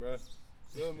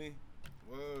Feel me?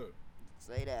 Word.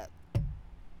 Say that.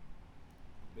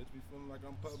 Bitch be feeling like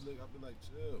I'm public. I be like,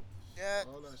 chill. Yeah.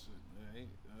 All that shit, man.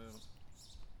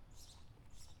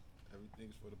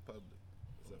 Everything's for the public.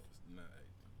 Except for not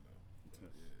everything, you know.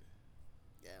 But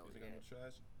yeah. Yeah, You got no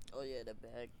trash? Oh yeah, the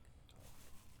bag.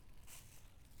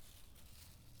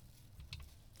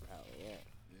 Oh yeah.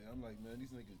 Yeah, I'm like, man, these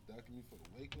niggas ducking me for the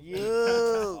wake up.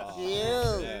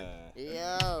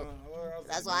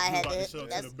 That's why I had to.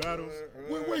 That's the battles.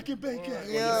 Where Wake and Bake at?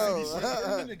 Yo.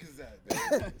 Where the niggas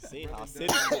at, man? See how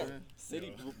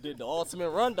City did the ultimate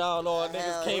rundown on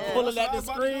niggas came pulling at the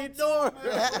screen door.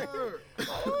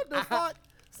 What the fuck?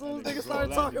 Soon as niggas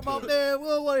started talking about, man, we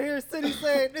don't want to hear City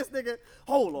saying this nigga.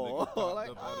 Hold on. Like,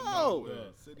 oh.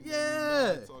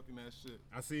 Yeah. Talking that shit.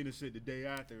 I seen the shit the day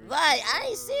after. Right, I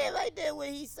ain't see it right there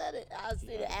when he said it. I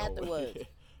see it afterwards.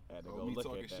 I had to go look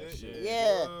at that shit.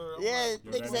 Yeah.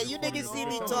 Niggas said, you niggas see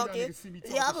me talking.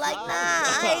 Yeah, I'm like, nah,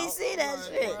 I ain't see that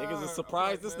shit. Niggas is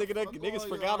surprised this nigga, niggas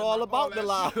forgot all about the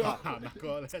live. That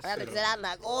nigga said, I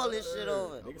knock all this shit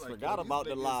over. Niggas forgot about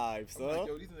the live, son.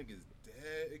 Yo, these niggas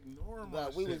dead, ignoring my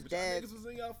But we shit. was dead. Niggas was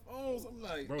in your phones. I'm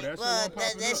like, bro,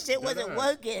 that shit wasn't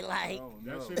working. Like,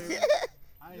 that shit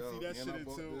I ain't see that shit I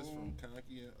bought until. this from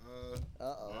Conky and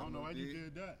I don't know why you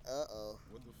did that.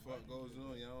 What the fuck goes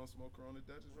on? Y'all don't smoke Corona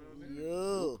Dutchess around here?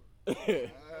 Yo. I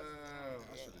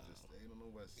should have just stayed on the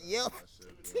west side. Yo.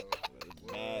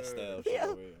 Mad style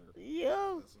Yo. shit.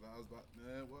 That's what I was about.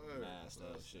 Man, word. Mad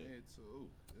style shit. Too.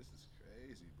 This is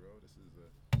crazy, bro. This is a.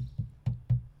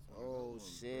 Oh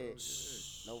shit.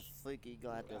 Yeah. No freaky,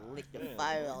 gonna have to lick the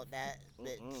fire out that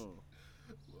bitch.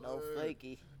 No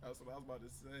freaky. That's what I was about to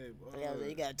say. Yeah,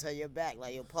 you gotta turn your back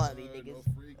like your party, niggas. No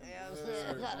freaky.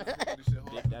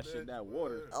 Dip that shit in that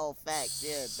water. Oh, facts.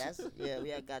 Yeah, we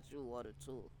got you water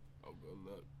too. Oh, good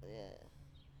luck. Yeah.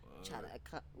 Try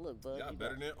to look, bud. Y'all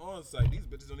better than on-site. These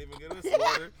bitches don't even get us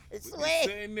water. It's We be sweat.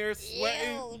 sitting there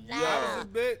sweating. Ew, That nah. was a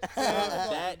bit.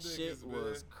 That shit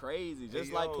was crazy.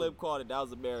 Just like Clip called it, that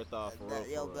was a marathon for real.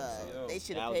 Yo, for bro, real. they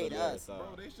should That have was a paid us. marathon.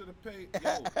 Bro, they should have paid.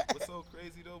 Yo, what's so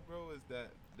crazy though, bro, is that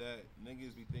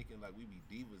niggas be thinking like we be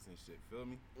divas and shit. Feel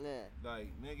me? Yeah. Like,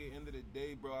 nigga, end of the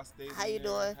day, bro, I stayed. How you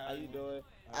doing? How you doing?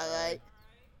 All right.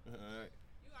 All right.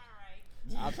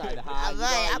 I'm trying to hide. All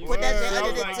right. I put that shit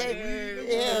under the like, table.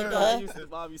 yeah, Yeah, I bro. used to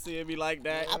Bobby seeing me like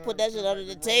that. I put that shit under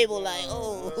the table like,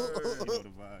 oh. You know the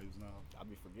vibes now. I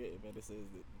be forgetting, man. This is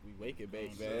we wake and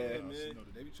bake, Yeah, man. man.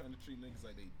 They be trying to treat niggas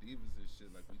like they divas and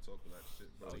shit, like we talking like shit,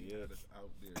 bro. Oh, They yeah. got us out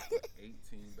there for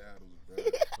 18 battles, bro. What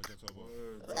y'all talk about?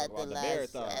 Word, bro. At the about the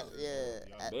last, marathon.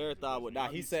 yeah. Marathon with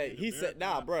he said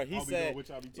nah, bro. He I'll be said, doing what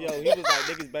y'all be yo, talking he was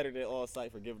like niggas better than all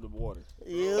site for giving them water.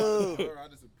 You. Bro, I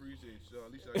just appreciate y'all.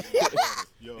 At least y'all get water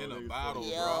Yo, in a niggas bottle,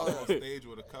 funny. bro. I was on stage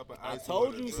with a cup of I ice told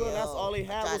water, you, bro. son. That's all he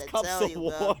had I'm was trying to cups tell of you,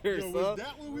 bro. water, Yo, son. was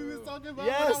that what we was talking about?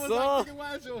 Yes, I was son. like, thinking,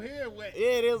 why is your hair wet? Yeah,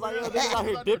 it is like, yo, niggas out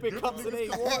here dipping cups in their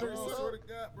water, Bro, son. swear to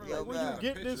God, bro. Yo, Like, where bro. you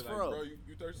Get this like, from? bro,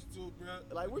 you thirsty too, bro?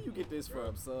 Like, where you get this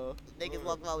from, son? Niggas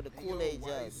walking around with the Kool-Aid Why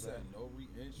he jugs, bro. said no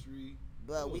re-entry?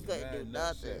 Bro, we Was couldn't mad do nut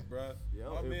nothing. shit, bro.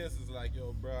 Yo, My it- man's is like,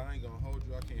 yo, bro, I ain't gonna hold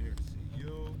you. I came here to see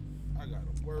you. I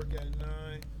gotta work at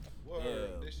 9. Word.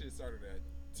 Yeah. This shit started at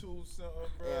 2 something,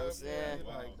 bro. Yeah, I'm saying.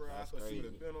 Like, bro, I That's thought you crazy. would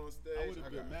have been on stage. I would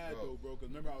have been mad though, bro, because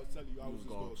remember I was telling you I was just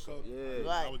going to cook. Yeah.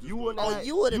 Right. I was just You gonna would cook. Oh,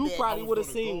 you would've You been. probably I was would have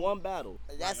gonna seen go. one battle.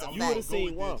 That's I a was You gonna would've fact. go seen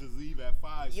and one. Just leave at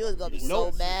 5. You was gonna be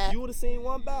No, so mad. you would have seen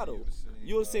one battle.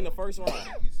 You would have seen the first round.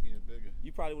 He's getting bigger.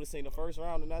 You probably would have seen the first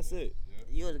round and that's it.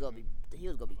 He was gonna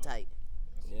be tight.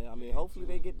 Yeah, I mean, hopefully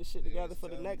they get the shit They together always for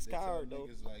the tell- next they tell card though.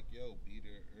 Niggas like, yo, be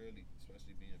there early,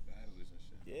 especially being battlers and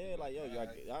shit. Yeah, like yo,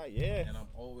 Alright. yeah. And I'm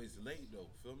always late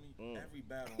though, feel me? Every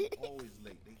battle I'm always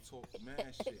late. They talk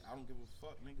mad shit. I don't give a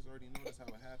fuck. Niggas already know that's how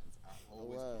it happens. I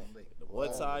always come late.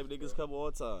 One time niggas come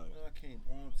on time. I came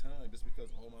on time just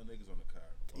because all my niggas on the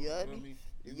card. You heard feel me?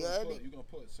 You You heard me? gonna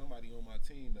put somebody on my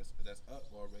team that's up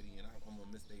already, and I'm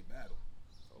gonna miss their battle.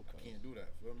 I can't do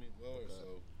that. Feel me? Well,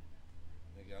 so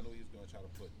nigga, I knew he was gonna try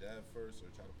to put Dev first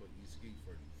or try to put E-Ski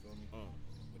first. You feel me?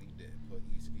 But he did put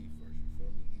E-Ski first. You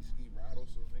feel me? E-Ski rattle,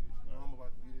 so nigga, you know I'm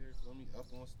about to be there. Feel me? Up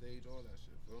on stage, all that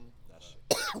shit. Feel me? That shit.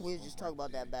 We was just talking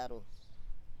about that battle.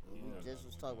 We just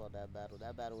was talking about that battle.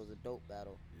 That battle was a dope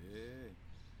battle. Yeah.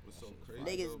 What's so crazy?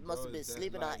 Niggas though, must bro, have been is that,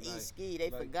 sleeping on like, E-Ski. They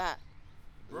like, forgot.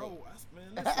 Bro,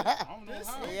 man, listen. I don't know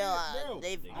how. Yo,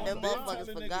 bro. them I'm motherfuckers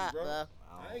telling forgot, niggas, bro.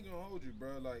 I ain't gonna hold you,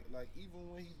 bro. Like even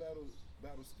when he battled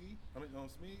Ski, I mean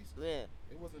on Smeeze, Yeah.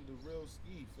 it wasn't the real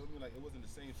Ski. Feel me? Like it wasn't the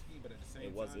same Ski, but at the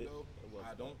same time though,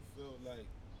 I don't feel like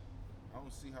I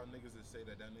don't see how niggas would say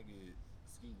that nigga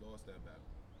Ski lost that battle.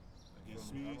 Like,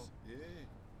 Against feel me? I Smeeze? don't-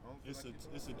 Yeah. I don't feel It's like he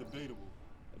a lost that. debatable.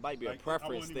 It might be like, a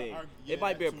preference thing. Yeah, it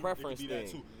might be a too. preference be thing.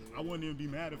 Too. I wouldn't even be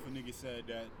mad if a nigga said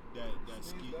that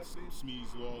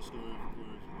Smee's lost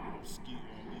or ski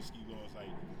lost.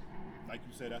 Like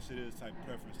you said, that shit is type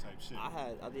preference type shit.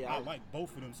 I like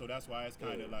both of them, so that's why it's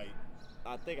kind of like.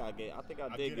 I think I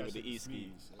did give it the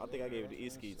E-ski. I think I gave it the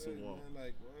E-ski too long.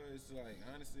 Like, well, it's like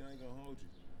honestly, I ain't gonna hold you.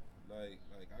 Like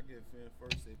I give Finn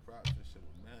first they props and shit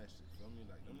with mad shit. Feel me?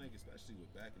 Like them niggas, especially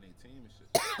with backing their team and shit.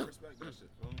 I respect that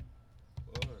shit. Feel me?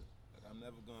 Or like I'm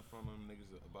never gonna front on them niggas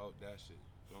about that shit.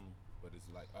 Feel me? But it's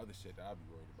like other shit that I be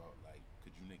worried about. Like,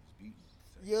 could you niggas beat me?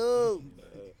 Yo.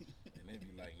 And they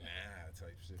be like, nah,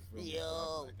 type shit. Feel me? Yo. So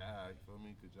I be like, alright, feel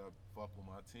me? Could y'all fuck with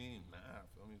my team? Nah,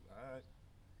 feel me? Alright.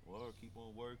 Well, keep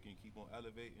on working, keep on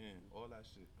elevating, all that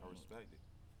shit. I respect it.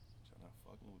 Y'all not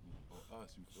fucking with me or us,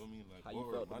 you feel me? Like, how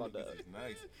you felt about that? Is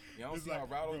nice. Y'all don't see how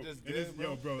Rado just did, bro.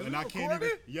 Yo, bro, is and I can't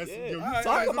even. Yes, yeah. yo,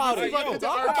 talk about it. Talk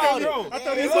about it. I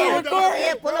thought Yeah, it was recording.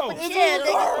 yeah, pull up a chair,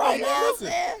 nigga. Right now,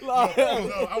 man.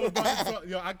 No, I was about to talk.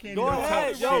 Yo, I can't Go even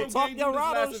ahead, talk yo. shit. Talk your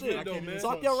Rado shit.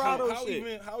 Talk your Rado how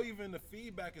shit. How even the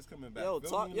feedback is coming back? Yo, feel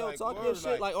talk me? your Word,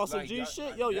 shit. Like on some G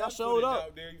shit. Yo, y'all showed up.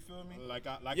 Out there, you feel me?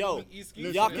 Yo,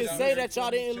 listen, y'all can out say there, that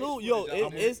y'all feel me? didn't lose. Chase Yo, footage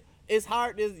out there. it's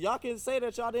hard. Y'all can say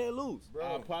that y'all didn't lose. Bro.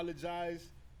 I apologize.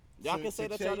 Y'all can say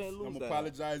that y'all didn't lose. I'm that.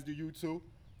 apologize to you too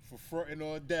for fronting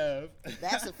on Dev.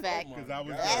 That's a fact.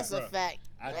 That's a fact.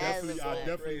 I That's definitely a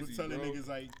fact. was telling niggas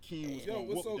like Keen was Yo, gonna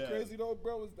what's whoop so Dev. crazy though,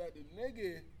 bro, is that the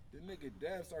nigga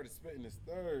Dev started spitting his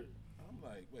third. I'm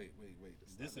like, wait.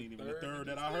 This ain't even the third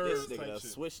that I heard. This nigga done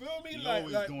switched. Feel me? He Like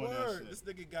always doing that word. shit. This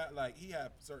nigga got like he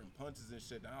had certain punches and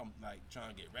shit that I'm like trying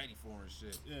to get ready for and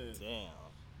shit. Yeah. Damn.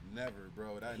 Never,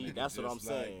 bro. That nigga That's what I'm just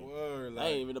saying. Like, word, That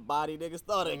ain't even the body niggas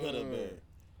thought it could have been. Word.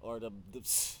 Or the Yeah,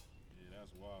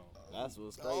 that's wild. that's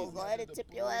what's Oh, crazy. go ahead and tip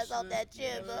your ass off that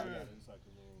chair, bro. It's like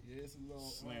a little. Yeah, it's a little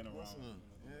Slant around.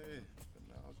 Yeah, but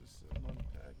now I was just sitting on the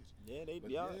package. Yeah,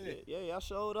 But y'all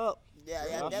showed up. Yeah,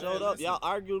 Y'all definitely. showed up. Y'all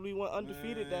arguably went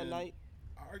undefeated that Man. night.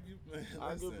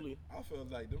 Arguably. I felt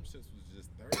like them shits was just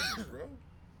 30s, bro.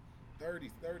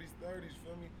 30s,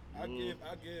 feel me? I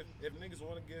give if niggas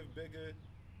wanna give Bigger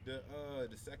the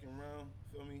second round,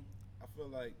 feel me? I feel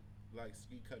like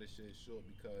Ski cut his shit short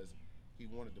because he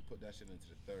wanted to put that shit into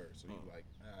the third. So he like,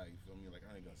 you feel me? Like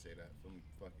I ain't gonna say that. Feel me?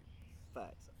 Fuck it.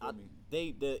 Facts. Feel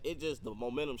me? It just the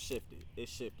momentum shifted. It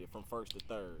shifted from first to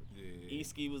third. Yeah.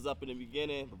 E-Ski was up in the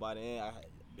beginning, but by the end,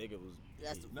 Bigger was.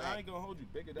 That's the Nah, I fact. ain't gonna hold you.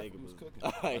 Bigger definitely was cooking.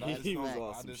 He was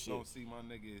on I some just shit. don't see my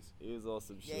niggas. He was on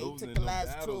some Yeah, shit. he losing took the them last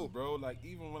battles, two. bro. Like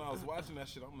even when I was watching that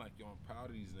shit, I'm like, yo, I'm proud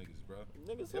of these niggas, bro.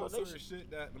 Niggas There was they certain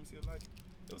shit that let me see it like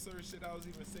there was certain shit I was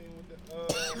even saying with the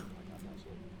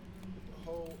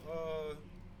whole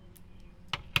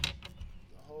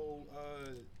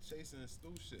Chase and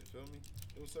Stu shit, feel me?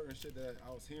 There was certain shit that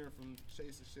I was hearing from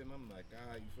Chase and shit, and I'm like,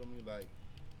 you feel me? Like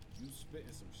you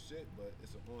spitting some shit, but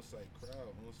it's an on-site crowd.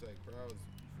 On-site crowds,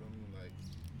 you feel me? Like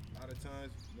a lot of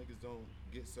times niggas don't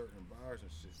get certain bars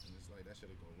and shit, and it's like that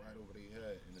shit'll go right over their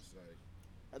head, and it's like.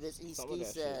 This Some of E-Ski that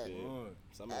said, shit,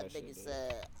 Some of that that nigga shit,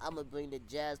 said, I'm gonna bring the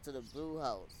jazz to the brew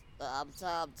house. I'm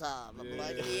Tom. I'm Yeah,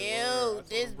 like, I told yo, him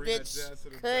this bring that bitch jazz to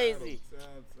the crazy.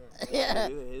 battle. Yeah,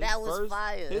 His that was first-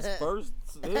 fire.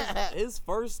 His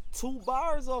first 2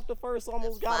 bars off the first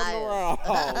almost got him Fire. around.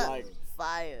 Like,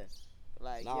 Fire.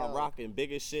 Like, nah, yo, rocking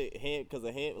bigger shit, cause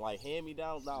of hand me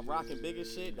down. Nah, rocking bigger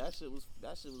shit. That shit was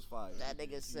fire. that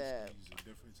nigga said,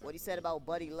 what he said about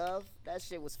Buddy Love, that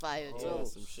shit was fire Yeah, too.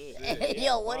 some shit.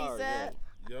 Yo, what he Bars, said?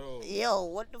 Yo,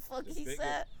 What the fuck the he bigger-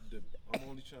 said? I'm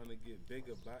only trying to get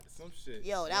bigger by some shit.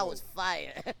 Yo, that was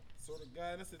fire. So the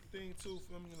guy, that's the thing too,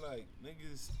 feel me? Like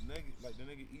niggas, like the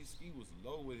nigga E-Ski was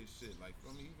low with his shit. Like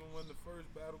feel me, even when the first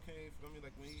battle came, feel me,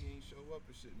 like when he ain't show up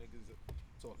and shit, niggas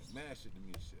talking mad shit to me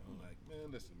and shit. I'm like,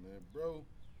 man, listen, man, bro,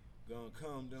 gonna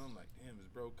come. Then I'm like, damn, is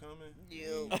bro coming?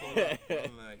 Yo.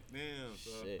 I'm like, damn,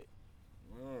 so. Shit.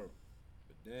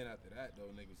 But then after that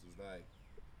though, niggas was like,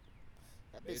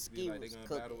 That bitch basically Ski like they was gonna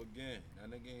cooking. battle again. That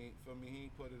nigga ain't, feel me, he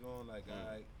ain't put it on like,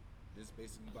 alright, this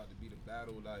basically about to be the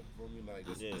battle, like, for me, like,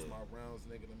 this my rounds,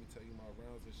 nigga, let me tell you my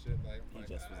rounds and shit, like, I'm He like,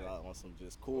 just was alright. out on some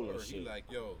just cooler Or shit. He like,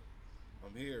 yo,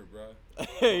 I'm here, bro.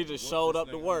 He just Whoop showed this up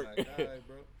to nigga. work. I'm like, alright,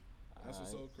 bro. That's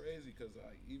what's so crazy, cause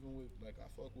like even with like I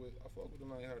fuck with them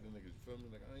like hard niggas. You feel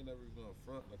me? Like I ain't never gonna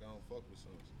front like I don't fuck with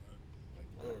some. Like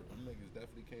word, them niggas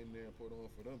definitely came there and put on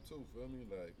for them too. Feel me?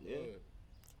 Like word.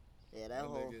 Yeah, that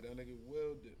whole. That nigga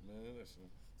willed it, man. Listen.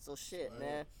 So shit,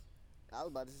 man. I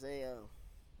was about to say,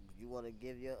 you want to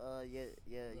give your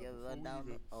rundown?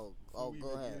 Go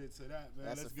ahead. Get into that, man.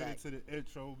 That's Let's a get fact. into the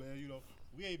intro, man. You know,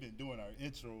 We ain't been doing our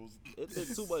intros. It's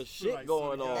been too much shit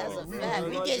going on. That's a fact.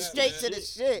 We get straight to the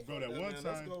shit. Bro, that one Let's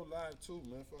time. go live too,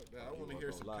 man. Fuck that. I want to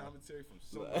hear some commentary from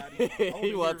somebody.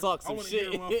 You want to talk some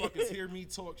shit? I want to hear motherfuckers hear me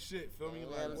talk shit. Feel me?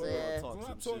 Like, when I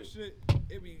talk shit,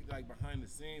 it be like behind the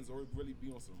scenes, or it really be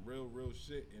on some real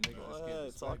shit, and niggas just get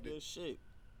respected. Talk your shit.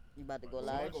 You about to go When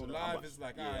live? I go live, it's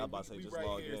like, I'm all about to right, say we just right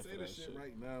log here, in say for the that shit shit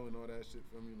right now and all that shit.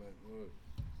 Feel me? Like, what?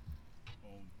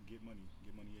 Get money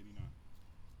 89.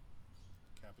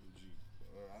 Capital G.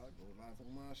 I go live for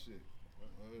my shit.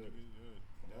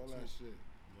 All that shit.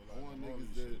 I want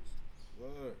niggas to.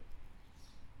 Word.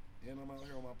 And I'm out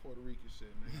here on my Puerto Rican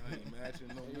shit, nigga. I ain't matching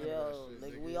no none of that shit,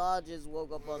 nigga. We all just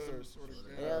woke up on some. You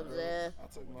know what I'm saying? I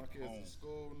took my kids to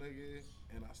school, nigga,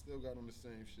 and I still got on the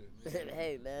same shit, nigga.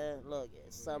 Hey, man, look,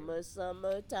 it's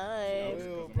summertime.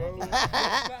 Real, bro. You know what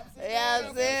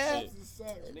I'm saying? Niggas see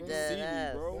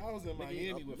me, bro. I was in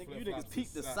Miami with you niggas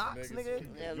peep the socks, nigga. You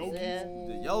know what I'm saying?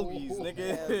 The yogis,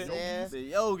 nigga. The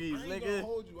yogis, I ain't nigga. gonna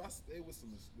hold you. I stay with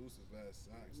some exclusive ass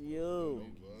socks. Yo.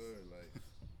 Word, like,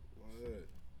 what?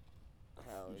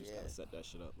 Hell You just yeah. gotta set that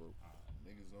shit up, bro.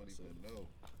 Niggas don't even know.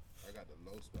 I got the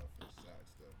low spot for the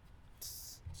socks, though.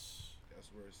 That's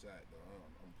where it's at, though.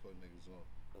 I'm putting niggas on.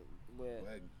 Where?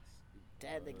 Wagons.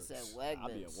 That nigga said I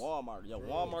be in Wegmans. Walmart. Yo,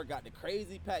 Walmart got the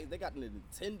crazy packs. They got the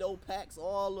Nintendo packs,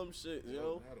 all them shit,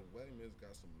 yo. Now the Wegmans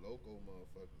got some local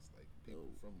motherfuckers, like people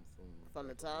From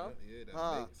the town? Yeah, that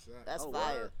Huh. make socks. That's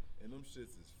fire. And them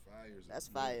shits is fires. That's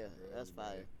as fire. milk, bro. That's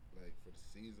fire. Like for the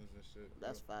seasons and shit.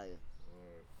 That's fire.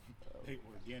 Hey,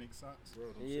 organic socks.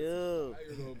 Bro, them Yo.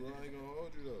 shits is fire though, bro. I ain't gonna hold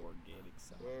you though. Organic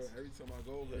socks. Bro, every time I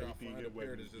go over there, I find a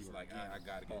pair that's just like, I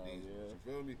gotta get these. You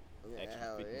feel me? Yeah, Extra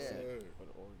hell 50 yeah. cents for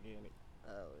the organic.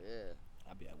 Oh yeah.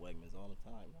 I be at Wegmans all the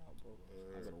time now, bro.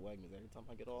 I go to Wegmans every time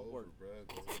I get off work. Bro,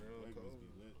 go around Wegmans cold. be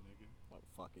lit, nigga. Like,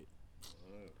 fuck it.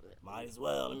 Might as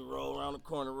well. Let me roll around the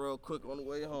corner real quick on the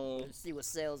way home. Let's see what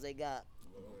sales they got.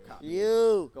 Cop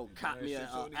You. Go cop Man, me shit an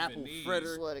you don't apple even need.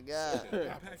 fritter. Swear to God.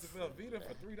 Packs of Velveeta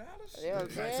for $3. You know what I'm saying?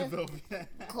 Jacksonville.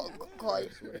 Call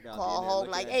home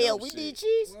like, hey yo, we need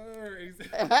cheese. Word,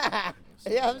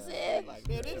 exactly. You know what I'm saying? Like,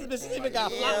 man, these bitches even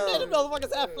got flowers. Them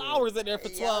motherfuckers have flowers in there for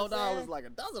You know what I'm $12. saying? Like a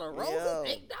dozen of roses, Yo.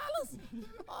 $8.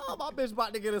 Oh, my bitch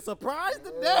about to get a surprise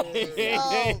today.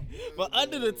 Yo. But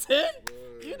under the 10,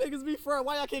 you niggas be front.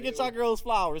 Why y'all can't get y'all girls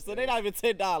flowers? So they not even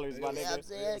 $10, my You know what I'm nigga.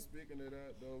 saying? Speaking of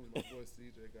that, though, my boy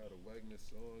CJ got a Wegmans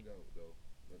song out, though.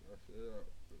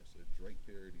 It's a Drake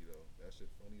parody, though. That shit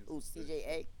funny as Ooh, shit.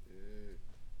 CJ8. Yeah.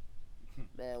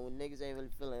 Man, when niggas ain't really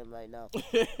feeling him right now.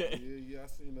 Yeah, I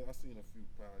seen a few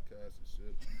podcasts and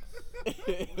shit.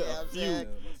 You know what I'm saying?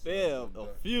 Damn, a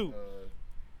few.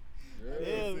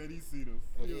 Yeah. Said he seen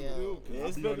a few. Yeah.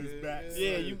 I be on his back.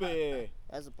 Yeah, you been.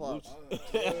 That's a part.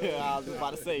 I was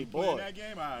about to say, Playing boy. that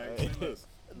game, alright. Say less.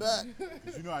 But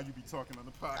 'Cause you know how you be talking on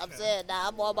the podcast. I'm saying, nah,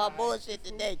 I'm on my bullshit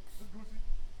today.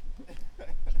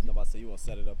 I'm about to say, you want to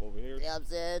set it up over here? You know what I'm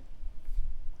saying?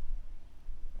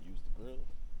 Use the grill.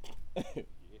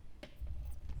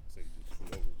 Say you just pull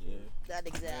over. Yeah. That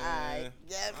nigga said, alright.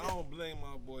 Yeah. I don't blame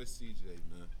my boy CJ,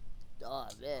 man. Oh,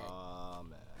 man. Oh,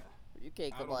 man. You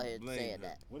can't come don't out here blame saying him.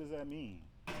 that. What does that mean?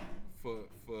 For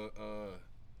What?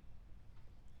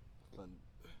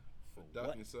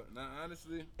 ducking something. Now,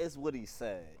 honestly, It's what he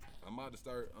said. I'm about to,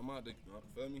 feel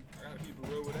me? I gotta keep it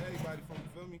real with everybody from,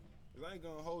 feel me? Cause I ain't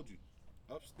gonna hold you.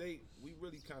 Upstate, we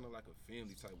really kind of like a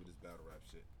family type with this battle rap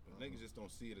shit. But niggas just don't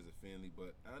see it as a family.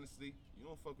 But honestly, you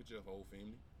don't fuck with your whole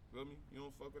family. Feel me? You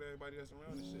don't fuck with everybody that's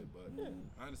around this shit. But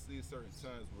honestly, it's certain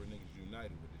times where niggas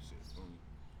united with this shit. Feel me?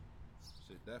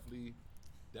 Shit, definitely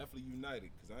united.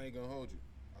 Cause I ain't gonna hold you.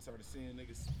 I started seeing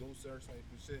niggas doing certain type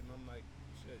of shit, and I'm like,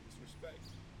 shit, it's respect.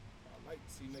 I like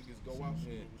to see niggas go out and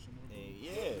And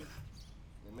yeah.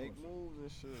 And make moves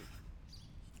and shit.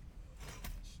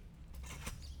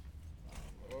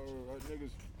 like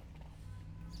niggas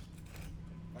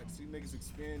like to see niggas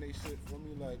expand they shit for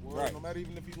me, like, well, Right. no matter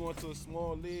even if you going to a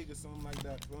small league or something like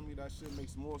that, for me, that shit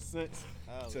makes more sense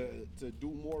to do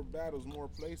more battles, more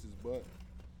places. But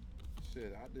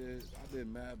shit, I did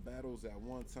mad battles at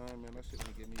one time, man. That shit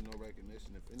didn't give me no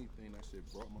recognition. If anything, that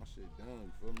shit brought my shit down.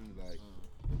 You feel me? Like,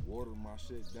 it watered my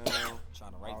shit down.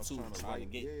 Trying to I write was too, trying to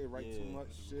get too yeah.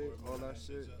 much shit, all that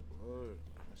shit.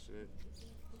 That shit.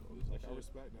 So it's like, I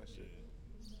respect that shit.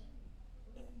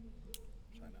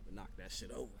 Trying not to knock that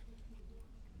shit over.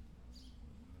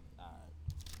 Alright.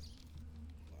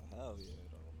 Well, hell yeah,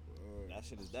 though. That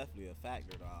shit is definitely a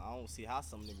factor, though. I don't see how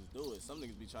some niggas do it. Some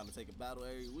niggas be trying to take a battle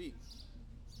every week.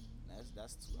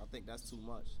 That's too, I think that's too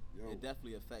much. Yo, it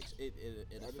definitely affects it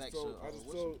affects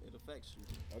you. It affects you.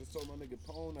 I just told my nigga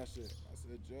Pone that shit. I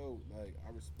said, Joe, like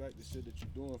I respect the shit that you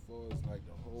doing for us, like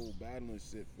the whole battling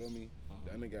shit. Feel me?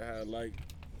 That nigga had like,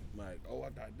 oh, I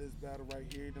got this battle right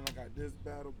here, then I got this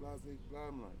battle, blah blah blah.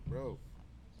 I'm like, bro,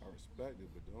 I respect it,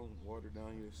 but don't water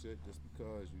down your shit just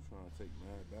because you trying to take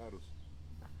mad battles.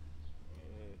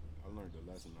 I learned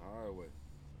the lesson the hard way.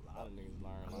 A lot of niggas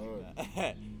learn like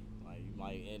that. Like you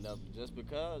might end up just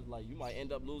because, like you might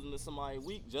end up losing to somebody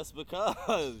weak just because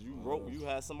you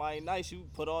had somebody nice. You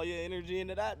put all your energy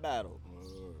into that battle.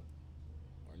 Or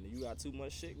you got too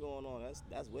much shit going on.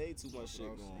 That's way too much shit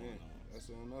going on. That's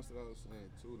what I was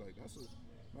saying too. Like that's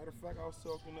a matter of fact. I was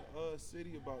talking to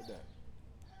City about that.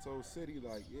 Told City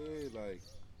like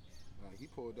he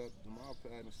pulled up to my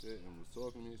pad and shit and was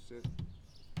talking to me and shit.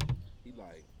 He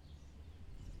like,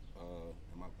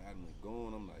 am I battling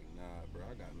going? I'm like, nah, bro,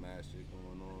 I got mad shit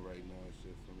going on right now and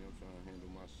shit for me. I'm trying to handle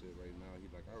my shit right now. He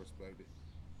like, I respect it.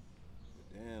 But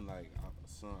then, like,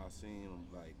 I seen him,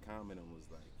 like, comment and was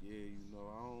like, yeah, you know,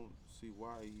 I don't see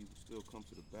why he would still come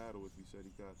to the battle if he said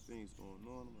he got things going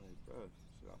on. I'm like, bro,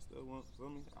 shit, I still want,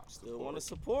 feel me? I still want to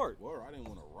support. Word, I didn't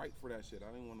want to write for that shit. I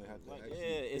didn't want to have to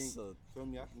actually think, feel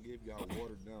me? I can give y'all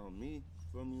watered down me,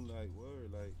 feel me? Like,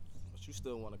 word, like. You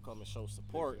still want to come and show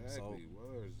support. Exactly. So.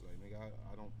 Words. Like, nigga,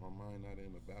 I don't, my mind not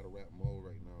in the battle rap mode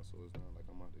right now, so it's not like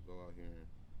I'm about to go out here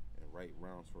and write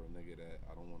rounds for a nigga that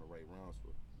I don't want to write rounds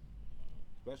for.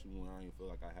 Especially when I didn't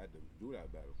feel like I had to do that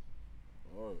battle.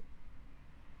 Or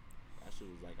that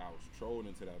shit was like I was trolling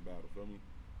into that battle, feel me?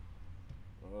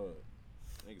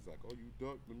 Niggas like, oh, you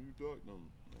ducked them.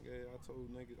 Nigga,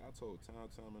 I told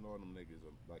Time and all them niggas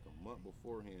like a month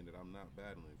beforehand that I'm not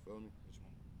battling, feel me? Which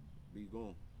one? Be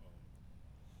gone.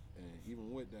 And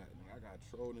even with that, I got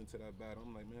trolled into that battle.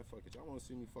 I'm like, man, fuck it. Y'all want to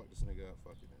see me fuck this nigga up?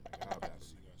 Fuck it, man. I'll battle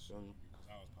him. Because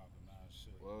I was popping mad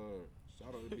shit. Word.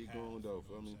 Shout out to Be Gone, though,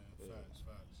 feel me? Facts.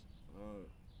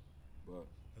 But.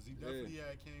 Because he definitely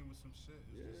came with some shit.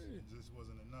 It just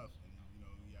wasn't enough. And, you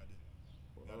know, he had to.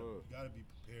 You gotta be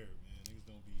prepared, man. Niggas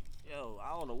don't be. Yo,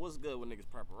 I don't know what's good with niggas'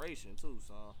 preparation, too,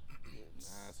 son.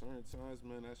 Nah, certain times,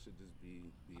 man, that should just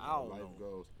be how life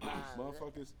goes.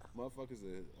 Motherfuckers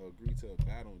agree to a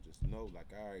battle and just know, like,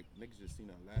 all right, niggas just seen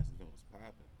our last event was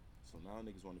popping. So now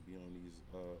niggas want to be on these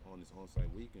on this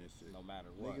onsite weekend shit. No matter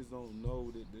what. Niggas don't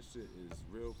know that this shit is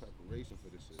real preparation for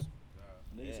this shit.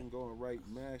 Niggas can go and write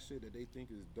mad shit that they think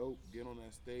is dope, get on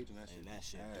that stage, and that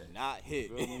shit did not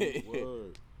hit.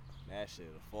 Word. That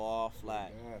shit will fall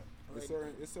flat. It's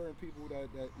certain people that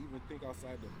even think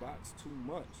outside the box too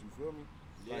much. You feel me?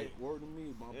 Yeah. Like, word to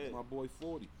me, my boy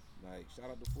 40. Like, shout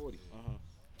out to 40.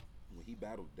 When he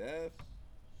battled Dev,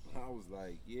 I was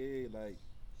like, yeah, like,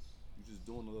 you just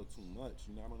doing a little too much.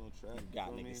 You're not on track. You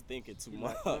got niggas thinking too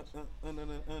much. Like,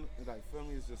 feel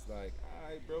me? It's just like, all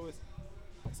right, bro,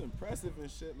 it's impressive and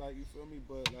shit. Like, you feel me?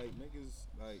 But like,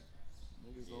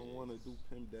 niggas don't want to do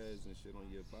pimp dads and shit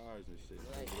on your bars and shit.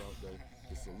 Right. Figure out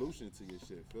the solution to your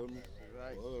shit. Feel me?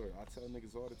 Right. Word. I tell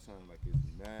niggas all the time, like, it's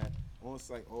mad.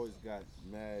 On-site always got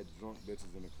mad drunk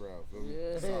bitches in the crowd. Feel me?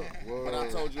 Yeah. So, what I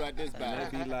told you at this battle.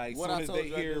 They be like, as soon as they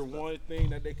hear one thing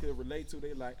that they could relate to,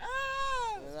 they like,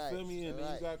 Right. Feel me? And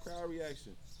then you got crowd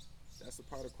reaction. That's a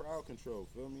part of crowd control.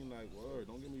 Feel me? Like, word.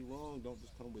 Don't get me wrong. Don't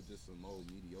just come with just some old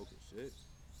mediocre shit.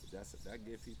 That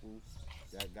give people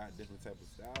that got different type of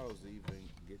styles to even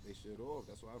get their shit off.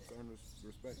 That's why I'm starting to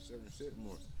respect certain shit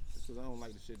more. Just because I don't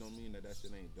like the shit don't mean that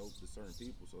shit ain't dope to certain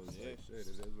people. So it's like, shit,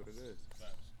 it is what it is.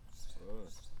 I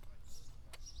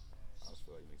just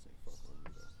feel like niggas ain't fucking with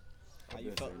me though. How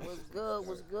you felt?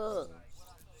 What's good?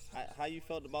 How you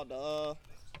felt about the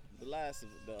last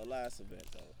event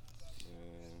though?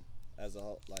 Man, as a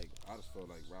whole, like, I just felt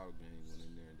like Route Gang went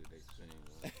in there and did their thing.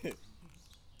 Man.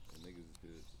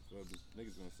 And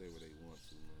niggas gonna say what they want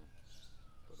to, man.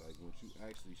 But like when you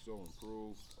actually show and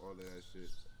prove all of that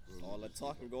shit, all that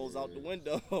talking goes out the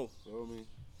window. Feel me?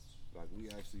 Like we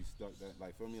actually stuck that.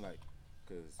 Like feel me? Like,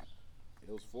 cause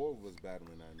it was 4 of us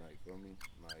battling that night. Feel me?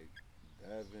 Like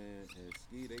Devin and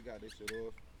Ski, they got their shit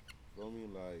off. Feel me?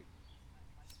 Like.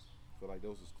 Feel like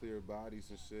those was clear bodies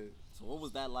and shit. So what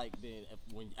was that like then?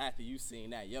 After you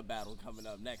seen that, your battle coming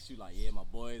up next, you like, yeah, my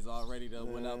boys all ready to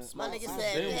win up. My nigga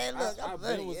said, man, look, I'm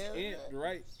ready. Was amped,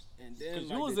 right? And then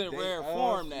like, you was in rare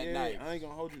form that night. I ain't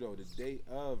gonna hold you though. The day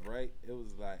of, right? It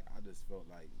was like I just felt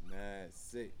like mad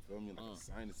sick. Feel me? Like a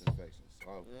sinus infection.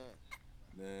 So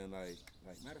then like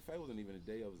matter of fact, it wasn't even a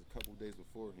day. It was a couple days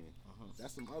beforehand.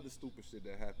 That's some other stupid shit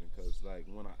that happened. Cause like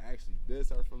when I actually did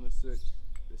start from the sick,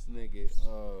 this nigga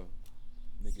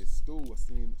niggas Stu. I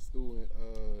seen Stu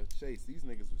and Chase. These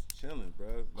niggas was chilling,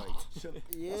 bro. Like chilling.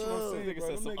 Yeah. That's what I'm saying, Nigga bro.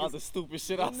 said some other stupid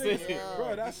shit I Them said. niggas,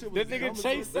 bro, that shit was That nigga dumb as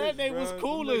Chase a said bitch, they bro. was Them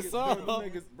coolest, niggas, son.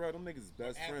 Them niggas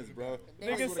best friends, bro.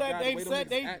 Niggas said they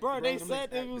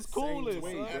said they was coolest,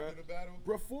 son. After the battle?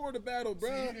 Before the battle, bro.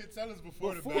 See, he didn't tell us before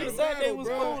the Before battle. He said they was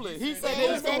bro. coolest. He said He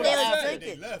they was said coolest they was after.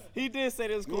 drinking. They left. He did say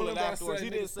they was You coolest remember I afterwards. said He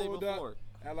didn't niggas say pulled up before.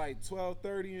 at like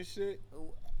 12:30 and shit.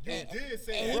 You did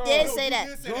say And he that. did Yo, say you that.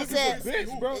 did say He that. said, bitch,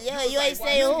 who? bro. Yo, was you ain't like,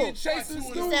 say why who. you Chasing get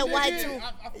Stu, two said niggas? why Yeah, two.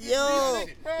 I forget Yo, that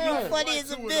shit. you Why funny two as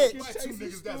a of them- bitch. why two Chasing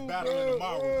niggas that's Stu, battling bro.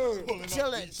 tomorrow, pulling up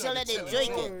Chilling, each other, chilling and chilling.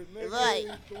 drinking. Nigga, Right.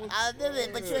 doing I remember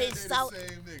it, but you ain't They the shout.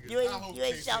 same niggas. You I ain't hope you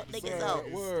ain't Chase shout ain't the niggas same out.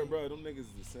 niggas. Word, bro. Them niggas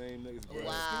is the same niggas, bro.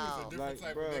 Wow. Stu is a different Like,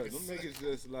 type bro, of them niggas. niggas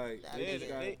just like That they nigga, just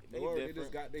got, they word, they different.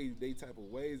 just got they type of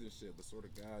ways and shit. But sort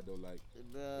of God though, like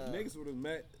Bruh. if niggas would have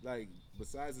met, like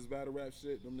besides this battle rap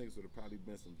shit, them niggas would have probably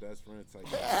been some best friends type.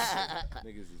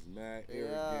 Niggas is mad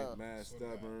arrogant, mad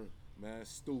stubborn, mad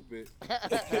stupid.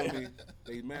 Feel me?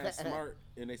 They mad smart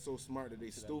and they so smart that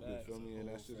they stupid. Feel me? And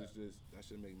that shit is just that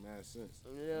shit make mad sense.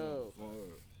 Yo,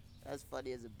 Word. that's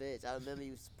funny as a bitch. I remember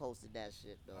you posted that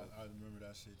shit though. I remember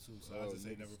that shit too, so I just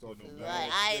ain't never put no Right, back. Right,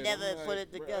 I ain't shit. never I'm put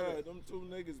it bruh, together. Them two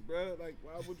niggas, bruh. Like,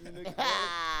 why would you niggas?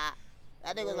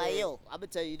 That nigga was like, yo, I'm gonna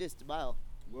tell you this tomorrow.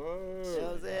 Word. You know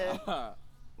what I'm saying?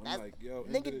 I'm That's- like, yo,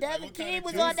 Nigga Devin what kind King of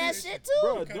was on that conversation- shit too.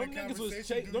 Bro, What kind them of niggas was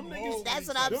conversation them do you niggas. hold That's with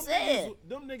what I'm each saying.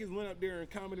 Them niggas went up there and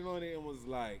commented on it and was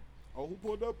like, "Oh, who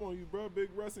pulled up on you, bro? Big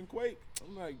Russ and Quake."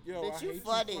 I'm like, yo, Bitch, I you hate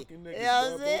funny. you fucking niggas, You know what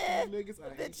bro. I'm Both saying? you niggas,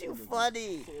 I hate Bitch, you niggas.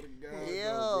 funny. Swear to God,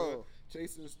 Yo. bro.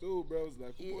 Chasing Stu, bro. Was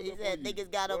like, who He pulled he up said on you?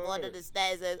 niggas got up under the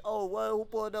stats and said, oh, what? Who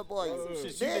pulled up on you? Word.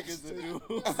 Shit you Bitch. niggas to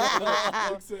do.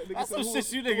 That's That's some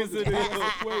shit you niggas to do.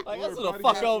 Like, that's the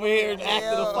fuck over here and acting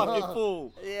a Yo. fucking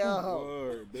fool. Yo.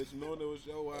 Word, bitch, knowing it was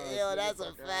your ass. Yo, nigga, that's a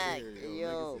fuck outta fact. here,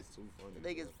 Yo. Niggas is too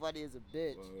funny. Niggas bro. funny as a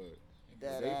bitch. Word.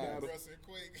 That They ass. battle- Russ and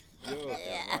Quake.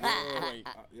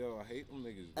 Yo, I hate them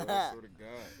niggas, bro. I swear to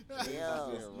God. Niggas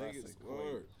Yo. is just niggas,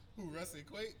 word. Who, Russ and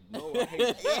Quake? No, I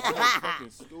hate fucking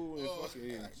Stu and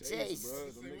fucking Chase. Chase, bro.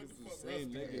 Them Say, what niggas the is fuck the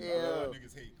same Russ niggas, got? Yeah. bro.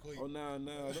 Niggas hate Quake. Oh,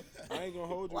 nah. I ain't gonna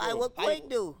hold you. Why? though. What Quake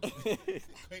do?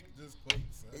 Quake just Quake,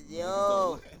 son.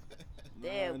 Yo. Nah,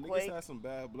 Damn, niggas Quake. had some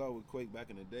bad blood with Quake back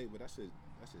in the day, but that shit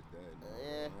dead now.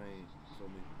 Yeah. I ain't, feel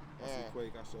me? I Yeah. see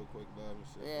Quake, I show Quake love and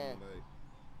shit. Yeah. Yeah. Like,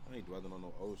 I ain't dwelling on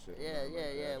no old shit. or Yeah, nothing yeah,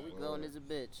 like yeah. that. We Word. going as a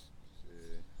bitch.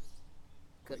 Shit.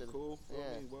 Quake Could've. cool, feel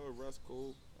Yeah. me? Word, Russ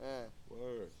cool.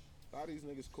 Word. A lot of these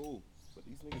niggas cool, but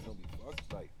these niggas don't be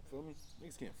fucked. Like, feel me?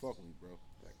 Niggas can't fuck with me, bro.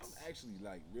 Like, I'm actually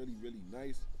like really, really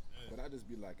nice, but I just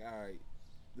be like, all right,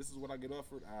 this is what I get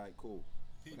offered. All right, cool.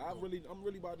 But I'm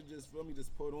really about to just feel me,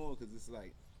 just put on, cause it's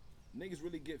like niggas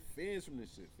really get fans from this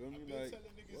shit. Feel me? I've been Like,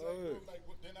 telling niggas, word. like,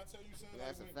 bro, like, didn't I tell you, son?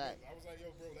 That's like, a fact. I was like, yo,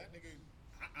 bro, that nigga,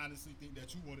 I honestly think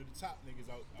that you one of the top niggas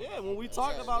out. Yeah, when we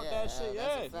talk about that shit,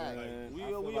 that's a yeah. fact. Man, We I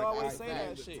feel always I say am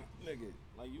that the shit. top Nigga.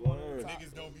 Like, you want Word. to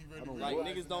Niggas don't be really I don't realizing like,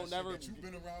 niggas don't that shit, never- that you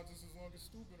been around just as long as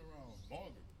Stu been around,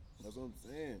 longer. That's what I'm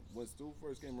saying. When Stu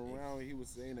first came around, he was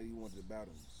saying that he wanted to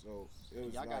battle me. So it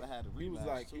was Y'all like, gotta have the he was rematch,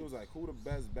 like, too. he was like, who the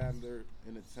best battler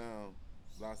in the town?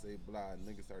 Blah say blah. And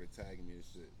niggas started tagging me and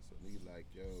shit. So niggas like,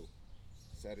 yo,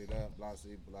 set it up. Blah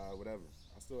say blah, whatever.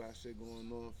 I still had shit going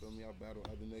on. Feel me? I battled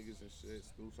other niggas and shit.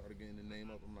 Stu started getting the name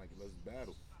up. I'm like, let's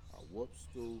battle. I whooped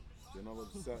Stu. Then all of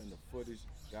a sudden the footage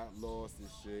got lost and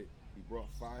shit. He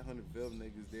brought 500 Ville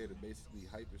niggas there to basically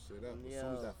hype his shit up. As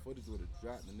soon as that footage would have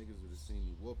dropped, the niggas would have seen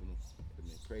me whooping them. It'd have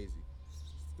been crazy.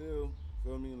 Still,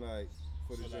 feel me? Like,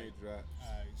 footage ain't dropped.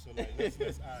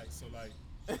 Alright, so like,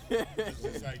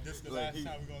 it's like this the last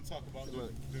time we're gonna talk about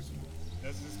this one.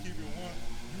 Let's just keep it one.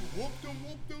 You whooped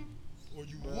him, or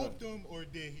you whooped him, or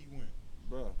did he win?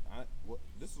 Bruh,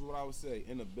 this is what I would say.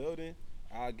 In the building,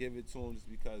 I'll give it to him just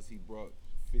because he brought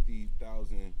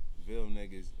 50,000 Ville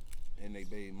niggas and they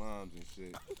baby moms and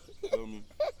shit. Feel me?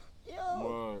 Yo.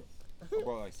 Word. I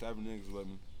brought like 7 niggas with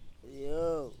me.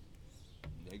 Yo.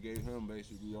 They gave him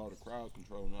basically all the crowd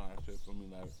control and all that shit. Feel me?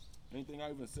 Like, anything I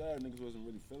even said, niggas wasn't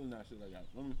really feeling that shit like that.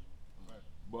 Feel me? Right.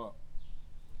 But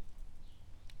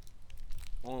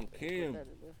on Kim,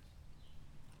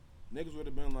 niggas would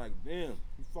have been like, damn,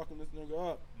 you fucking this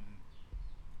nigga up.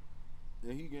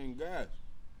 And he getting gas.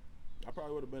 I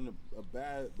probably would have been a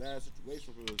bad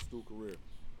situation for his Stu career.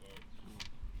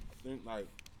 I think like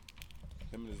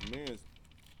him and his mans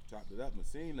chopped it up and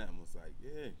seen that and was like,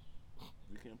 yeah,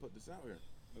 we can't put this out here.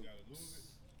 You gotta lose it.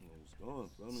 And it was gone.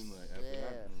 Feel me? Like after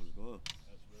that, it was gone.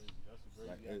 That's crazy. That's a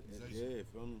Like crazy accusation. yeah,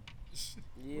 feel me?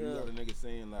 When you Yeah. got a nigga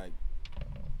saying like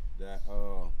that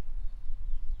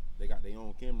they got their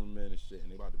own cameraman and shit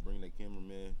and they about to bring their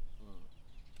cameraman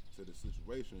to the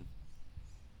situation.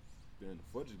 Then the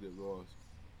footage get lost.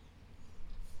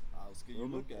 How can you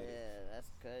look at it? Yeah, that's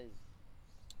crazy.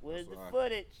 Where's the why.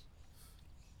 footage?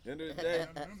 End of the day,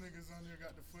 Them niggas on there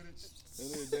got the footage.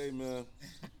 end of the day, man.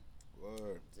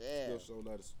 Word. Damn. Still show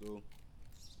love to stew.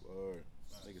 Word.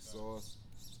 Nigga Sauce.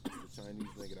 The Chinese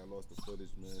nigga that lost the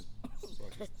footage, man.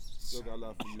 Still got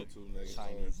love for you too, nigga.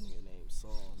 Chinese nigga named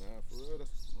Sauce. Nah, for real,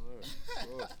 that's word.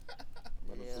 Sauce.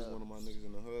 I'm gonna Yeah. put one of my niggas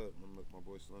in the hood. My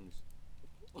boy Slummies.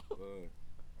 Word.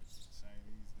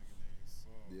 Chinese nigga named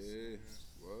Sauce. Yeah.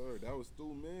 Word. That was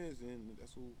Stu Mans, and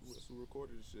that's who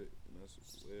recorded the shit. And that's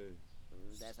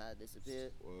That's how it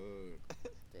disappeared. Word.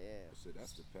 Damn. Shit,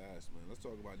 that's the past, man. Let's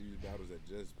talk about these battles that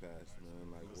just passed,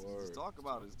 man. Like, word. Let's talk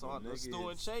about it. My Let's nigga do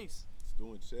and is- Chase.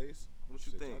 Stu and Chase. What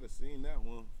you Shit, think? Y'all have seen that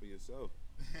one for yourself.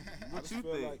 What you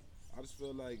think? I just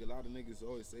feel like a lot of niggas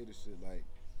always say this shit like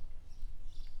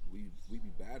we be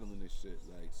battling this shit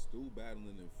like Stu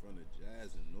battling in front of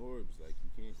Jazz and Norbs. Like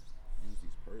you can't use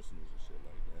these personals and shit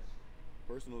like that.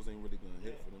 Personals ain't really gonna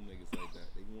hit for them niggas like that.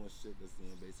 They want shit that's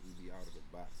gonna basically be out of the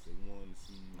box. They want to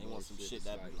see. They want some shit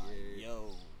that's that be like, yeah.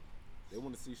 yo. They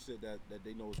want to see shit that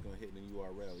they know is gonna hit in the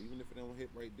URL, even if it don't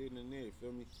hit right then and there. You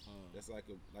feel me? That's like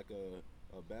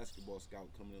a basketball scout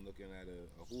coming and looking at a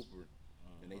hooper,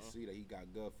 and they see that he got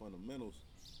good fundamentals,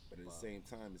 but at the same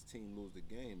time his team lose the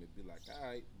game. It'd be like, all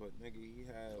right, but nigga, he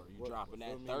had You dropping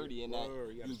that feel me? 30 and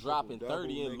Word, he that had you a dropping triple-double,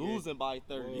 30 and nigga. losing by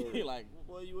 30. Word. Like,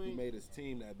 boy, you He ain't. made his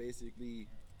team that basically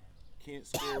can't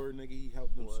score, nigga. He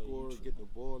helped them Boy, score, you get the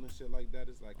ball and shit like that.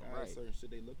 It's like, all right, Right. certain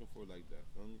shit they looking for like that.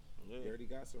 Feel me? Yeah. They already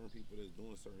got certain people that's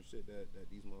doing certain shit that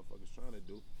these motherfuckers trying to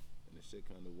do, and the shit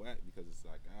kind of whack because it's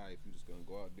like, all right, if you just gonna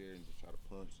go out there and just try to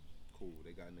punch, cool.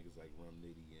 They got niggas like Rum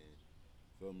Nitty and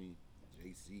feel me,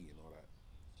 JC and all that.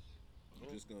 You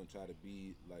just gonna try to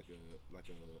be like a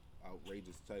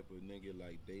outrageous type of nigga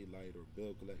like Daylight or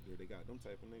Bill Collector. They got them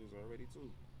type of niggas already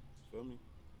too. Feel me?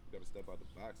 You gotta step out the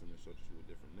box and then show that you a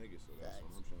different nigga. So that's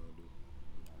what I'm trying to do.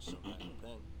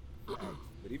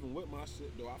 But even with my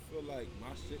shit though, I feel like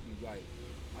my shit be like,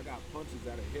 I got punches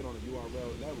that are hit on a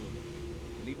URL level.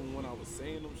 And even when I was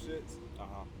saying them shits,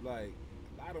 like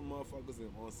a lot of motherfuckers in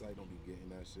onsite don't be getting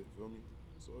that shit, feel me?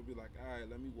 So it'd be like, all right,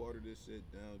 let me water this shit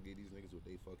down, get these niggas what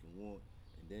they fucking want.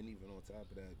 And then even on top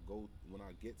of that, go when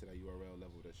I get to that URL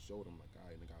level, to show them like, all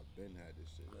right, nigga, I've been had this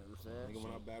shit. Nigga,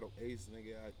 when I battle Ace,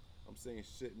 nigga, I'm saying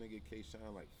shit, nigga, K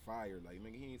Shine like fire. Like,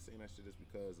 nigga, he ain't saying that shit just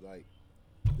because like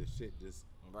the shit just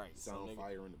sound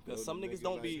fire in the building. Because some niggas nigga,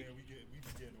 don't like, be. We be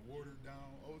getting watered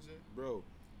down, OJ. Bro,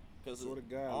 Because swear to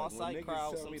God, like, when on-site niggas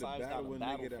crowds tell me to sometimes battle got a with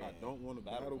battle nigga that I fan. don't want to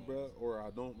battle, bro, or I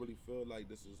don't really feel like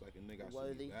this is like a nigga I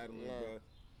should be Worthy, battling, yeah. bro.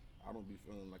 I don't be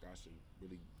feeling like I should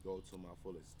really go to my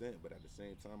full extent, but at the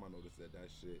same time, I noticed that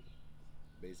shit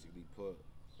basically put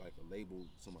like a label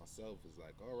to myself. Is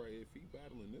like, all right, if he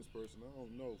battling this person, I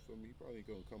don't know. For me, he probably ain't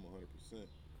gonna come 100%.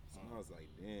 So I was like,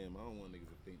 damn, I don't want niggas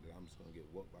to think that I'm just gonna get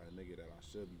whooped by a nigga that I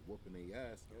should be whooping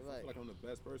their ass. If I feel like I'm the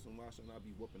best person, why shouldn't I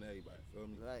be whooping everybody? Feel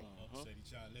me? Right. Said he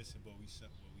try to listen, but we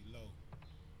low.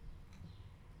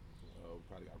 We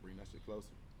probably gotta bring that shit closer.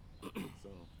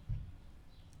 So.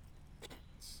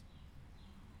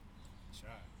 Try.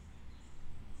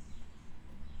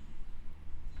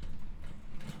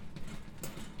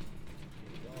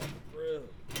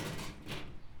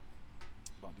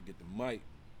 About to get the mic.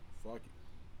 Fuck it.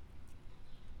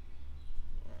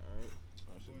 Alright.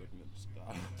 I should looking at the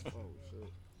sky. Oh,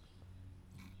 shit.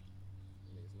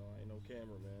 Niggas know I ain't no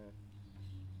camera, man.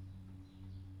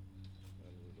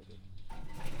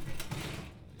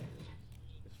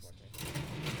 This fucking.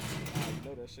 You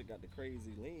know that shit got the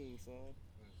crazy lean, son.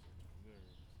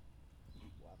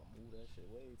 Wow, I move that shit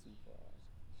way too far.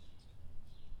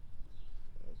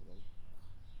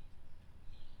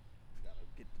 Gotta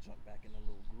get the jump back in the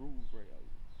little groove, right?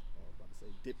 I was about to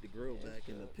say, dip the grill back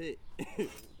in the pit.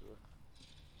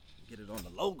 Get it on the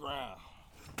low ground.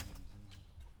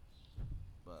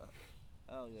 But,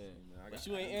 oh yeah. Man, But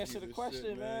you ain't answer the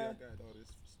question, man. I got all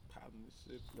this popping this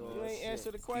shit. You ain't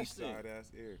answer the question. Side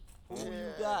ass air. Who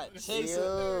you got,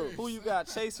 Chaser? Who you got,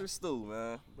 Chaser Stu,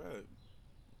 man? Bro,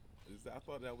 I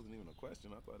thought that wasn't even a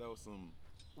question. I thought that was some.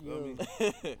 You know what I mean?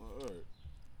 Alright.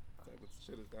 Type of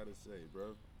shit is gotta say,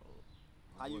 bro.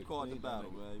 How you call the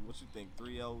battle, man? What you think?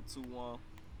 3-0, 2-1?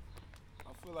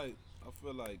 I feel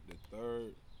like the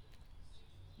third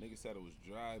niggas said it was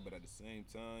dry, but at the same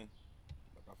time,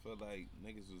 like I feel like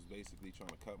niggas was basically trying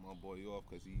to cut my boy off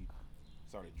because he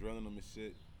started drilling him and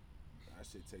shit. That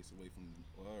shit takes away from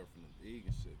the league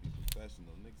and shit. Be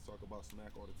professional. Niggas talk about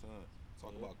smack all the time.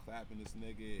 Talk about clapping this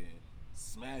nigga and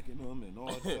smacking him and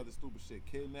all this other stupid shit,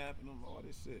 kidnapping him, all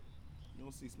this shit. You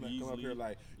don't see Smack come up here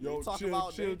like, yo, talk chill.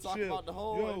 About the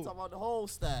whole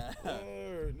staff.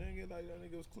 Word, nigga, like that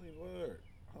nigga was clean. Word.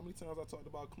 How many times I talked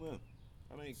about Clem?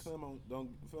 I mean, Clem don't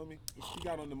feel me. He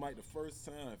got on the mic the first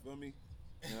time, feel me.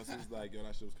 And I was like, yo,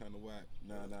 that shit was kind of whack.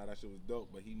 Nah, that shit was dope.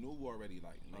 But he knew already,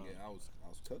 like, nigga, I was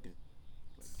cooking.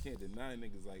 Like, you can't deny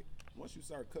niggas. Like, once you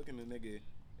start cooking a nigga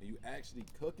and you actually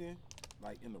cooking,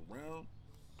 like in the round,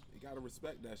 you gotta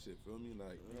respect that shit. Feel me?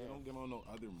 Like, nigga, don't get on no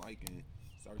other mic and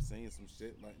start saying some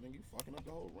shit. Like, nigga, you fucking up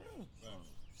the whole round.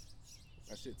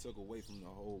 That shit took away from the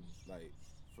whole, like,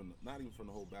 not even from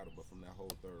the whole battle, but from that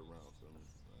whole third round. Feel me?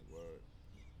 Like, word.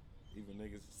 Even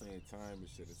niggas saying time and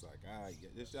shit, it's like, alright,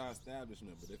 this y'all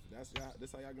establishment, but if this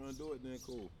how y'all gonna do it, then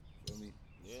cool. Feel me?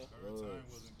 Yeah. Third time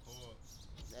wasn't called.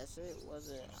 That shit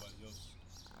wasn't. Nobody else.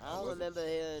 I don't remember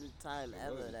hearing time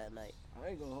ever that night. I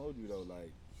ain't gonna hold you though,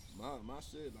 like my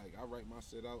shit, like I write my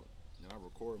shit out and I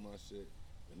record my shit.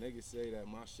 The niggas say that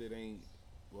my shit ain't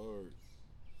 3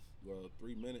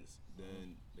 minutes,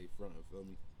 then they frontin', feel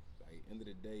me? Like end of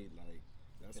the day, like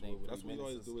that's what we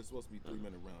always do. It's supposed to be 3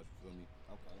 minute rounds, you feel me?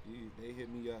 Okay. They hit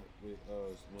me up with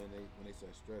when they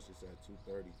said stretch, it's at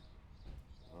 2:30.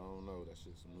 I don't know, that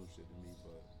shit's some new shit to me,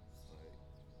 but like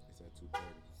it's at 2:30.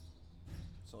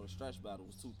 So the stretch battle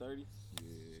was 2:30?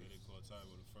 Yeah. So they called time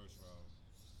with the first round.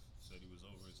 Said he was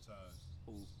over his time.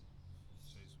 Who?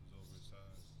 Chase was over his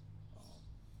time.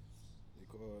 They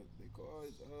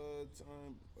called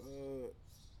time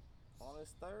On his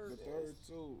third. the third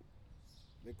too.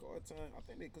 They called time. I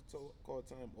think they could call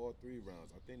time all 3 rounds.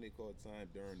 I think they called time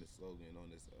during the slogan on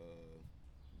this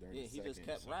during the he second. just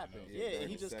kept rapping. Yeah,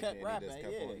 he just second, kept rapping.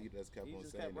 He just kept on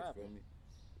saying it, feel me?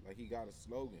 Like he got a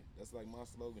slogan. That's like my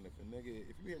slogan. If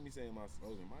you hear me saying my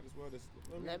slogan, might as well just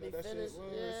Let me that finish. shit. Well,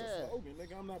 it's a slogan,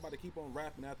 nigga. I'm not about to keep on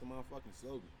rapping after my fucking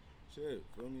slogan. Shit,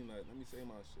 feel me? Like, let me say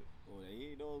my shit. Well, they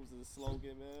ain't know it was a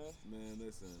slogan, man. Man,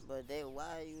 listen. But then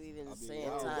why are you even saying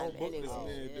Wow, time don't book anyway? this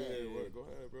man, Yeah. dude. Go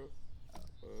ahead, bro.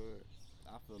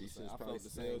 I feel the These same. shits I probably felt the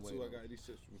same way. too. I got these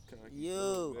shits from Concrete.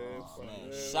 You.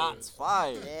 Man, shots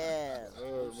fired. Yeah.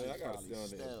 Man, I gotta stay on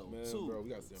Still, the man, too. bro. We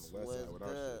gotta stay on the west side with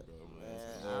our shit, bro. Man,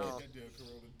 That damn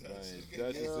Corona Dutch. Man,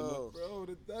 Dutch is in the, Yo. bro.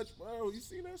 The Dutch, bro. You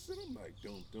see that shit? I'm like,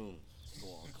 doom. Go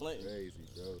on, Clinton. Crazy,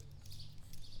 bro.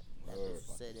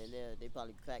 Sitting in there, they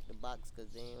probably cracked the box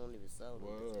because they don't even sell them.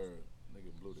 Word.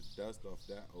 Nigga blew the dust off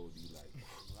that OD like.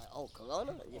 Like, oh,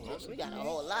 Corona? Yeah, we got a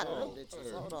whole lot of them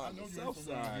bitches. Hold on. know you South ain't from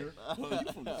side.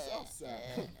 You from the south side.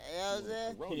 You know what I'm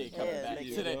saying? He ain't coming back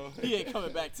Yeah, today. bro. He ain't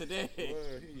coming back today.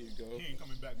 Word, here you go. He ain't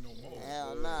coming back no more.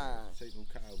 Hell nah. Take them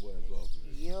cobwebs off of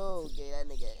it. Yo, get that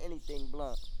nigga anything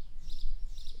blunt.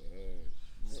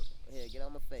 Here, get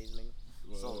on my face,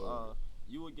 nigga. So,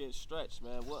 you would get stretched,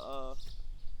 man.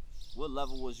 What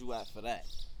level was you at for that?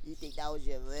 You think that was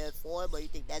your red form, or you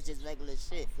think that's just regular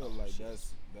shit? I feel like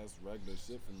that's regular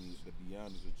shit for me, to be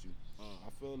honest with you. I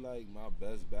feel like my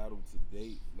best battle to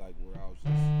date, like where I was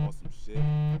just on some shit,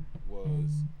 was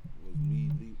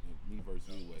me versus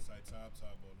Mway. It's like top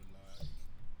on the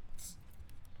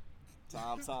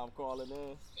line. Tom calling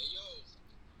in.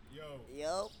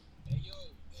 Yo. Hey yo.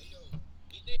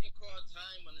 We didn't call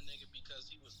time on the nigga because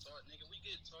he was taught. Nigga, we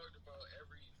get talked about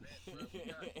every event, bro.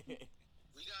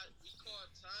 We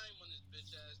called time on this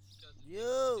bitch ass because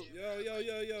Yo. Yo,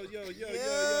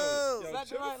 Is that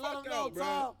chill right? the Let fuck him know, out, bro.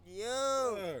 Tom.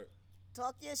 Yo. Word.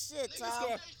 Talk your shit, Niggas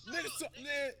Tom. call-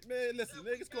 Man, listen,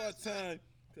 niggas call time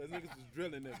because niggas was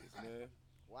drilling niggas, man.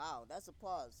 Wow, that's a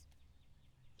pause.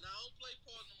 Nah, I don't play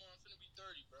pause no more. I'm finna be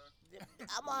 30, bro.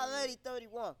 I'm already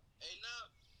 31. Hey,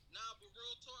 nah, but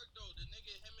real talk though, the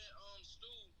nigga him and Stu,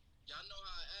 y'all know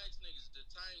how I ask niggas the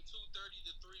time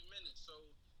 2:30 to 3 minutes. So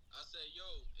I said, yo,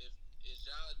 is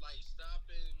y'all like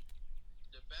stopping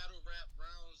the battle rap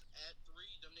rounds at 3?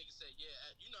 Them niggas say, yeah.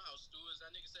 You know how Stu is.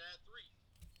 That nigga said at 3.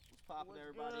 What's popping, What's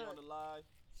everybody good? on the live?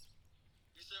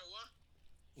 You said what?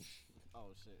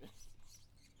 Oh, shit.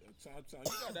 Time.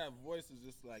 You got that voice is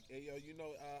just like, hey, yo, you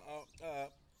know,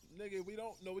 nigga, we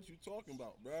don't know what you talking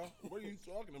about, bro. What are you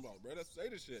talking about, bro? Let's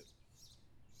say the shit.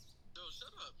 Yo,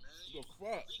 shut up, man. The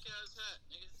fuck? Weak ass hat,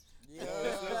 nigga. Yo.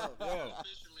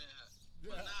 Fisherman hat.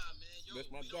 But nah, man. Yo,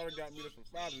 Bitch, my we don't daughter give got a me this fuck.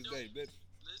 for Father's We Day, don't- bitch.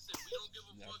 Listen, we don't give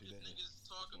a Nah, fuck she if didn't. niggas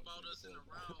talk about us in the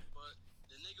round, but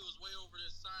the nigga was way over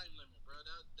his time limit, bro.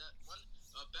 That one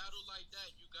a battle like that,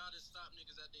 you gotta stop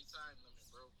niggas at their time limit,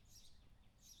 bro.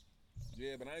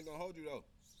 Yeah, but I ain't gonna hold you though.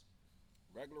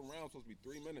 Regular round supposed to be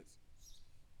 3 minutes.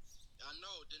 I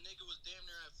know the nigga was damn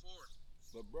near at 4.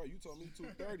 But bro, you told me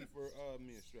 2:30 for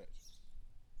me and Stretch.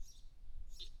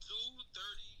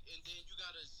 2:30, and then you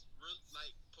gotta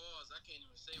like pause. I can't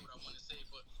even say what I want to say,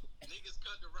 but niggas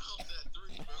cut the rounds at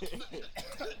 3,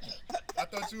 bro. I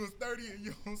thought you was 30 and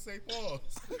you don't say pause.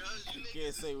 He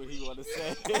can't say what he want to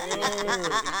say. He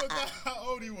looked at how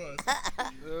old he was.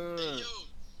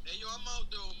 Hey, yo, I'm out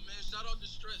though, man. Shout out to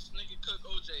Stretch, nigga, Cook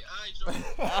OJ. All right,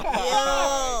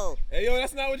 Yo. yo. Hey, yo,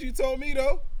 that's not what you told me,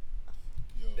 though.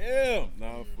 Yo, Damn.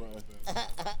 Nah, I'm front.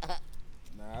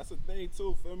 Nah, that's a thing,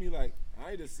 too, feel me? Like,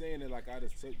 I ain't just saying it like I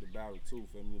just took the battle, too,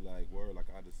 feel me? Like, word, like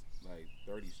I just, like,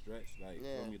 30 Stretch, like,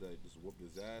 feel me? Like, just whooped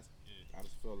his ass. Yeah. I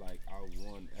just feel like I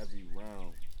won every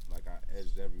round. Like, I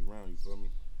edged every round, you feel me?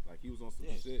 Like, he was on some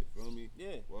shit, feel me?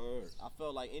 Yeah. Word. I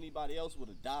felt like anybody else would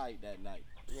have died that night.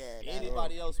 Yeah.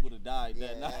 Anybody else would have died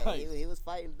that night. He was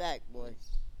fighting back, boy.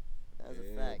 That's a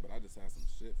fact. But I just had some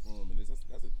shit for him, and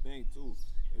that's a thing too.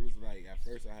 It was like at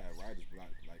first I had writer's block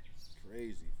like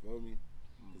crazy, feel me?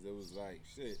 Because it was like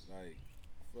shit, like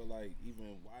I feel like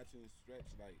even watching Stretch,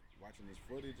 like watching his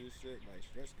footage and shit, like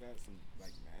Stretch got some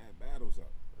like mad battles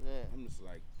up. Yeah. I'm just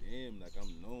like, damn, like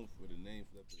I'm known for the name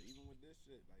flipper. Even with this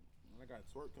shit, like when I got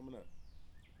twerk coming up.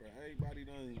 But everybody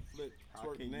done flip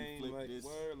twerk name, like this?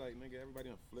 Word, like nigga, everybody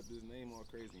done flip his name all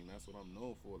crazy, and that's what I'm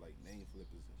known for, like name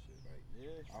flippers and shit. Like,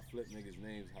 I flip niggas'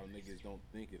 names how niggas don't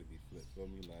think it'll be flipped. Feel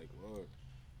me? Like, word,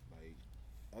 like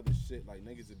other shit, like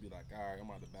niggas would be like, all right, I'm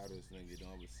about to battle this nigga. Then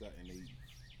all of a sudden the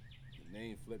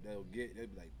name flip they'll get,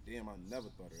 they'll be like, damn, I never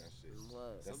thought of that shit.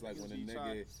 What? That's like when the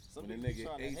nigga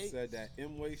H said that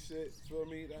Mway shit, feel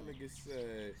me? That nigga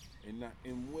said, and not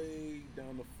Mway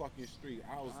down the fucking street.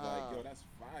 I was like, yo, that's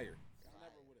fire. I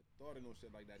never would have thought of no shit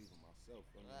like that even myself.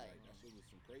 Feel me? Like that shit was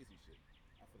some crazy shit.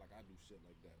 I feel like I do shit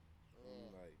like that.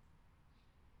 Like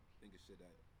think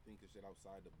of shit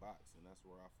outside the box, and that's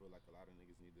where I feel like a lot of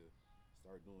niggas need to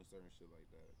start doing certain shit like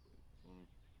that.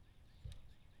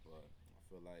 But I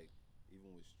feel like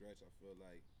even with Stretch, I feel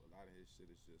like a lot of his shit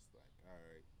is just like, all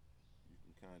right, you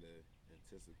can kind of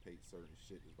anticipate certain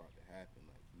shit is about to happen.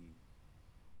 Like he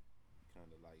kind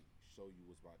of like show you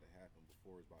what's about to happen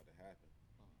before it's about to happen.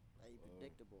 Like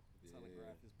predictable.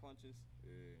 Telegraph his punches.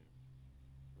 Yeah.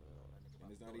 And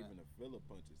it's not even a filler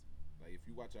punches. Like if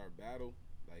you watch our battle,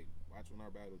 like watch when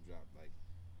our battle dropped, like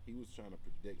he was trying to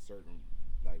predict certain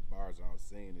like bars I was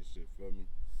saying and shit, feel me?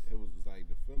 It was like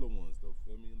the filler ones though,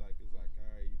 feel me? Like it's like,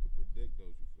 all right, you could predict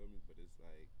those, you feel me? But it's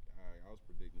like, all right, I was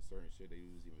predicting certain shit that he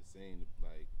was even saying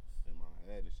like in my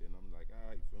head and shit, and I'm like, all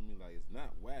right, you feel me? Like it's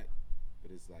not whack,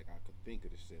 but it's like I could think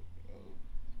of the shit. Oh,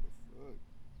 the fuck?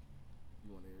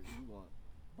 You want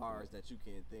bars that you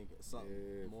can't think of,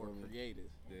 something more creative.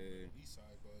 Yeah.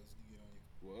 Eastside buzz to get on you.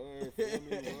 Word, feel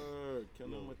me? Word. Kill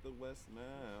him with the West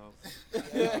now. Kill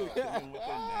him with the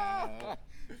now.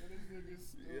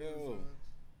 Yo.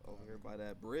 Over here by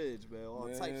that bridge, man. All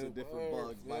types of different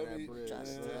bugs by that bridge.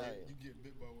 You get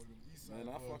bit by one of them Eastside Man,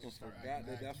 I bugs, fucking start forgot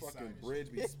acting that like fucking Eastside bridge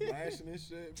be splashing and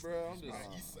shit, bro. I'm just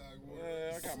Eastside water.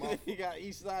 Yeah, I got my He got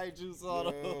Eastside juice on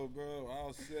him. Yo, bro, I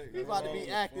was sick. He about to be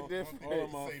acting different. All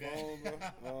on my phone, bro.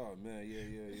 Oh man, yeah.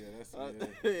 That's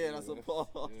yeah, that's a pause.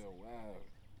 Yeah, wow.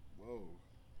 Whoa.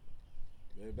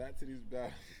 Man, back to these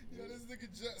battles. Yo, this nigga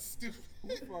just stupid. Who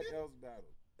the fuck else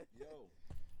battled? Yo,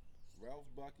 Ralph,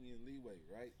 Bucky, and Leeway,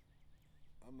 right?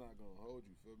 I'm not gonna hold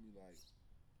you, feel me? Like,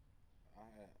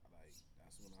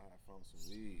 that's when I had found some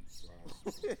weed. So I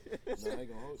ain't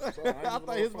gonna hold you, bro. I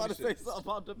thought he was about to say something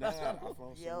about the battle. Nah, I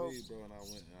found some weed, bro, and I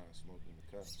went and I smoked in the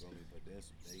cup, feel me? But then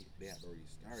they had already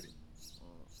started.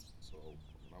 So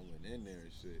when I went in there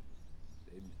and shit,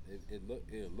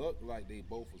 it looked like they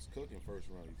both was cooking first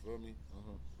round, you feel me?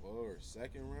 Or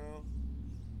second round,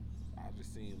 I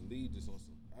just seen Lee just on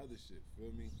some other shit, feel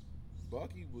me?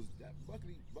 Bucky always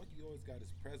got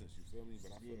his presence, you feel me?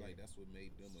 But I feel like that's what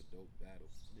made them a dope battle.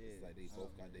 It's like they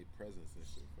both got their presence and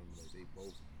shit, feel me? Like they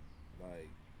both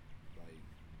like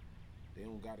they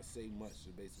don't gotta say much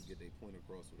to basically get their point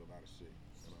across with a lot of shit.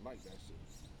 And I like that shit,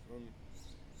 feel me?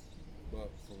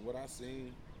 But from what I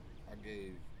seen, I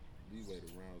gave Leeway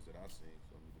the rounds that I seen,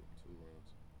 feel me, the 2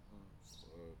 rounds.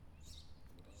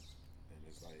 And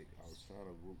it's like I was trying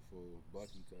to root for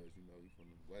Bucky because you know he's from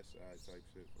the West Side type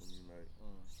shit. Feel me, like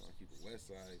trying to keep the West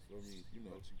Side. Feel me, you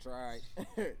know. But you tried.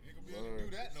 You can be able to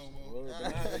do that no more.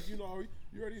 But nah, you know,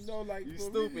 you already know, like You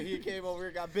stupid. Me. He came over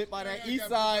here, got bit by that Yeah, East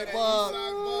got Side bit by that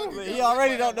bug. East Side bug. He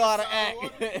already don't know how to act.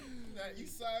 That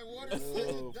East Side water,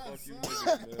 Oh, done, fuck you, son.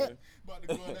 niggas, man. About to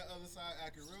go on that other side,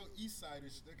 acting real East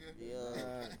Side-ish, nigga.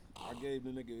 Yeah. I gave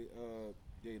the nigga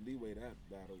gave Leeway that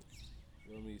battle.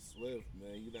 Feel me, Swift,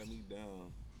 man, you let me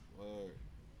down.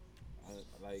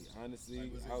 Like honestly,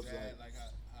 Like, was I was it bad, like how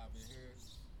I've been here?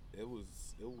 it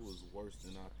was worse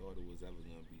than I thought it was ever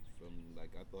gonna be. Feel me? Like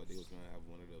I thought they was gonna have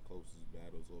one of the closest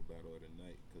battles or battle of the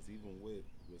night. Cause even with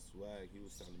Swag, he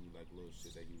was telling me like little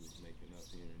shit that he was making up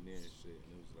here and there and shit. And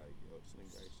it was like, yo, this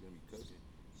nigga actually gonna be cooking.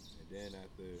 And then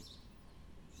after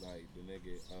like the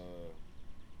nigga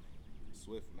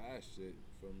Swift last shit,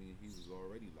 feel me, he was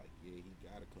already like, yeah, he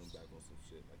gotta come back on some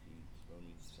shit. Like he, feel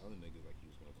me, telling niggas like he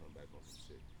was gonna come back on some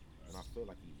shit. And I feel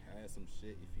like he had some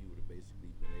shit if he would have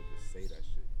basically been able to say that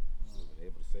shit. He would have been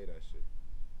able to say that shit.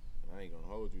 And I ain't gonna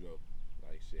hold you though.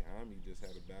 Like shit, Hami just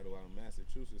had a battle out in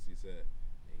Massachusetts, he said.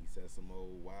 And he said some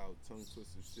old wild tongue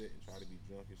twister shit and tried to be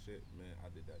drunk and shit. Man, I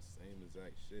did that same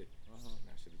exact shit. And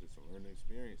that shit is just a learning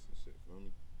experience and shit, feel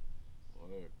me?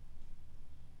 Word.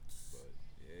 But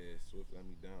yeah, Swift let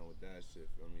me down with that shit,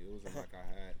 feel me? It wasn't like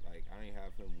I ain't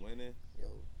have him winning.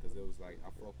 Cause it was like, I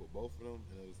fuck with both of them.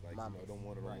 And it was like, you know, them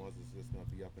one of the ones that's just gonna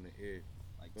be up in the air.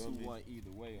 Like 2-1 either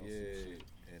way on some shit.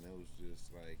 And it was just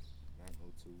like, not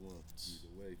no 2-1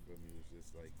 either way for me. It was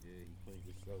just like, yeah, he claimed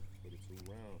himself for the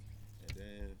 2 rounds. And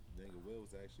then nigga Will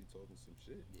was actually talking some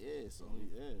shit. Yeah, so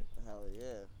yeah. Hell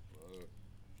yeah.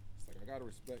 It's like I gotta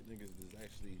respect niggas that's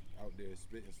actually out there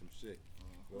spitting some shit.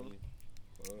 Feel me?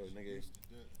 Nigga.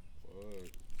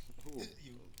 Who?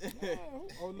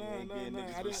 Oh no.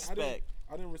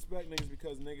 I didn't respect niggas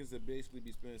because niggas would basically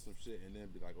be spitting some shit and then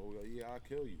be like, oh yeah, I'll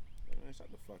kill you. Man,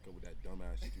 shut the fuck up with that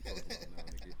dumbass shit you talking about now,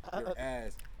 nigga. Your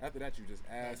ass. After that, you just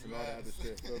ass and all that other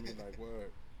shit. Feel me? Like,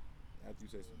 word. After you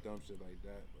say some dumb shit like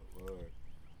that, but word.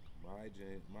 My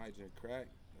Gen Crack,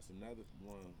 that's another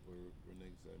one where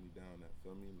niggas let me down that.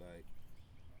 Feel me? Like,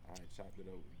 I chopped it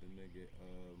up with the nigga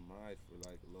Maj for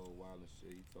like a little while and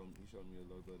shit. He showed me a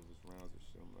little bit of his rounds and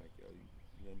shit. I'm like, yo, you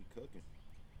gonna be cooking.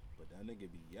 But that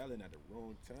nigga be yelling at the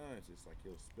wrong times. It's like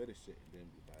he'll spit a shit and then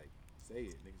be like, say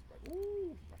it. Niggas be like,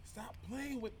 ooh, like stop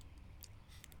playing with.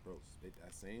 Bro, spit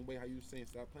that same way how you was saying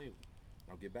stop playing with.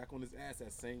 Now get back on his ass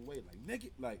that same way. Like, nigga,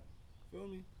 like, feel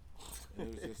me? And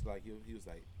it was just like, he was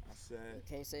like, I said. You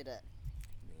can't say that.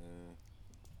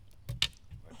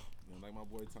 Like my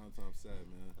boy Tom said,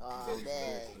 man. Oh,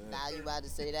 man. Now you about to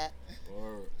say that?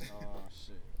 Word. Oh,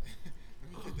 shit.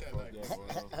 Let me get that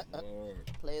like Word.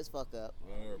 Players fuck up.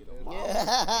 Word.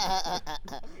 Yeah.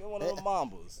 You're one of them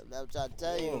mambas. I'm trying to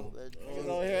tell you. You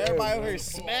gonna hear everybody over here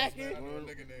smacking? I know a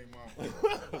nigga named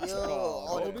Mamba. Yo,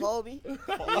 on the Kobe?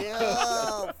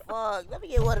 Yo, fuck. Let me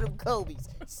get one of them Kobe's.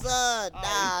 Son,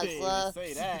 nah, son.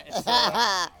 Say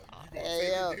that.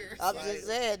 Hey, yo, I'm just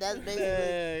saying, that's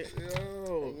basically.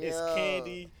 Yo, it's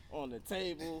candy on the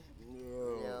table.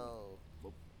 Yo.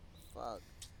 Fuck.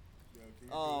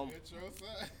 Intro,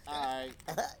 son? Alright.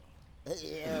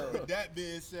 Yo. With that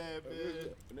being said, man.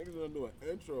 Niggas gonna do an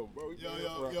intro, bro. We been here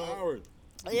Yo. for hours.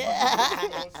 Yeah.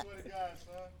 I swear to God,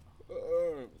 son.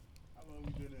 How long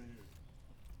we been in here?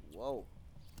 Whoa.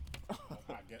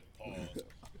 I get paused.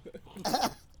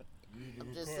 We've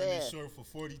been just recording this saying. short for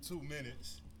 42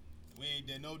 minutes. We ain't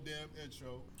did no damn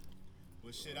intro.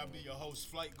 But shit, I'll be your host,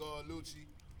 Flight Guard Lucci.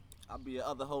 I'll be your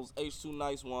other host, H2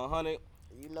 Nice 100.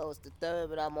 You know it's the third,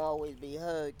 but I'm always be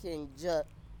heard, King Jut.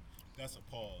 That's a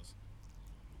pause.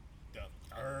 The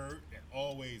third and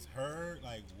always heard?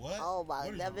 Like, what? Oh my,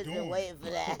 what never you been doing? waiting for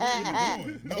that. What are you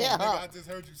doing? No, Yeah. nigga, I just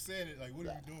heard you saying it. Like, what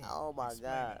are you doing? Oh my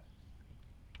Explain God.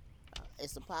 it.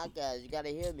 It's a podcast. You gotta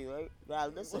hear me, right? You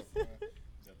gotta listen. The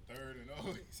third and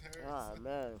always heard. Oh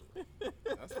man.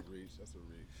 That's a reach.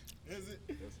 Is it?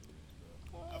 That's a reach,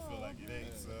 bro. I feel like it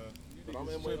ain't, son. But I'm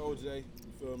Mway Ojae,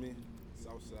 you feel me?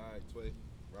 Southside, Tway,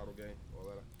 Rattle Gang, all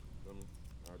that. Feel me?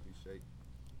 RP Shake.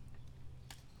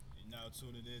 You're now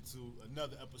tuning into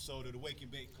another episode of the Wake and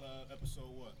Bake Club.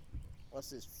 Episode what? What's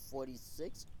this?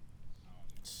 46?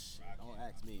 Don't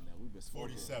ask me, man. We've been smoking.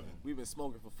 47. We've been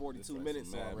smoking for 42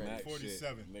 minutes already. Max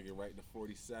 47. Shit. Nigga write the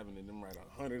 47 and them write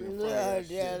 100 in front Yeah, of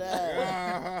that yeah, shit.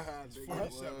 that. It's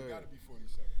 47. Gotta be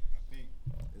 47. I think.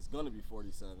 It's gonna be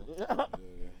 47. Yeah. Right? We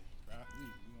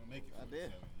gonna make it 47. I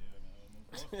did.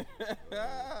 Yeah,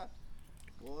 man.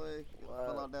 Boy,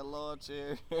 fill out that lawn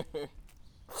chair.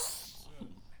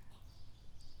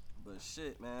 But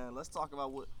shit, man. Let's talk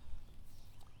about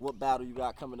what battle you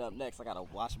got coming up next. I gotta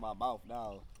wash my mouth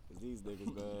now. Cause these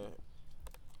niggas, man.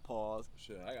 Pause.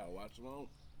 Shit, I gotta watch them on.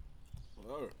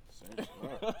 Same.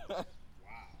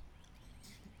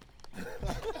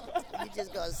 You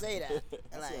just gonna say that.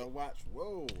 I said Like, watch.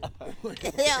 Whoa.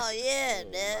 hell yeah,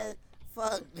 man.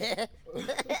 Fuck, man.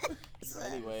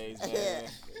 Anyways, man. Yeah.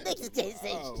 Niggas can't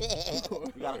say shit.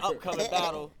 We got an upcoming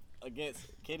battle against,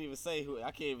 I can't even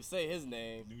say his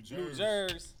name. New Jersey.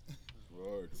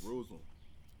 Word, Jerusalem.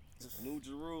 New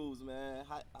Jerusalem, man.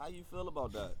 How you feel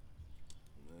about that?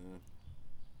 Man.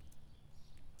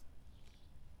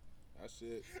 That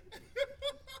shit.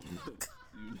 You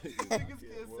Niggas can't say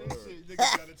shit.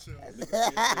 Niggas gotta chill. Niggas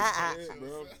can't say shit,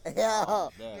 bro. Yo.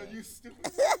 Yo, you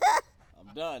stupid. I'm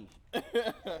done.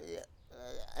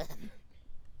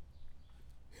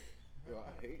 Yo, I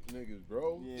hate niggas,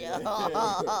 bro. Yeah. It's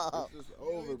just Yo,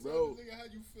 over, you bro. tell the nigga how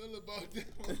you feel about that.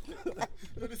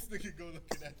 Yo, this nigga go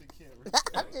looking at the camera.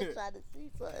 I'm just trying to see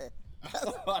something.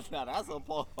 Nah, that's a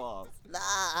pause. Nah,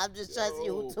 I'm just trying to see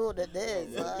who tuned it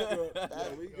in, son.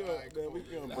 We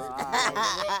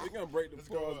gonna break the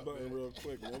pause button real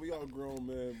quick, man. We all grown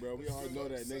men, bro. We all know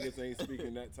that niggas ain't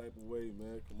speaking that type of way,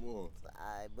 man. Come on.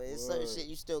 Alright, but it's certain shit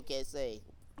you still can't say.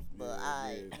 But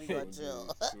alright, we gonna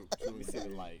chill. Let me see the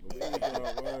light, We man. ain't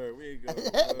going word. We ain't going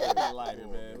Give me word. the lighter,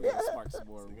 man. We gotta spark some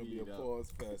more It's gonna be a weed up.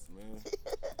 pause fest, man.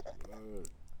 Word.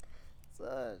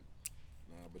 Son,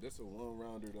 Nah, but this a one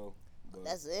rounder though. But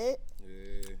that's it?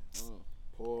 yeah.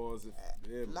 Pause.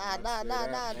 Yeah, man, I say Nah.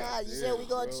 that, You yeah, said we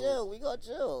gonna bro. chill. We gonna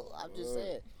chill. I'm just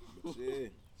saying. But yeah.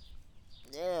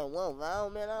 Yeah, one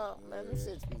round, man. Man, them Yeah.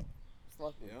 shits be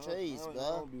fucking Yeah, trees, I bro.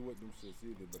 don't be with them shits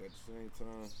either, but at the same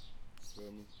time,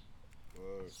 feel me?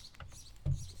 This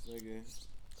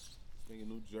nigga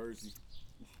New Jersey,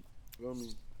 feel me?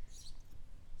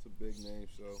 It's a big name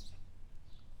show.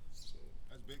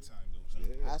 That's big time though, son.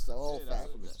 Yeah. That's the whole Yeah, fact.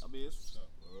 I mean, it's a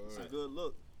Word. good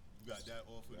look. You got that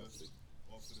off of the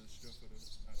strength of the,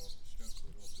 not off the strength,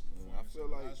 but off the I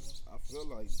performance. feel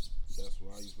like that's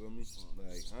why, you feel me?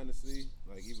 Like honestly,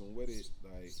 like even with it,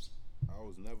 like I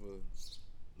was never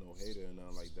no hater or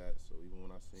nothing like that. So even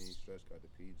when I seen Stretch got the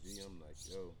PG, I'm like,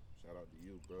 yo, shout out to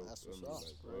you, bro. That's Feel what's me? up,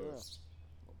 Like, for word. real.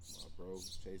 My bro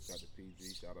Chase got the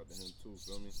PG. Shout out to him too.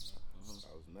 Feel me?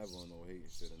 I was never on no hating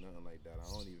shit or nothing like that. I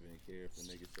don't even care if a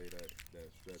nigga say that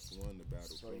Stretch won the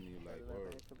battle. Feel me? Like,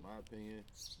 word. My opinion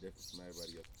different from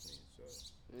everybody else's opinion. So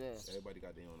Yeah. everybody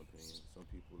got their own opinion. Some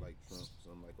people like Trump,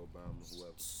 some like Obama,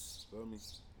 whoever. Feel me?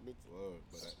 Word.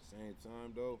 But at the same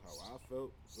time though, how I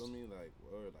felt, feel me? Like,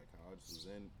 word, like how I just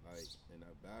was in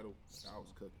that battle, like I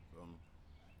was cooking, feel me?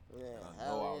 Yeah,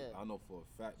 I know for a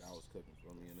fact I was cooking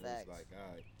for me, and Facts. it was like,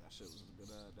 alright, That shit was a good.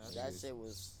 That shit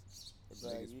was, bro,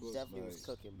 niggas you put, definitely like, was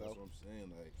cooking, bro. That's what I'm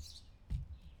saying. Like,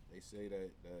 they say that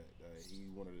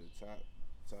he one of the top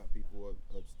people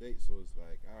upstate, so it's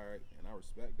like, alright, and I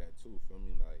respect that too. Feel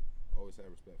me? Like, always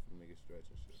had respect for niggas Stretch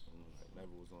and shit. Feel me? Like,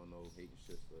 never was on no hating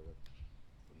shit for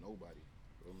nobody.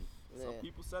 Feel me? Some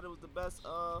people said it was the best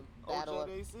Battle.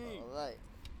 OJ they seen. Right.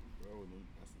 Bro,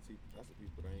 that's the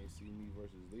people that ain't see me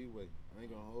versus Leeway. I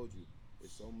ain't gonna hold you. There's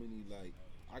so many, like,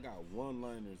 I got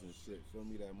one-liners and shit, feel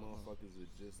me, that motherfuckers that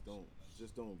just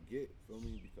don't get, feel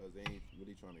me, because they ain't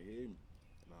really trying to hear me.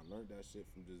 And I learned that shit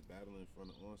from just battling in front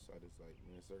of onsite. It's like,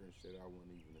 man, certain shit I wouldn't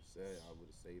even have said. I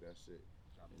would have said that shit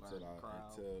until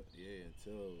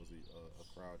it was a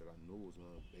crowd that I knew was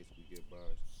gonna basically get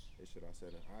bars. That shit I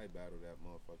said in I battle that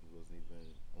motherfuckers wasn't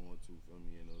even on to, feel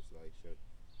me, and it was like,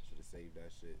 should have saved that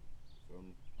shit, feel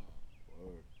me?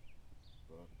 Word.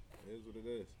 But it is what it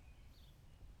is.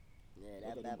 Yeah, Look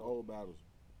that at them battle. old battles.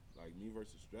 Like me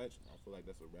versus Stretch, I feel like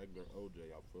that's a regular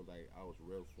OJ. I feel like I was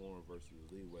real form versus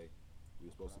Leeway. We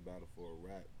were supposed to battle for a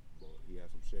rap, but he had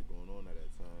some shit going on at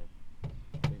that time.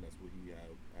 I think that's what he had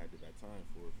at that time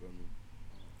for, feel me?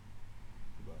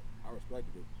 But I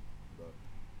respected it. But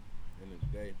end of the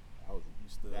day, I was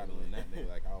battling that nigga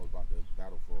like I was about to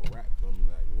battle for a rap, feel me?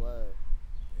 Like, What?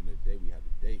 end of the day, we had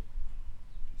to date.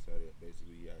 He said that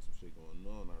basically he had some shit going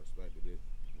on. I respected it.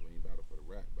 We ain't battle for the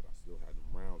rap, but I still had them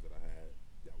rounds that I had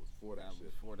that was for that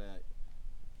shit. Before that.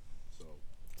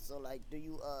 So like, do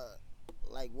you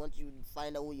like once you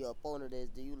find out who your opponent is,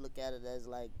 do you look at it as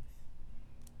like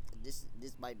this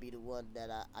might be the one that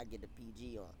I get the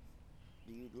PG on?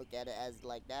 Do you look at it as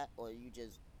like that, or you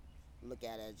just look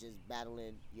at it as just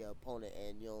battling your opponent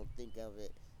and you don't think of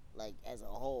it like as a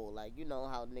whole? Like, you know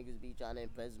how niggas be trying to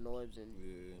impress Norbs and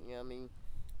you know what I mean?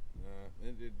 Nah,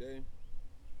 end of the day,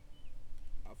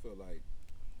 I feel like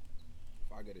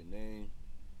if I get a name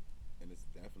and it's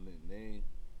a definite name,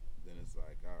 then it's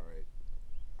like, all right,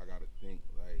 I gotta think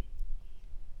like,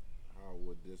 how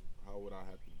would I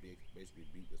have to basically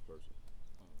beat this person?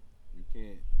 You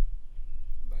can't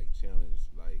like challenge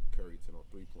like Curry to no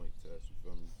 3-point test. You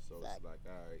feel me? So it's like,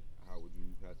 all right, how would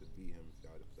you have to beat him if you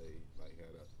had to play like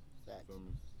head up? You feel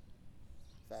me?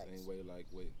 Same way like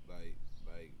with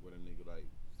with a nigga like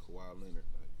Kawhi Leonard.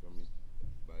 Like, feel me?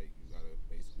 Like, you gotta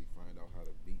basically find out how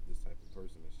to beat this type of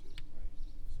person and shit. Like,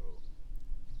 so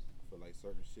I feel like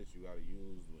certain shit you gotta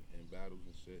use in battles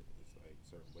and shit. It's like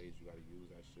certain ways you gotta use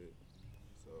that shit.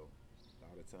 So a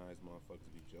lot of times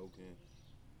motherfuckers be joking.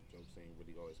 Jokes ain't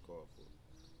really always called for.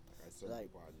 Like, certain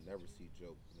people I never see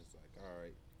joke, and it's like, all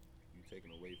right, you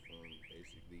taken away from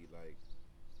basically like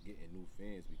getting new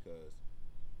fans because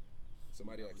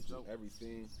somebody that can do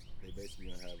everything, they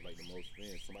basically gonna have like the most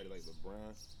fans. Somebody like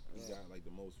LeBron, he got like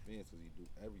the most fans because he do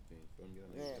everything. Feel me?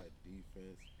 He got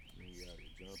defense, he got a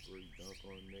jumper, he dunk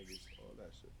on niggas, all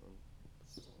that shit. Feel me?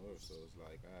 So it's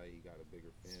like, he got a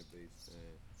bigger fan base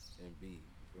than Embiid.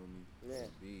 Feel me?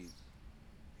 Embiid,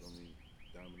 feel me?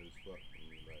 Dominant as fuck.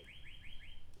 Feel me? Like,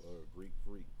 Greek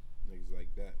freak, niggas like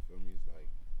that. Feel me? It's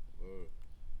like,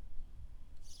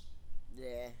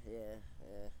 Yeah.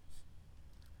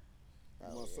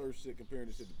 I'm on certain shit comparing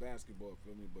this shit to basketball,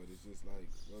 feel me? But it's just like,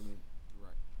 feel me?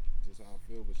 Right. Just how I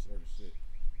feel with certain shit.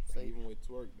 Like even with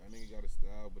twerk, that nigga got a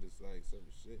style, but it's like certain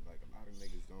shit. Like a lot of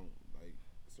niggas don't like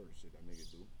certain shit that nigga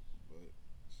do. But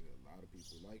shit, a lot of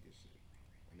people like it shit.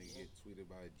 That nigga get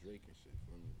tweeted by Drake and shit,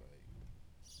 feel me? Like,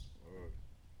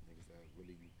 niggas that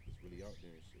really is really out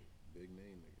there and shit. Big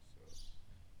name niggas. So it's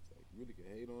like you really can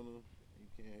hate on them. You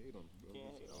can't hate on them. You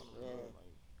can't hate on them.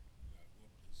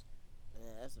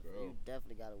 Yeah, that's a you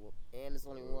definitely got to whoop. And it's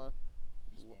only one.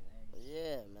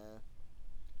 Yeah, man.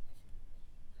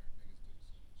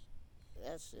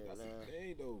 That shit, that's man. That's the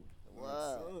thing, though.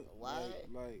 What? Why?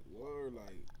 Like,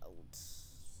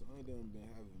 son done been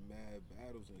having mad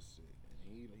battles and shit.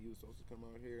 And he was supposed to come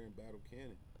out here and battle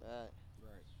Cannon. Right.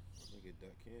 Nigga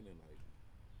duck Cannon, like,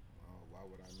 why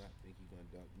would I not think he gonna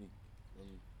duck me? Feel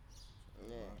me?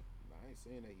 Yeah. I ain't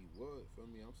saying that he would. Feel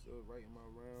me? I'm still writing my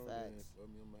round. Facts. And feel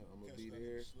me? I'm gonna be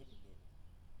there. Slipping though.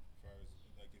 As far as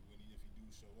like if he do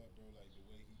show up, bro, like the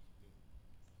way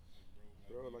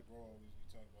bro, always be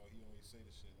talking about. He always say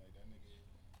the shit like that nigga.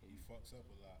 He fucks up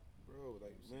a lot. Bro,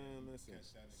 like man, listen,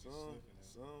 son,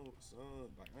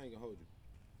 like I ain't gonna hold you.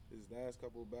 His last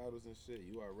couple of battles and shit,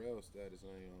 URL status,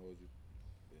 I ain't gonna hold you.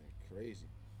 Been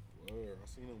crazy. Word. I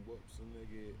seen him whoop some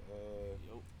nigga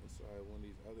inside one of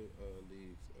these other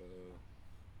leagues.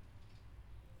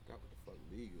 Forgot what the fuck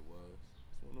league it was.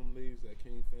 It's one of them leagues that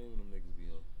King Fame and them niggas be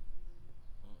on.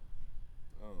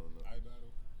 I don't know.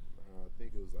 iBattle? Nah, I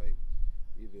think it was like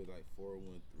either like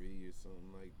 413 or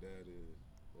something like that,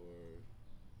 or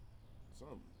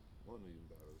something. One of them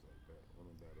battles like that. One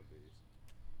of them battle days.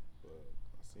 But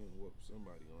I seen him whoop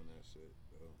somebody on that shit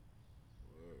though.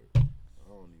 Word. I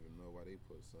don't even know why they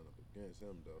put son up against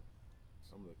him though.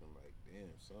 I'm looking like,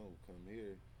 damn, son will come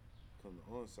here, come to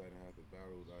onsite and have to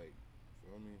battle like,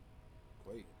 feel me?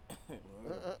 Quake. The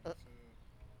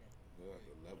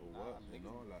level up and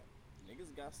all that.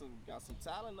 Niggas got some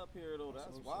talent up here though.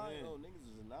 That's why niggas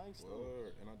is nice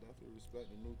though. And I definitely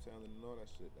respect the new talent and all that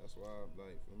shit. That's why I'm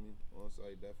like, feel me?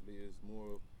 Onsite definitely is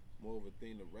more of a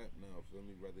thing to rap now, feel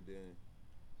me? Rather than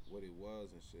what it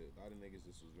was and shit. A lot of niggas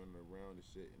just was running around and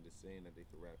shit and just saying that they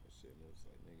could rap and shit, and it was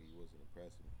like, nigga, you wasn't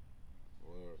impressing me.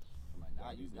 Or like,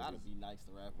 nah, you gotta be nice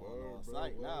to rap on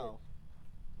site now.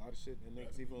 A lot of shit that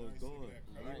niggas even was doing.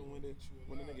 Even when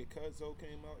the nigga Cuzzo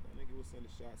came out, that nigga was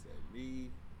sending shots at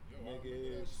me,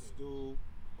 nigga, Stu,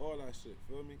 all that shit,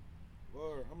 feel me?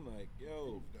 Or I'm like,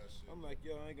 yo,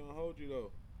 I ain't gonna hold you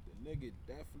though. The nigga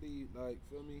definitely, like,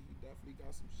 feel me? He definitely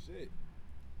got some shit.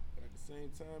 But at the same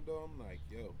time, though, I'm like,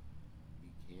 yo, he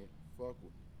can't fuck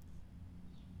with me.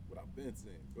 What I've been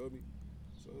saying, feel me?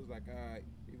 So it's like, alright,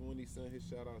 even when he sent his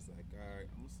shout outs, like,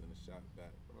 alright, I'm gonna send a shot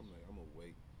back. But I'm like, I'm gonna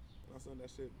wait. And I sent that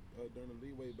shit during the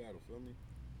leeway battle, feel me?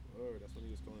 That's when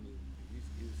he was calling his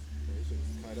shit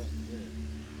was cut up then.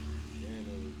 Then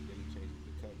he changed it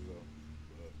to cut, though.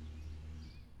 But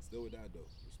still with that, though.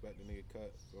 Respect the nigga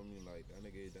cut, feel me? Like, that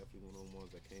nigga definitely one of them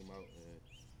ones that came out and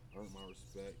earned my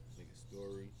respect. Nigga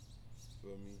Story.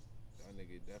 Feel me? That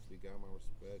nigga definitely got my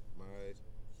respect. My eyes.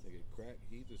 Nigga Crack,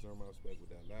 he just earned my respect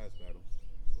with that last battle.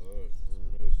 Some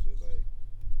real shit. Like,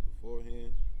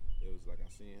 beforehand, it was like I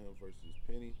seen him versus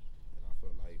Penny, and I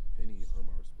felt like Penny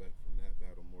earned my respect from that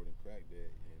battle more than Crack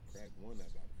did, and Crack won that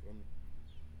battle, feel me?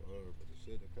 But the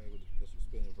shit that Crack was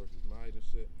disrespecting versus Mize and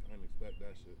shit, I didn't expect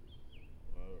that shit.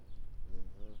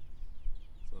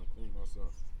 Son, clean my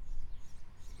son.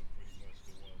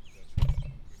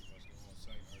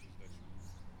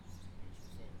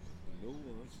 New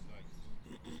ones.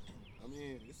 I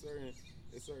mean, it's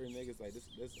certain niggas like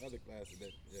this other class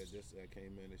that just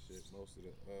came in and shit. Most of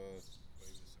the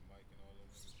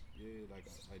yeah, like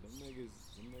them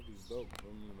niggas dope.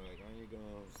 I mean, like I ain't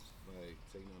gonna like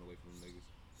take nothing away from them niggas.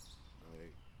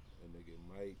 Like a nigga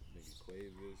Mike, nigga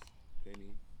Quavis,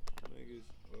 Penny, niggas.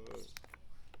 I'm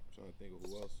trying to think of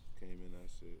who else came in that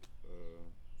shit.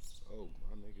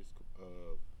 My niggas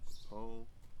Capone.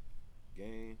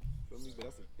 Game, feel me?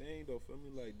 But that's the thing though, feel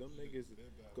me? Like them niggas,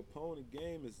 Capone and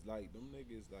Game is like them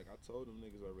niggas. Like I told them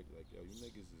niggas already, like yo, you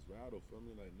niggas is rattled, feel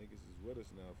me? Like niggas is with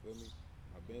us now, feel me?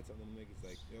 I've been telling them niggas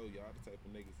like, yo, y'all the type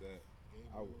of niggas that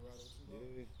I would.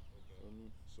 Yeah. Okay.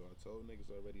 So I told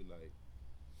niggas already like.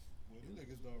 Well, them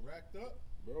niggas done racked up.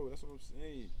 Bro, that's what I'm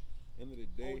saying. End of the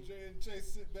day, Ojae and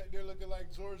Chase sit back there looking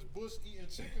like George Bush eating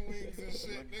chicken wings and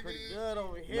shit, nigga. Pretty good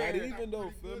over here. Not even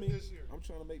though, feel me? I'm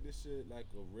trying to make this shit like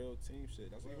a real team shit.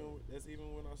 That's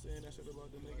even when I was saying that shit about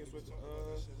the niggas with the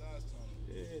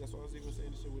yeah, that's why I was even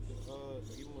saying the shit with the like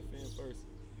even with fan first.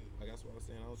 Like that's why I was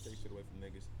saying I don't take shit away from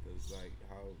niggas, cause like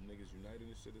how niggas united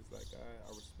and shit is like I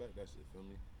respect that shit. Feel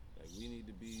me? Like we need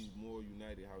to be more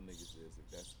united how niggas is if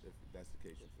that's the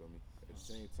case. You feel me? At the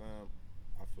same time,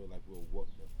 I feel like we'll whoop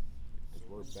them. Cause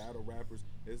we're battle rappers.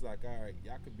 It's like, all right,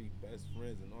 y'all could be best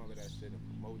friends and all of that shit and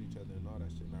promote each other and all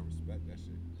that shit. And I respect that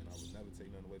shit. And I would never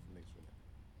take nothing away from niggas from that.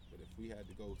 But if we had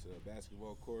to go to a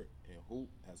basketball court and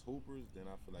hoop as hoopers, then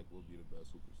I feel like we'll be the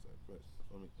best hoopers.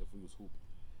 If we was hooping.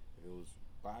 If it was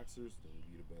boxers, then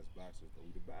we'd be the best boxers. But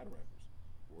we the battle rappers.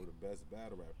 We're the best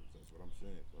battle rappers. That's what I'm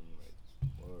saying. I mean, like,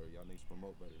 or y'all niggas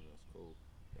promote better than us, cool.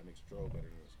 Y'all niggas troll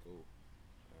better than us, cool.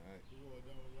 All right.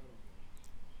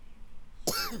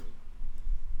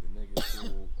 The niggas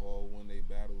who all won their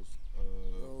battles.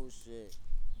 Oh shit.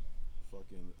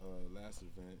 Fucking last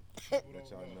event that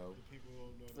y'all know.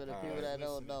 For the people that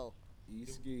don't know.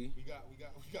 E-Ski. We got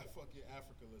fucking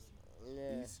Africa listening.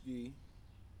 Yeah. E-Ski.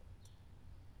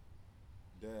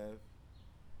 Dev.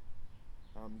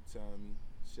 Tommy.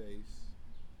 Chase.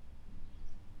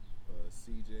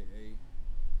 CJA.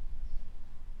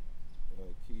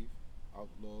 Keith.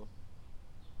 Outlaw.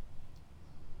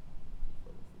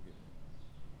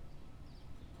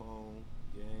 Capone,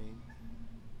 Gang.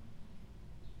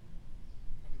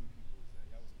 How many people is that?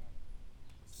 Y'all was counting.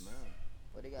 It's 9.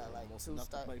 But they got like Almost two enough to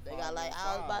start. play They 5 got like on I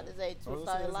was about 5. to say two It's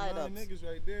starting 9 lineups. niggas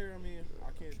right there. I mean, I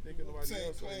can't think of nobody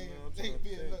else right now. I'm trying to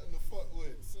being think. nothing to fuck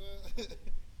with, son.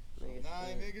 9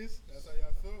 niggas. That's how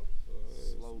y'all feel.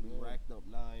 Slowly racked up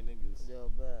 9 niggas.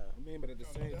 Yo, bro. I mean, but at the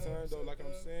same time though, like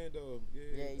I'm saying though,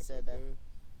 Yeah, he said that.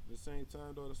 At the same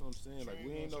time though, that's what I'm saying. Like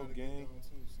we ain't no Trying to gang. get down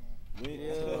too, son. We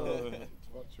ain't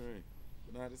fuck Train.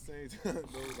 But not at the same time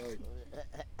though, like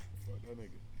fuck that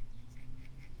nigga.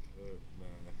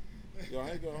 Nah. Yo,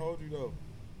 I ain't gonna hold you though.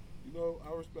 You know,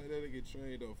 I respect that nigga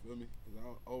Train though, feel me? Cause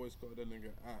I always call that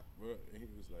nigga out, bro. And he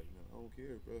was like, no, I don't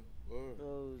care, bro. Word.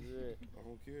 Oh shit. I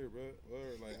don't care, bro.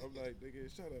 Word. Like, I'm like, nigga,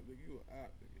 shut up, nigga. You an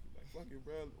op, nigga. He like, fuck it,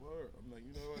 bro. Word. I'm like,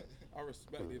 you know what? I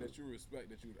respect it that you respect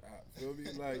that you the op. Feel me?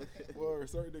 Like, word.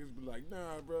 Certain niggas be like,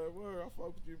 nah, bro. Word. I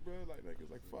fuck with you, bro. Like,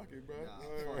 niggas like, fuck it, bro.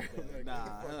 Word. Like,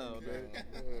 Hell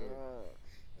no.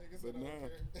 But nah,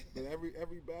 but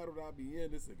every battle that I be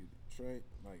in, this nigga Train,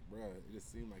 like, bruh, it just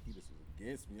seemed like he just was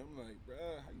against me. I'm like,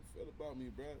 bruh, how you feel about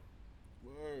me, bruh?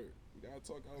 Word. We gotta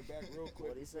talk out back real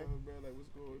quick. What'd he say? Bruh, like, what's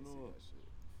going on?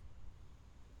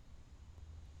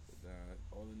 But nah,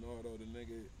 all in all, though, the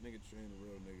nigga Train a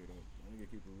real nigga, though. I nigga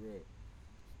keep it real.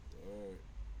 Word.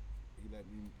 He let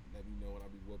me know when I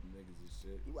be whooping niggas and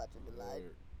shit. You watching the live?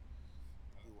 Word.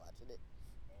 You watching it?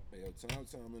 Hey, yo, Time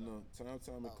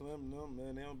and Clem, no,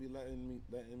 man, they don't be letting me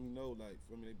know, like,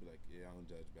 for me, they be like, yeah, I don't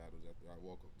judge battles after I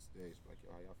walk up the stage. Like,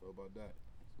 yo, how y'all feel about that?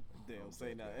 They don't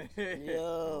say nothing. I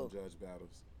Yo. don't judge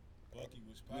battles. Bucky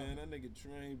was popping. Man, that nigga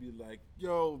Train be like,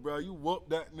 yo, bro, you whooped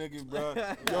that nigga, bro.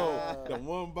 Yo, the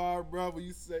one bar, bro, when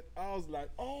you said, I was like,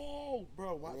 oh,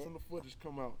 bro, watching the footage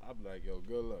come out. I be like, yo,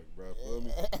 good luck, bro, feel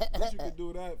me? At least you could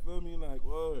do that, feel me? Like,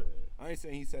 word. I ain't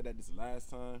saying he said that this last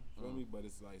time, feel me? But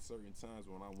it's like certain times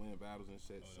when I win battles and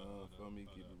shit, feel me?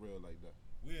 Keep it real like that.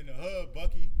 We in the hood,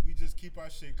 Bucky. We just keep our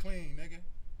shit clean, nigga.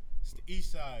 It's the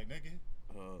east side, nigga.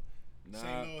 Nah,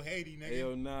 St. Lil Haiti, nigga.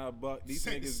 Hell nah, Buck. These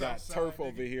St. niggas got Southside, turf nigga.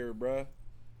 over here, bruh.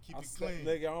 Keep it clean.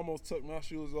 Nigga, I almost took my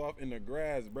shoes off in the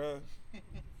grass, bruh.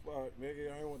 Fuck,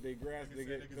 nigga, I ain't want their grass to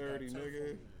get dirty,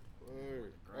 nigga.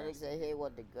 Word. Niggas say he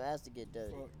want the grass to get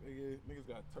dirty. Fuck, nigga, niggas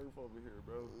got turf over here,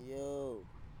 bro. Yo.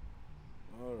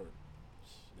 Word.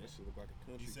 That shit look like a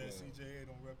country He said club. CJA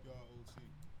don't rep y'all OT.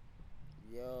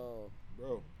 Yo.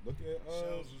 Bro, look at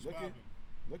Shells was popping.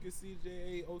 look at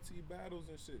CJA OT battles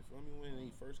and shit. Feel me? When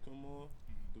he first come on,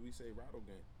 do we say Rattle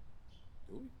Gang?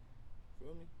 Do we?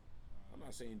 Feel me? I'm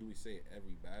not saying do we say it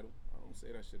every battle. I don't say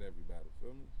that shit every battle.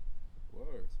 Feel me?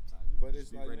 Word. But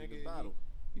it's like, nigga,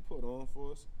 he put on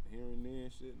for us here and there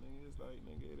and shit. Nigga, it's like,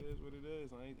 nigga, it is what it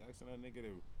is. I ain't asking that nigga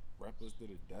to rap us to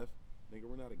the death. Nigga,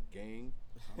 we're not a gang.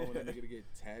 I don't want that nigga to get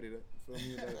tatted up. Feel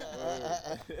me?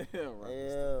 Like,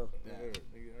 Yo.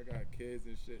 Nigga, I got kids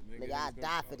and shit. Nigga, I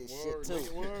die for this shit too.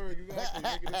 Nigga, word, exactly.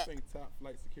 Nigga, this ain't top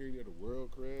flight security of the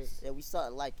world, Craig. Yeah, we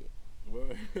something like it.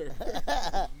 Word.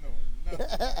 No,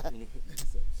 nothing.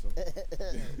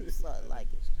 Something like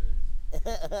it.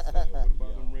 What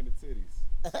about them rented titties?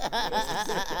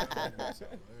 That's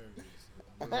hilarious.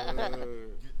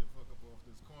 Get the fuck up off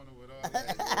this corner with all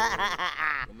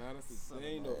that. But now that's the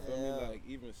thing though, feel me? Like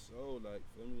even so, like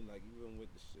feel me? Like even with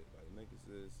the shit, like niggas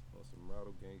is on some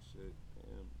rattle gang shit.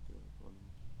 Damn, getting funny.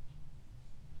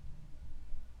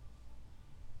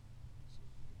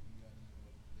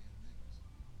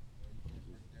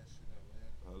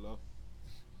 Hello?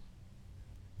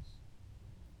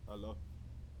 Hello?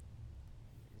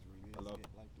 Hello?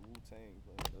 Like the Wu-Tang,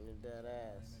 bro. That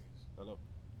ass. Hello?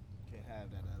 Can't have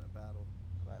that at a battle.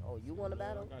 Like, oh, you want a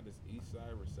battle? I got this east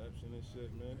side reception and shit,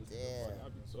 man. This is what I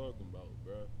be talking about,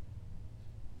 bro.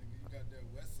 Nigga, you got that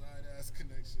west side ass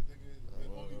connection.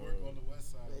 Nigga, only work on the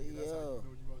west side. Nigga. That's how you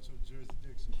know you out your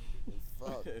jurisdiction.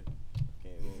 Fuck.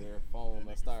 Can't even hear a phone.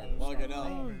 I started bugging out.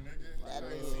 I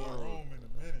ain't seen Rome in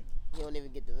a minute. You don't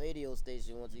even get the radio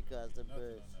station once you cross the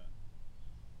bridge.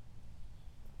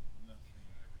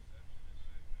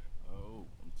 Oh,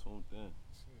 I'm tuned in.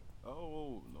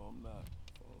 Oh, no, I'm not.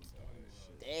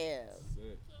 Damn.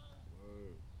 Sick.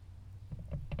 Word.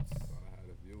 Thought I had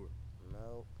a viewer.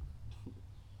 No.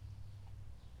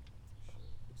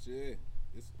 Shit.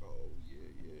 It's, oh,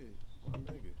 yeah. My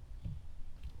nigga.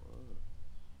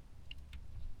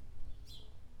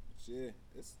 Shit.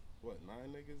 It's, what, 9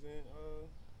 niggas in,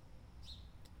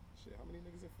 shit, how many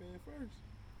niggas in Fin first?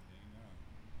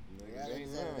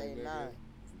 89.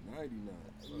 99.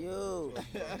 You.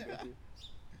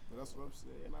 But that's what I'm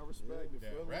saying. I respect it.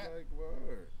 Feel me? Rap. Like,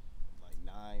 word. Like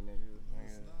 9 niggas.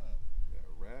 Man. That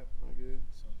rap, nigga.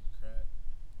 Some crack.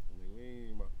 Nigga, we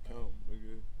ain't about to count,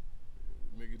 nigga.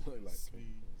 Nigga look like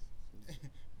Speed.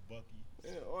 Bucky.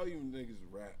 Yeah, all you niggas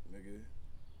rap, nigga.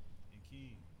 And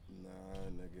Key. Nah,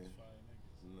 nigga. 5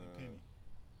 niggas. Nah. And Penny.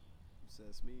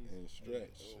 Said Smeeze. And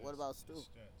Stretch. What about Stu?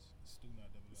 Stu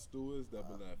not double F. Stu is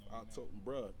double F. I told him,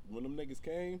 bruh, when them niggas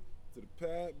came to the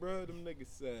pad, bruh, them niggas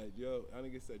said, yo, I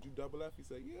nigga said, you double F? He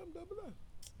said, yeah, I'm double F.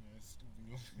 Man, Stu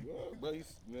be on. Yeah, bro,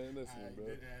 man, listen, bro.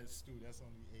 That ass Stu, that's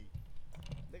only 8.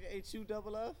 Nigga, ain't you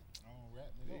double F? I don't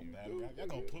rap, nigga. Yeah, Don't you battle do, rap. Y'all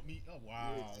gonna nigga. put me up.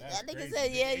 Wow, that's That nigga crazy.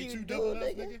 said, yeah, Ain't you do, double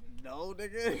F, nigga. No,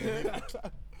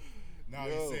 nigga. Now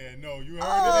Yo. he said no. You heard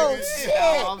Oh, it, nigga? shit.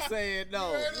 No, I'm saying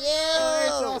no. Yo.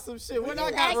 Ain't y'all some shit when I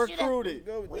just got asked you that. recruited.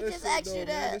 Go, We that just shit, asked though, you man,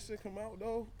 that. This shit come out,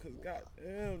 though? Because,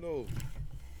 goddamn, though.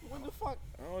 What the fuck?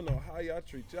 I don't know how y'all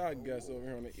treat y'all guests over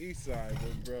here on the east side,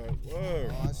 but, bro,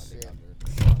 word. Oh, shit.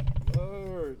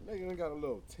 Word. Nigga done got a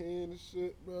little 10 and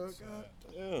shit, bro.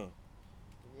 Goddamn.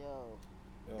 Yo.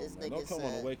 Yo, This man, nigga don't come on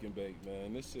said- the wake and bake,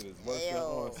 man. This shit is worse than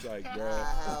Yo. on site, bro.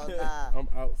 Hell nah. I'm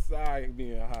outside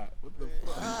being hot. What the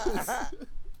fuck?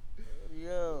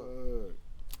 Yo. Word.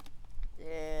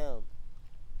 Damn.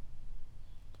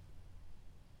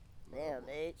 Damn,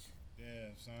 H.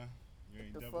 Damn, son. You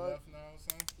ain't The double fuck? F now,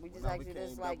 son? We just When I asked you this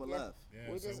became like double yeah. F.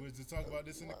 Damn, We son. just- We just talk about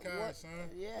this in the car, What? son.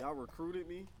 Yeah. Y'all recruited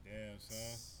me? Damn, son.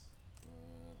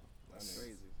 That's That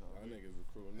crazy. Y'all niggas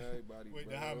recruiting everybody, Wait,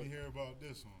 bro. how me hear about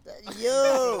this one?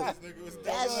 Yo. This nigga was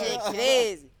That double shit F.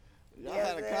 crazy. Y'all Yeah,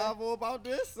 had a man. convo about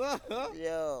this?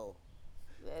 Yo.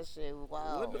 That shit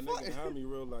wild. That nigga behind me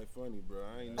real life funny, bro.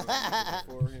 I ain't know that nigga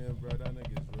before him, bro. That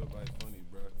nigga is real life funny,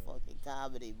 bro. Fucking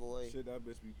comedy, boy. Shit that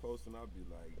bitch be posting, I'll be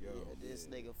like, yo. Yeah, this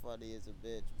nigga funny as a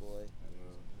bitch, boy.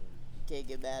 Yeah. Can't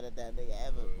get mad at that nigga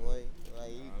ever, boy. Like,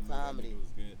 he I knew comedy. That, nigga was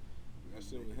getting, that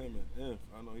shit with him and Inf.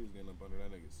 I know he was getting up under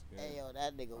that nigga's skin. Hey, yo,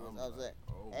 that nigga was I'm upset. like,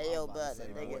 oh, Hey, yo, I'm about but to say,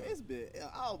 that boy, nigga. It's been,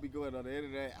 I'll be going on the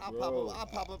internet. I Bro.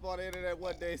 pop up on the internet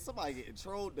one day. Somebody getting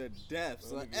trolled to death.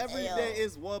 So That nigga- every Hey, day yo.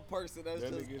 is one person that's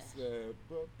That just. nigga said,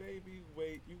 but baby,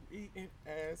 wait, you eating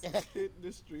ass, hitting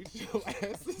the streets, your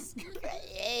ass is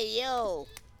Hey, yo.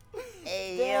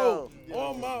 Hey, Bro, yo.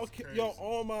 all my This is ki- crazy. yo,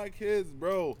 all my kids,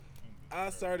 bro. I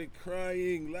started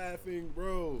crying, laughing,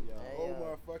 bro. Hey, Oh yo.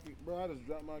 my fucking, bro! I just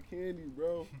dropped my candy,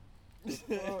 bro. The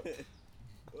fuck?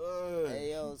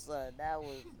 Hey, yo, son, that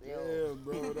was, yo. Damn,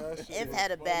 bro, that shit. If was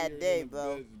had a bad funnier day, than a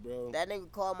bro. bitch, bro. That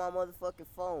nigga called my motherfucking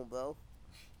phone, bro.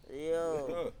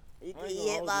 Yo. He I ain't hit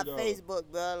gonna my hold you, though.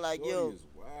 Facebook, bro. Like, Shorty yo. is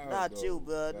wild, not though. you,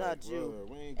 bro, Like, not you. word,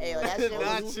 we ain't Hey, yo, going that out. shit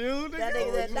Not was. you, nigga. That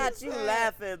nigga said, you not you said.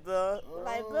 laughing, bro.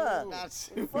 Like, bro. Not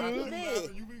you. Fuck you You mean?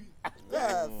 laughing, you be-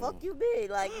 Bruh, fuck you mean?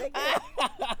 Like, nigga.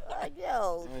 Like,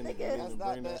 yo, I ain't even nigga. gonna not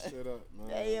bring that that. shit up, man.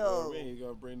 Hey, yo. Bro, we ain't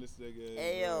gonna bring this nigga.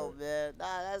 Hey, yo, word. man.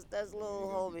 Nah, that's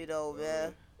little homie, though,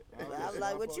 man. I I'm was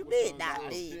like, I what fuck you with mean, son, not though.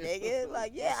 me, nigga?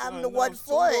 Like, yeah, Son, I'm the that one was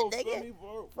for too, it, though, feel nigga. me?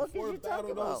 Before Fuck is the you battle,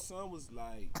 talking though, about? son was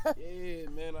like, yeah,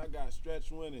 man, I got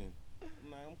Stretch winning.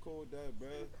 I'm like, I'm cool with that, bro.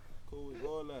 Cool with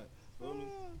all that. Feel me?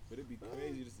 But it'd be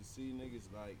crazy just to see niggas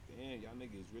like, damn, y'all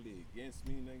niggas really against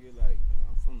me, nigga. Like,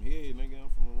 I'm from here, nigga. I'm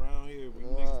from around here. Where you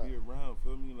niggas be around,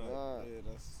 feel me? Like, yeah,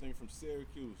 that's sing from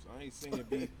Syracuse. I ain't saying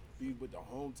be be with the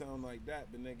hometown like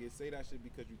that, but nigga, say that shit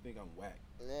because you think I'm whack.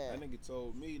 Yeah. That nigga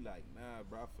told me like, nah,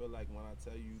 bro, I feel like when I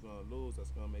tell you gonna lose,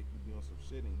 that's gonna make you be on some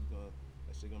shit, and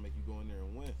that shit gonna make you go in there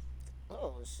and win.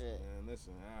 Oh shit. Man,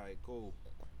 listen, all right, cool.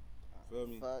 Feel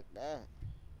me? Fuck that.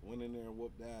 Went in there and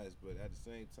whooped ass, but at the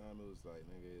same time, it was like,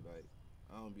 nigga, like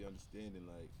I don't be understanding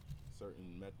like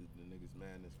certain methods of niggas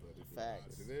madness, but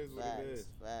Facts. it is what it is.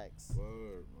 Facts.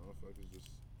 Word, motherfuckers just.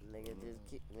 Nigga just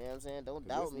keep, you know what I'm saying? Don't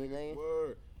doubt me, nigga.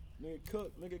 Word.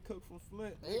 Nigga Cook from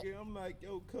Flint. Nigga, I'm like,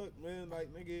 yo, Cook, man,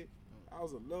 like, nigga, I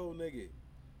was a little nigga.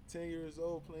 10 years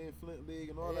old playing Flint League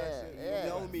and all that shit. Yeah. You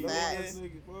know me, Facts.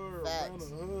 nigga. Word. Facts. Around the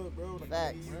hood, bro. Like,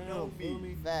 Facts. You know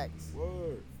me. Facts.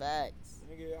 Word. Facts.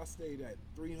 Nigga, I stayed at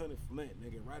 300 Flint,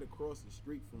 nigga, right across the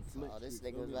street from Flint. Oh, this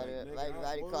Street, nigga was nigga,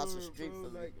 right across the word, street bro,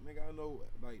 from me. like, nigga, I know,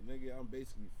 like, nigga, I'm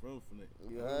basically from Flint.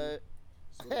 You heard?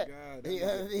 Swear to God. You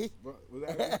heard me? Bro, was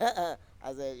that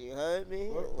I said, you heard me?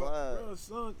 bro,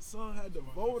 son had the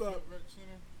vote up.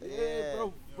 Yeah,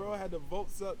 bro had the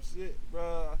votes up shit,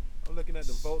 bro. I'm looking at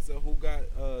the votes of who got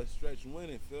Stretch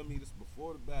winning, feel me? This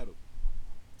before the battle.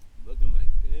 Looking like,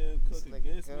 damn, Cook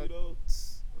against me, though.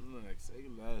 I'm like, say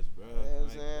less, bro.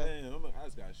 Like, damn, I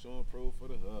just got showing pro for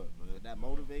the hub, man. Did that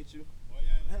motivate you?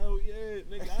 Hell yeah,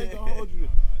 nigga, I ain't gonna hold you.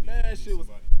 Man, that shit was.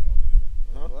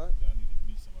 Huh? What? I need to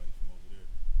meet somebody from over there.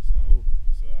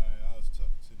 So I was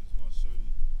talking to this one shorty, you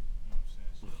know what I'm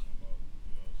saying? She was talking about,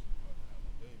 you know, she was about to have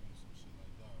a baby or some shit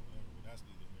like that or whatever, but that's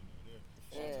neither here nor there.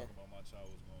 She was talking about my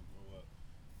child was gonna grow up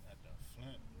at the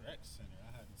Flint Rec Center.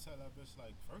 I had to tell that bitch,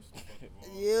 like, first of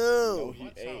all,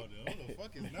 my child, who the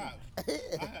fuck is not?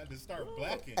 I had to start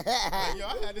blacking. Like, yo,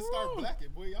 I had to start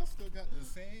blacking. Boy, y'all still got the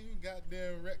same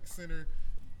goddamn Rec Center.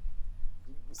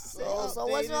 So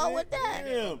what's wrong with that?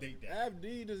 Damn,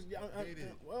 Abdi just Abdi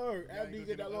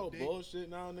get that little bullshit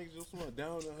now. Niggas just want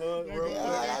down the hood.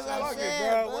 That's what I'm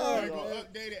saying, They gonna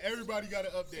update it. Everybody got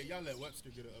an update. Y'all let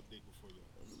Webster get an update before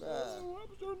y'all.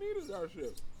 Webster needed that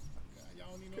shit.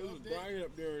 Y'all don't need no update. Brian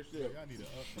up there and shit. Y'all need an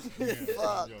update.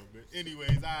 Fuck.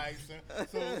 Anyways, alright, son.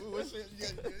 So what's it?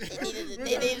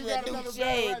 They needed a new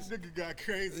change. Nigga got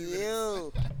crazy.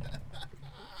 You.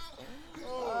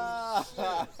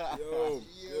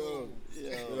 Yo.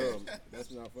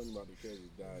 That's not funny about the kids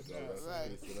that died, though. That's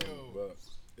but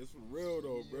it's for real,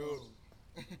 though, bro.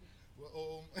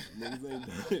 Well, niggas ain't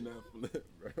dying that Flint,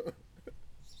 bro.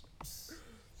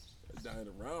 Dying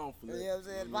around Flint. You know what I'm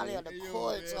saying? Probably on the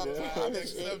court or something.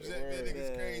 Next subject, man.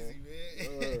 Niggas crazy,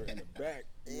 man. In the back.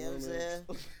 You know what I'm saying?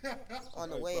 On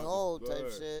the way home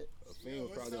type shit. A film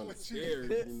was probably on the stairs,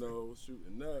 you know,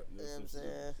 shooting up. You know what I'm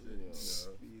saying?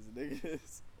 These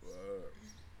niggas.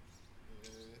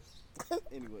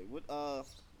 Anyway, what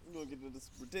we gonna get to the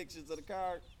predictions of the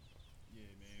card? Yeah,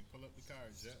 man. Pull up the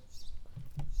card, Jet.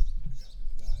 I got this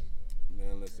guy going on.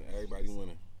 Man, listen, everybody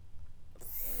winning.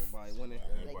 Everybody winning.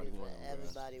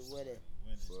 Everybody winning.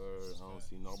 Word, I don't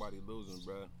see nobody losing,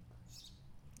 bro.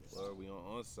 Word, we on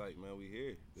onsite, man. We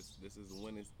here. This is the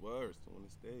winning word. It's the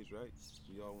winning stage, right?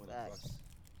 We all winning. Facts.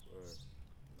 Word.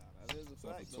 Nah, that is a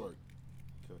fact, twerk.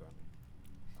 Cut out.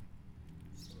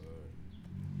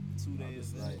 2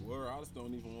 days like, word, I just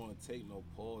don't even want to take no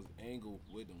pause angle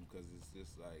with them because it's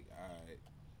just like, alright,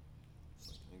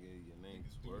 nigga, your name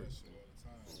twerk.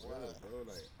 Word, bro,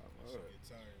 like, Niggas get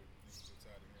tired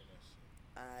of hearing that shit.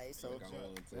 Alright, so like, I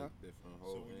want to take different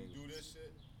whole So when angles. you do this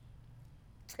shit,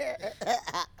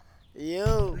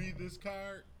 you read this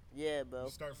card. Yeah, bro. You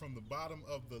start from the bottom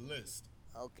of the list.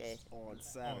 Okay. On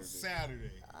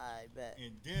Saturday. I bet.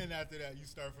 And then after that, you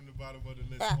start from the bottom of the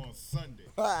list on Sunday.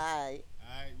 Alright.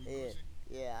 We pushing?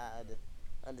 Yeah, I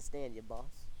understand you,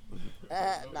 boss.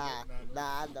 Nah,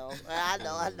 I know.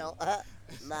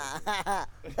 Nah.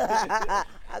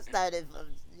 I started from.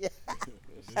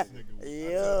 This nigga,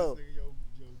 yo,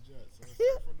 Jet. So I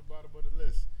start from the bottom of the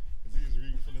list. Because he was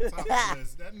reading from the top of the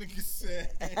list. That nigga said,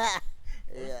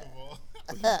 first of all.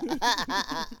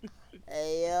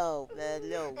 Hey, yo, man,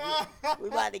 we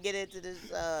about to get into this,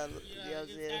 you know what I'm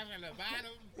saying? The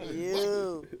bottom.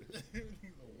 You.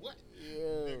 What? You.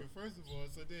 Nigga, first of all,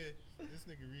 so then this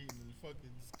nigga reading the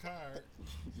fucking card.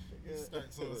 It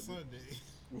starts on Sunday.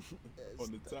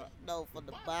 On the top? No, from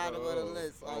the bottom of the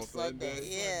list on Sunday.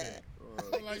 Yeah.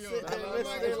 Like, yo, it's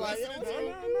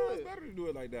better to do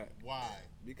it like that. Why?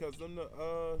 Because them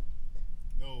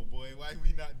No, boy, why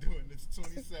we not doing this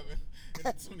 27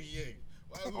 and 28?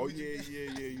 Oh yeah,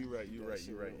 you right. Hey,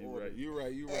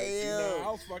 See, nah, I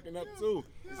was fucking up too.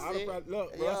 Look, bro.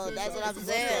 Yo, that's what I'm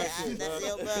saying. That's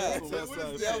your bro.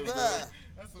 Yo, bro.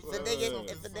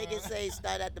 If a nigga say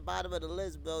start at the bottom of the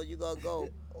list, bro, you gonna go.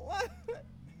 What?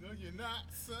 No, No, you're not,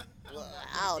 son. Well,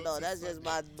 I don't know. That's just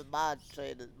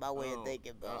my way of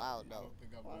thinking, bro. I don't I know. don't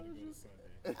think I'm going to go to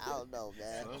Sunday. I don't know,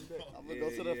 man. I'm gonna go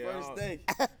to the first day.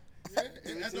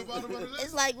 Yeah, at the bottom of the list.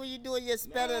 It's like when you doing your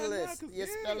spelling list. Your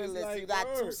spelling list, you got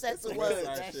 2 sets of words.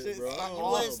 That shit, bro. You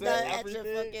want to start at your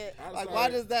fucking. Like, why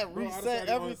does that reset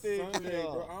everything? Sunday,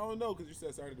 bro. I don't know, because you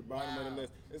said start at the bottom of the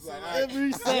list. It's like it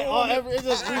reset. It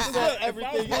just reset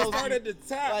everything else. Start at the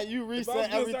top. Like you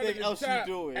reset everything else you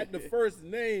doing at the first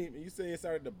name, and you say it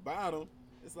started at the bottom.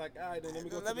 It's like, all right, then let me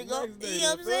go to the next name. You know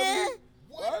what I'm saying?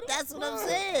 What? That's what I'm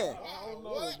saying. I don't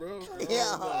know, bro.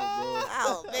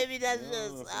 Maybe that's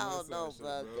just, I don't know,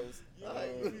 bro.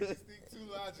 You think too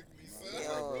logically,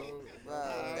 son.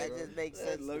 That just makes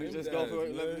sense. Let me just go for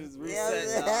it. Let me just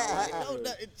reset. No,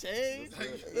 nothing changed.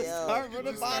 Start from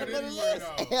the bottom of the list.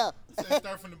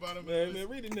 Start from the bottom of the list. Man,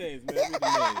 read the names, man.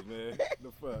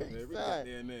 The fuck, man. Read the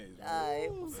goddamn names. Alright,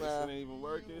 so. That shit ain't even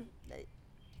working.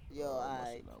 Yo,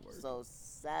 alright. So,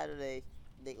 Saturday,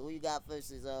 who you got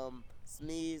first is,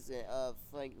 Smeeze and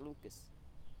Frank Lucas.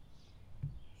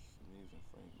 Smeeze and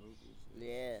Frank Lucas?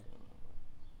 Yeah.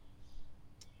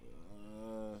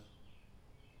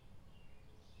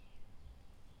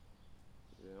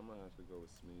 Yeah, I'm gonna have to go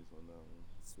with Smeeze on that one.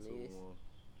 Smeeze? 2-1.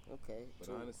 Okay. But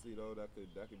honestly though, that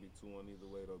could be 2-1 either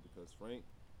way though, because Frank,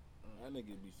 that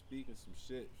nigga be speaking some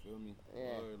shit, feel me?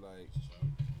 Yeah. Or like,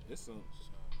 it's some.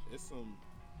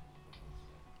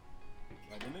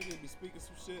 Like, the nigga be speaking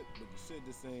some shit, but the shit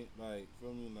just ain't, like,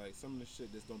 feel me? Like, some of the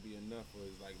shit just don't be enough for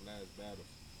his, like, last battles.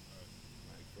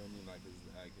 Like, feel me? Like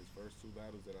his first 2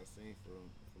 battles that I seen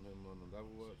from him on the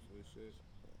level up, so his shit,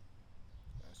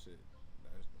 that's,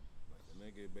 like, the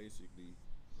nigga basically,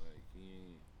 like, he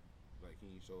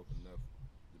ain't show up enough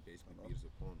to basically beat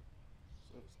his opponent.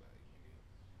 So it's like, nigga,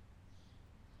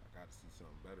 I gotta see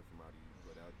something better from out of you,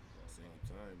 but at the same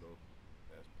time, though,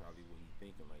 that's probably what he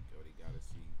thinking, like, yo, they gotta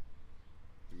see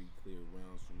 3 clear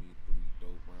rounds from me, 3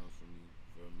 dope rounds from me,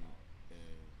 feel me?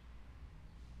 And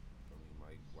he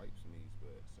might wipe Smeeze,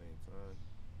 but at the same time,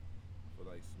 I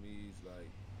feel like Smeeze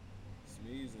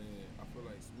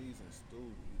and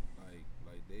Stu,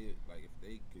 if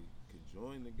they could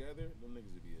join together, them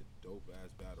niggas would be a dope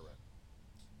ass battle rap.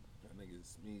 That nigga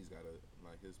Smeeze got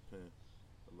his pen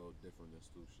a little different than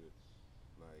Stu shit.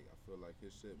 Like, I feel like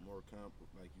his shit more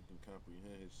like you can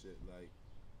comprehend his shit, like.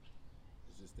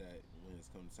 It's just that when it's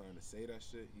come time to say that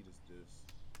shit, he just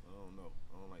I don't know.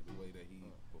 I don't like the way that he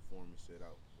performing shit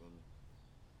out. Feel me?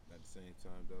 At the same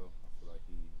time though, I feel like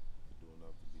he could do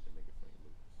enough to beat the nigga Frank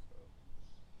Lucas.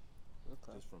 So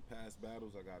just from past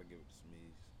battles, I gotta give it to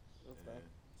Smeeze. Okay.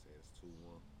 And say it's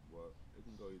 2-1. Well, it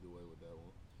can go either way with that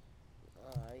one.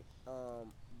 Alright.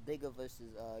 Bigger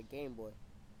versus Game Boy.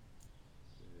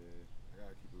 Yeah, I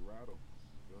gotta keep it rattle.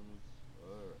 Feel me?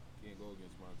 I can't go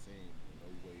against my team in no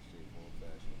way, shape, form,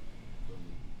 fashion. Feel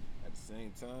me? At the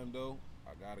same time, though,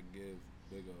 I gotta give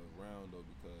Bigger a round, though,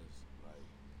 because, like,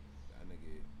 that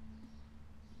nigga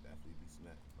definitely be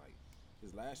snapping. Like,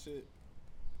 his last shit,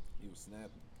 he was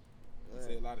snapping. He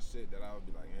say a lot of shit that I would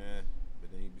be like, but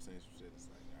then he'd be saying some shit that's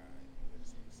like, alright,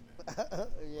 this nigga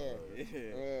snapping.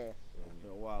 Yeah.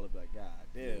 After a while, it'd be like, God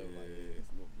damn,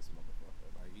 this motherfucker.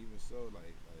 Like, even so,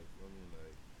 like, I mean,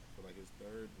 like, I feel like his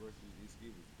third versus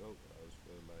Ski was dope. I just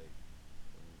feel like,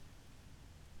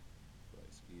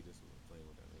 Ski just was playing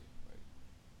with that nigga. Like,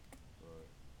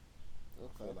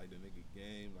 I feel like the nigga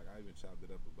game, like, I even chopped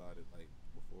it up about it, like,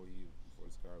 before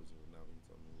this car was even out, he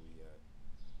told me where he at.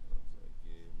 And I was like,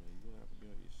 yeah, man, you gonna have to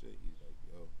be on your shit. He's like,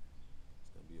 yo,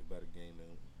 it's gonna be a better game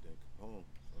than Capone.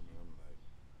 So, I mean, I'm like,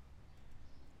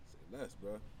 say less,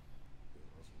 bro.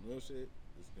 On some real shit,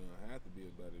 it's gonna have to be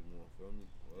a better one, feel me?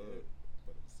 But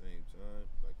at the same time,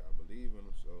 like, I believe in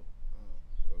him, so I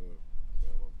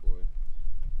got my boy.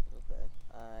 Okay.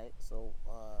 Alright, so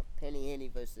Penny Henny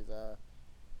versus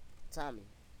Tommy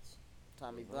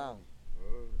Brown.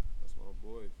 That's my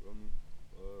boy, feel me?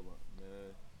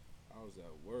 Man, I was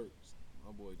at work.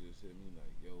 My boy just hit me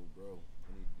like, yo, bro,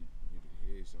 I need to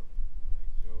hear something. I'm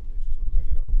like, yo, man, as soon as I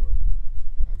get out of work,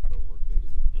 I gotta work late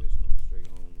as a bitch, run straight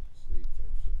home, sleep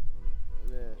type shit.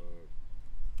 Yeah.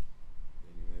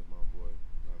 Anyway, my boy,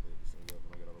 not that this ain't up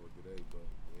when I get out of work today, but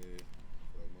yeah, I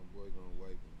feel like my boy gonna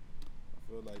wipe me. I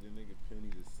feel like the nigga Penny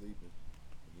just sleeping.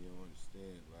 And he don't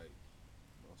understand, like,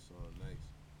 my son nice.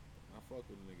 I fuck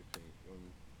with the nigga Penny, you know what I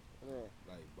mean? Yeah.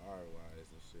 Like, bar wise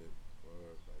and shit.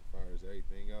 Or, like, far as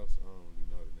everything else, I don't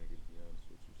really know the nigga, to be honest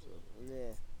with you, so.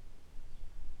 Yeah.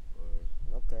 Or,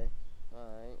 okay.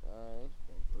 Alright.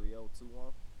 3-0,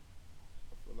 2-1.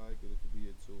 I feel like it could be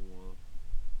a 2-1.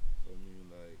 I mean,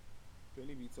 like,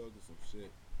 Penny be talking some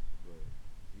shit, but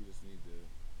he just need to,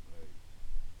 like,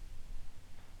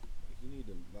 he need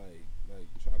to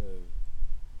try to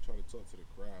talk to the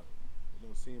crowd. It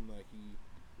don't seem like he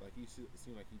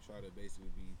try to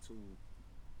basically be too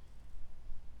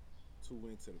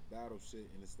into the battle shit,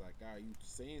 and it's like, alright, you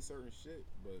saying certain shit,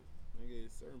 but nigga,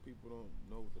 certain people don't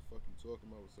know what the fuck you talking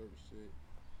about with certain shit.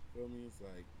 Feel me? It's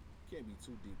like, you can't be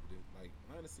too deep with it. Like,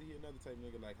 honestly, he another type of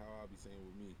nigga like how I'll be saying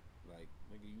with me. Like,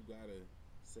 nigga, you gotta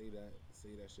say that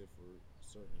shit for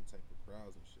certain type of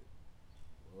crowds and shit.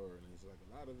 And it's like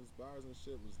a lot of his bars and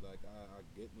shit was like, I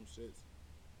get them shits,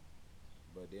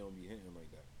 but they don't be hitting like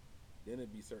that. Then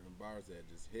it'd be certain bars that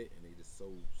just hit and they just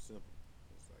so simple.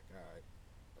 It's like, alright.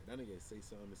 Like, that nigga say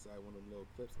something inside one of them little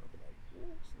clips, and I'd be like,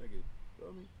 ooh, this nigga, feel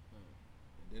me?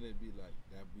 And then it'd be like,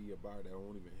 that'd be a bar that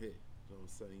won't even hit. You know what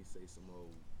I'm saying? He say some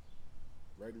old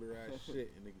regular ass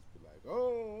shit, and niggas be like,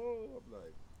 oh, I'm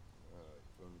like, alright,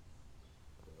 feel me?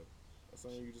 But that's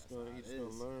something you just gonna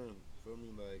learn, feel me?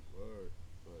 Like, word.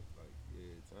 But, like,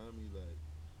 yeah, Tommy, like,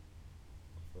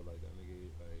 I feel like that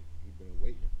nigga, like, he been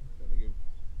waiting. That nigga,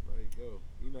 like, yo,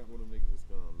 he not one of them niggas that's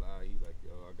gonna lie. He like,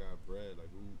 yo, I got bread. Like,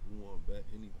 who wanna bet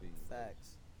anything?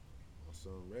 Facts. Like, my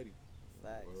son ready.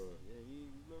 Facts. Yeah, he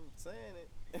been saying it.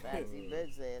 Facts. He been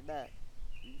saying that.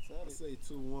 I say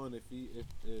 2-1 if the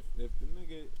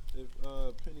nigga, if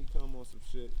Penny come on some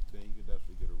shit, then he could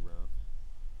definitely get around.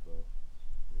 But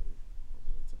yeah, my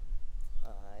boy Tommy.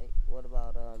 Alright. What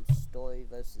about Story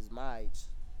versus Mige?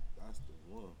 That's the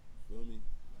one. Feel me?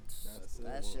 Like,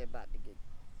 that shit about to get.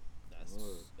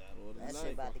 That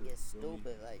shit about to get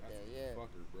stupid like that. Yeah.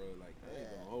 Fucker, bro. Like, I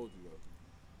ain't gonna hold you up.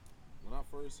 When I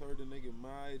first heard the nigga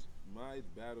Mige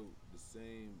battled the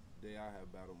same day I had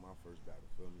battled my first battle.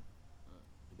 Feel me?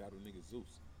 He battled nigga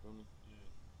Zeus. Feel me?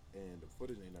 Yeah. And the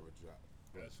footage ain't never dropped.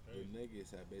 That's crazy. The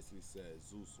niggas had basically said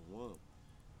Zeus won,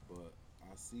 but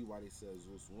I see why they said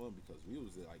Zeus won because we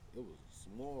was like, it was a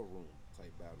small room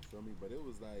type battle. Feel me? But it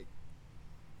was like,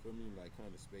 feel me, like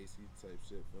kind of spacey type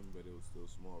shit. Feel me? But it was still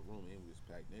a small room and we was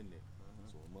packed in there.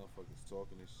 So when motherfuckers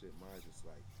talking and shit, mine just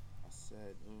like, I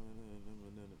said, and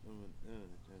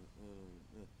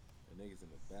niggas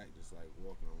in the back just like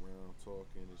walking around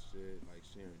talking and shit, like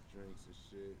sharing drinks and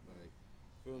shit, like,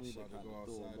 feel me, about to go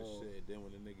outside and shit. And then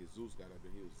when the nigga Zeus got up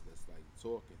there, he was just like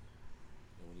talking.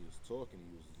 And when he was talking,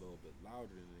 he was a little bit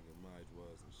louder than the nigga Mige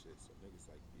was and shit. So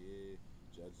niggas like, yeah,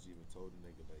 judges even told the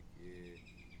nigga like, yeah,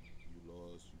 you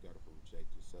lost, you gotta project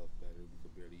yourself better. We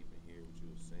could barely even hear what you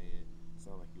were saying.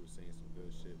 Sound like you were saying some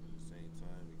good shit, but at the same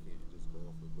time, we can't just go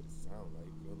off with what it sound like,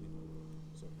 feel me?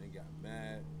 So they got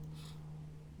mad,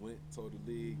 went, told the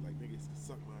league, like, niggas can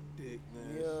suck my dick,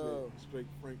 man. Shit, straight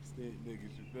Frankenstein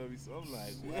niggas, you feel me? So I'm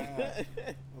like, wow.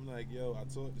 I'm like, yo, I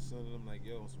talked to son and I'm like,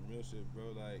 yo, on some real shit,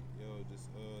 bro. Like, yo, just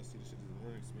see the shit as a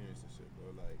learning experience and shit,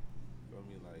 bro. Like, you feel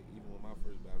me? Like, even with my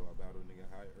first battle, I battled a nigga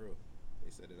High Earl. They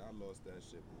said that I lost that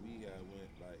shit, but we went,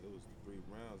 like, it was 3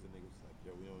 rounds, and niggas was like,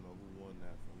 yo, we don't know who won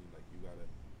that, for me. Like, y'all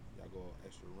go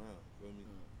extra round, feel me?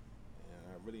 And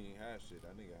I really ain't have shit.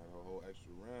 That nigga had a whole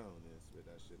extra round and spit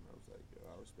that shit, and I was like, yo,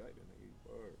 I respect that nigga,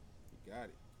 word. He got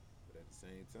it. But at the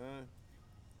same time,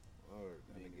 word,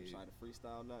 that nigga try to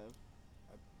freestyle nothing.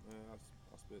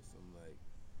 I spit some, like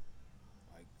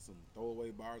some throwaway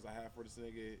bars I had for this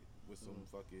nigga with some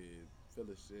fucking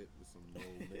filler shit, with some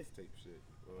old mixtape shit,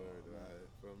 word,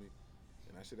 feel me?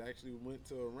 And that shit actually went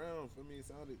to a round, for me. It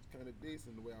sounded kind of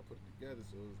decent the way I put it together,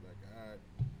 so it was like, alright.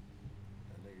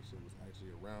 That nigga shit was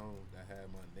actually a round that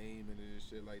had my name in it and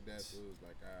shit like that, so it was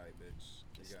like, alright, bitch,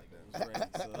 you got that.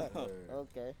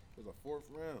 Okay. It was a 4th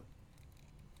round.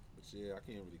 But yeah, I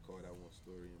can't really call that one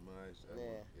story in mind.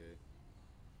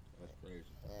 That's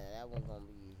crazy. Yeah, that one gonna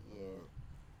be,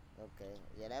 okay.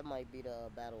 Yeah, that might be the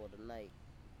battle of the night,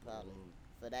 probably.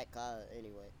 For that card,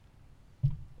 anyway.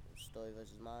 Story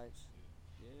versus Mige?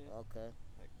 Yeah. Okay.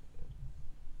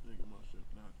 Nigga, my shit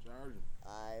not charging.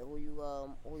 Alright, who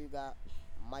you got?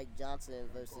 Mike Johnson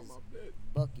versus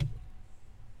Bucky.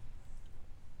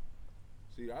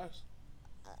 See, that's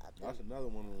another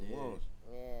one of them ones.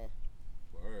 Yeah.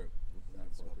 Word.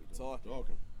 Niggas gonna be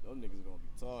talking. Those niggas gonna be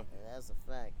talking. Yeah, that's a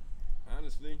fact.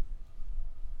 Honestly,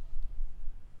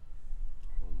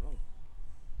 I don't know.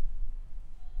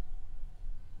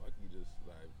 Bucky just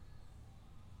like,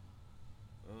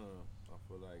 I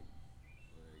feel like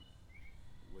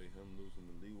with him losing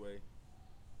the leeway,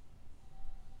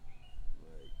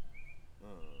 like,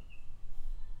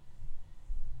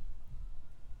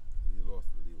 he lost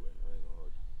the leeway. I ain't gonna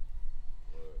hold you.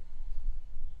 Word.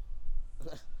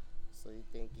 So you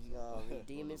think he gonna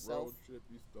redeem himself? Road trip,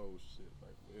 he stole shit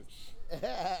like this.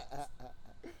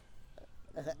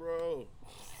 Bro.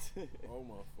 Oh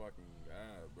my fucking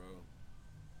God, bro.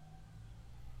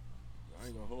 I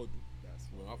ain't gonna hold you.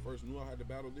 When I first knew I had to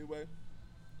battle Leeway,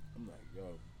 I'm like,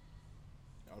 yo,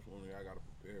 that's one thing I gotta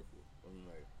prepare for. I'm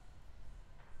like,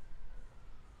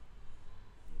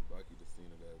 Bucky just seen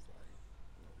it as like,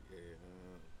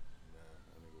 nah,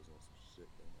 that nigga was on some shit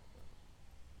during that battle.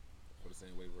 For the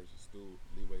same way versus Stu,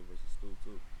 Leeway versus Stu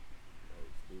too.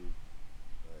 Like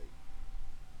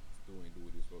Stu ain't do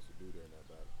what he was supposed to do during that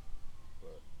battle.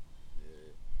 But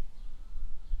yeah,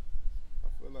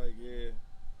 I feel like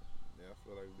I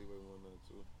feel like Leeway won that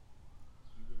too.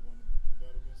 Leeway won the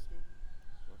battle against Stu?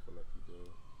 I feel like he did.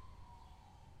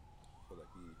 I feel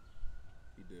like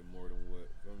he did more than what.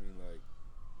 I mean, like,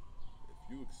 if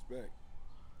you expect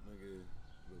nigga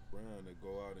LeBron to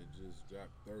go out and just drop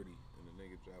 30 and the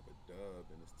nigga drop a dub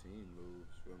and his team lose,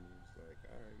 feel me? It's like,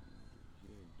 all right,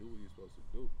 he didn't do what he was supposed to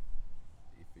do.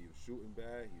 If he was shooting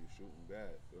bad, he was shooting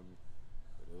bad, feel me?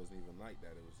 But it wasn't even like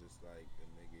that. It was just like the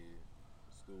nigga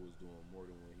Stu was doing more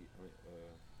than what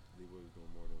Leeway was doing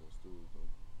more than what Stu was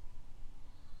doing.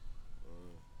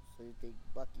 So you think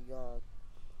Bucky gone?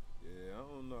 Yeah, I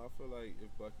don't know. I feel like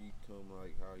if Bucky come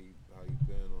like how he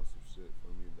been on some shit for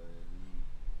me, then he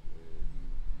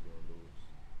gonna lose.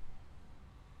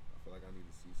 I feel like I need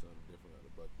to see something different out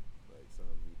of Bucky. Like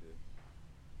something need to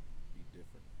be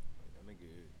different. Like I nigga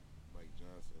Mike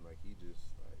Johnson, like he just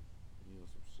like he on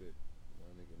some shit.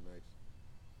 That nigga nice.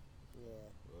 Yeah.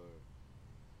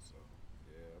 So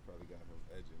yeah, I probably got him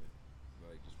edging it.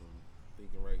 Like just from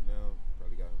thinking right now,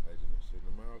 probably got him edging that shit.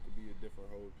 Tomorrow could be a different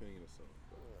whole opinion or something.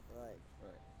 Right.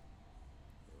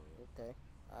 Okay.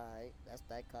 Alright. That's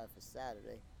that card for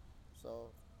Saturday.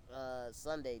 So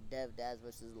Sunday, Dev Daz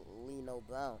versus Lino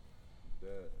Brown.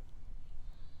 Dev.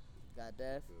 Got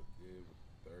Dev? Yeah, with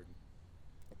 30.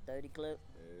 A 30 clip?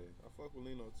 Yeah. I fuck with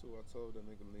Lino too. I told that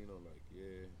nigga Lino like,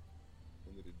 yeah,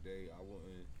 end of the day I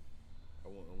wouldn't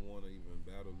want to even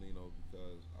battle Lino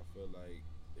because I feel like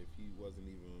if he wasn't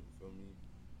even, feel me,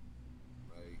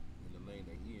 like in the lane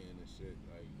that he in and shit,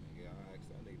 like nigga, I asked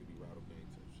that nigga to be rattle game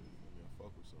type shit. I mean, I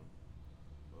fuck with something.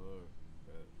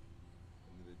 At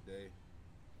end of the day,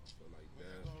 I feel like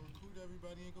that. Gonna recruit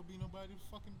everybody, ain't gonna be nobody to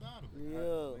fucking battle.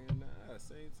 Yeah. Nah,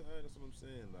 same time, that's what I'm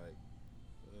saying. Like,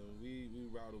 we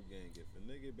rattle gang. If a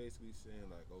nigga basically saying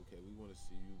like, okay, we want to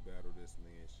see you battle this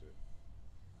nigga and shit,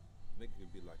 nigga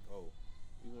could be like, oh,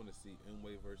 we want to see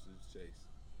Mway versus Chase.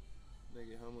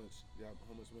 Nigga, how much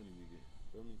money we get?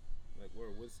 Feel me? Like,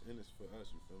 what's in this for us?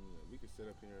 You feel me? Like, we could sit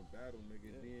up here and battle, nigga.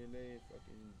 Yeah. DNA and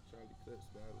fucking Charlie Clips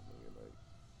battle, nigga. Like,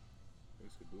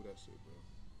 niggas could do that shit, bro.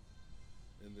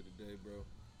 End of the day, bro.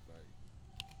 Like,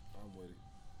 I'm with it.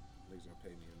 Niggas gonna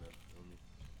pay me enough. You feel me?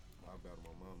 I'll battle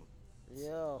my mama.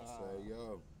 Yo. I say,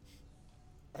 yo.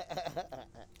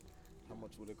 How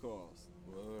much would it cost?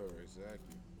 Word,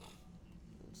 exactly.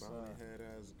 Bonnie head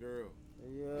ass girl.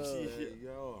 Yo. Say,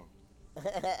 yo.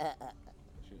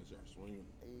 She gonna start swinging.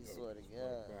 You swear to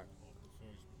God.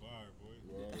 First bar, boy.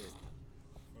 Word.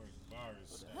 First bar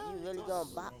is You really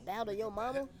gonna battle your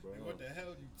mama? Bro. What the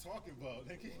hell you talking about,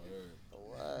 nigga?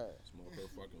 What? Smoke her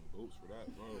fucking boots for that,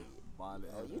 bro.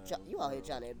 Oh, you out here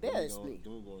trying to embarrass me.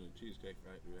 Doing going to Cheesecake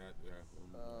Factory after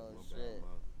Oh, my shit.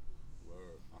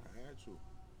 Word. I had to.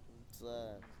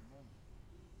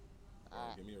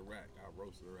 Give me a rack. I'll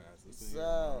roast her ass. Listen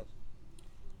Yo.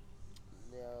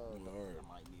 I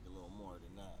might need a little more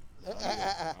than that.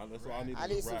 That's all I need. I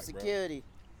need some rack, security.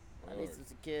 Bro. I need some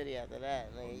security after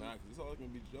that, man. Nah, cause it's all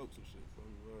gonna be jokes and shit. For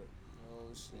me, word.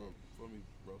 Oh shit. For me,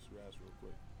 roast your ass real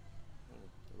quick.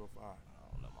 Go 5. I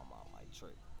don't know. My mom might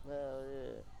trick. Hell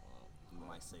yeah. I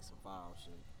might say some foul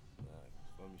shit. Nah,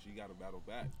 feel me? She got to battle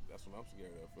back. That's what I'm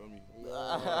scared of. Feel me? Yeah.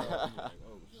 Like,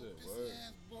 oh shit, word.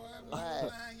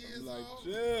 I'm like,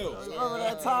 chill. Remember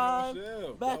that time?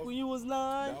 Chill. Back when you was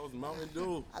 9? That was Mountain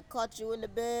Dew. I caught you in the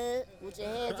bed with your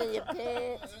hands in your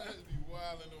pants. Be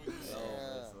wildin' on you.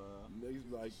 Niggas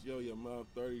be like, yo, your mom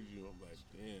 30'd you. I'm like,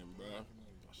 damn, bro.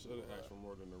 I should have asked for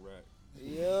more than a rack.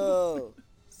 Yo.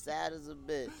 Sad as a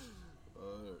bitch.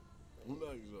 Who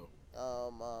next though?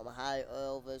 High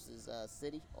Earl versus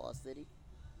City, All City.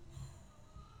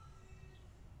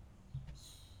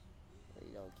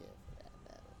 You don't care for that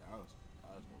battle. I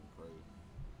was going crazy.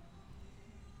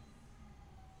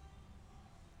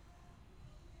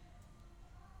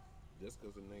 Just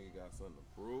cause the nigga got something to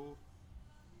prove.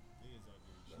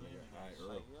 That nigga High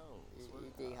Earl.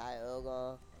 You think High Earl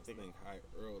gone? I think High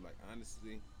Earl, like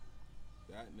honestly,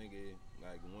 that nigga,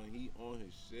 like when he on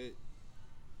his shit,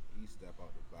 he step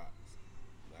out the box.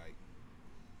 Like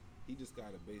he just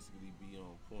gotta basically be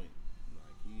on point.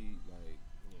 Like he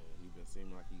been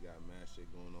seeming like he got mad shit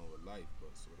going on with life.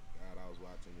 But swear to God, I was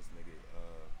watching this nigga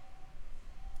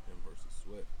him versus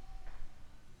Swift.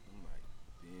 I'm like,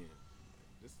 damn.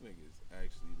 nigga is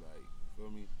actually like, feel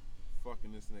me,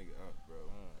 fucking this nigga up, bro.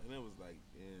 And it was like,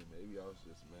 damn, maybe I was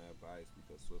just mad biased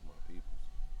because Swift my peoples.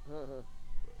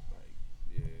 But like,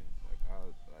 yeah, like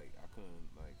I couldn't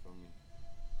like, feel me,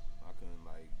 I couldn't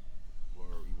like,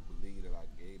 or even believe that I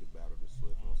gave the battle to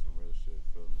Swift on some real shit,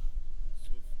 feel me.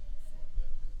 Swift fought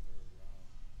that third round.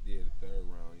 Yeah, the third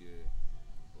round, yeah.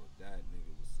 But that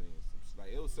nigga was saying some shit.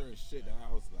 Like, it was certain shit that I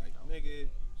was like, nigga,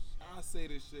 I say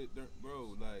this shit,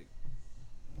 bro, like,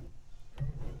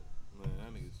 man,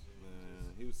 that nigga's,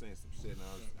 man, he was saying some shit and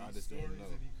I just didn't know.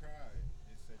 And he cried.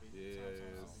 They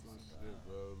said Some shit,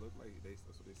 bro. Looked like that's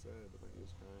what they said. Looked like he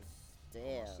was crying.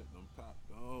 Damn. Oh, shit, them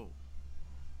popped on.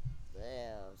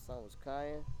 Damn, son was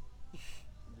crying.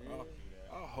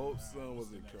 I hope son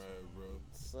wasn't crying, bro.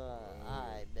 Son,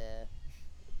 alright, man.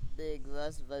 Big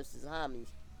Russ versus Homie.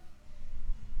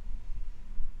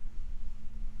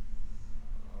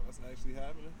 Oh, that's actually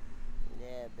happening?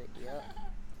 Yeah, yeah.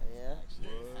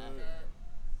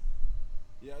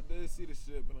 Yeah, I did see the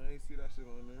shit, but I ain't see that shit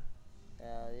on there.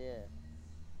 Hell yeah.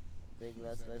 Big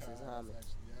Russ versus Homie.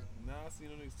 Nah, I seen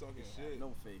them niggas talking shit.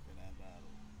 No fake in that battle.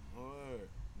 Or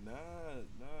nah,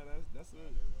 that's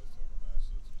it.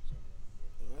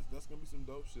 That's gonna be some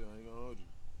dope shit. I ain't gonna hold you.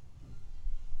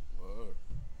 Word.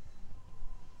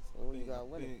 So who you got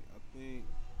winning? I think.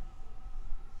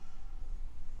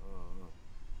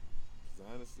 Cause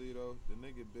honestly though, the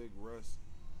nigga Big Russ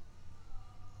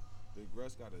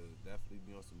gotta definitely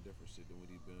be on some different shit than what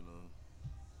he been on.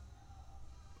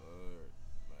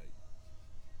 Like,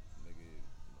 nigga,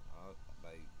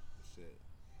 like shit.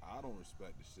 I don't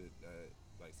respect the shit that,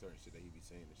 like, certain shit that he be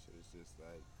saying and shit. It's just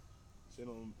like shit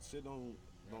don't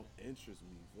interest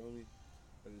me, you feel me?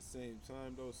 But at the same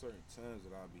time though, certain times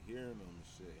that I'll be hearing him and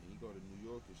shit, and he go to New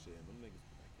York and shit, and them niggas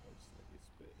be like, yo, this nigga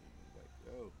spitting. And like,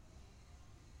 yo,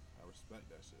 I respect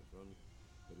that shit, feel me?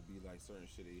 But it be like certain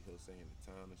shit that he'll say in the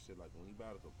town and shit, like when he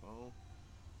battled Capone,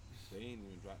 they ain't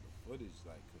even dropped the footage,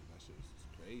 like, cause that shit was just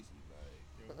crazy, like.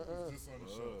 Yo, who was just on the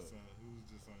show, son? Who was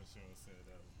just on the show and said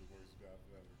that was the worst battle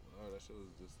ever? Oh, that shit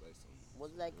was just like some.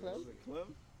 Was that Clem?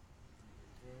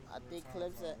 I think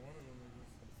Clem said.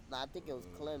 Nah, I think it was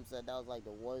Clem said that was like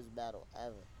the worst battle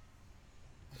ever.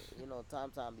 You know,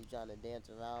 Tom be trying to dance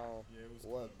around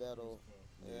what battle.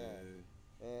 Yeah.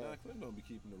 Nah, Clem don't be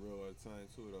keeping it real all the time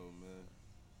too, though, man.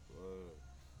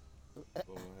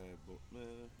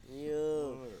 Man.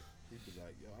 Yeah. He be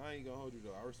like, yo, I ain't gonna hold you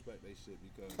though. I respect they shit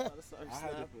because I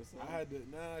had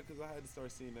to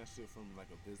start seeing that shit from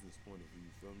like a business point of view.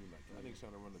 You feel me? Like, y'all niggas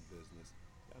trying to run a business.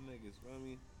 Y'all niggas, feel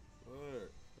me?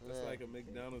 Word. That's like a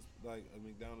McDonald's, like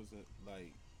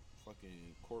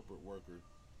fucking corporate worker,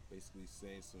 basically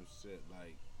saying some shit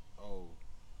like, oh,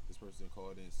 this person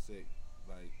called in sick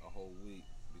like a whole week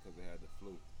because they had the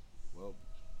flu. Well,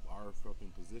 our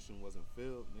fucking position wasn't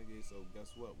filled, nigga. So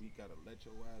guess what? We gotta let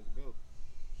your ass go.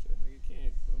 Shit, nigga,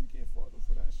 can't fault them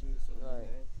for that shit. So, right.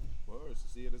 Word. So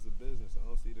see it as a business. I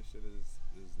don't see this shit as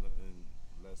nothing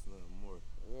less, nothing more.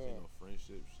 Yeah. Ain't no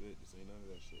friendship shit. This ain't none of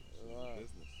that shit. This is a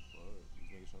business. Word. These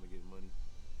niggas trying to get money.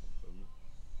 Feel me?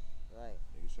 Right.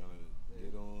 Niggas trying to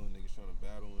get on. Niggas trying to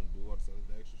battle and do all this other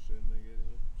extra shit, nigga.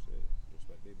 And shit.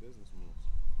 Respect their business moves.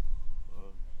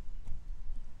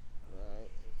 Right.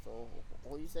 So,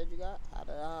 who you said you got out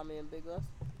of Homie and Big Russ?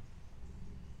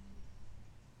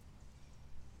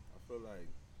 I feel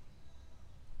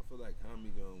like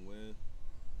Homie gonna win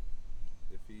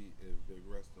if Big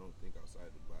Russ don't think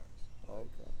outside the box. Like,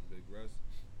 okay. Big Russ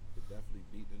could definitely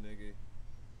beat the nigga,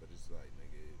 but it's like,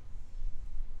 nigga,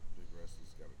 Big Russ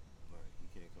just gotta, like,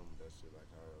 he can't come with that shit like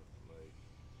how, like,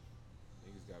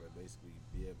 niggas gotta basically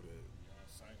be able to.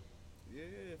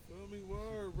 Yeah, feel me?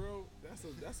 Word, bro. That's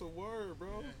a word,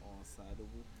 bro.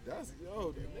 On-siteable. That's,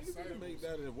 yo, the niggas need to make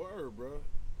that a word, bro.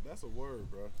 That's a word,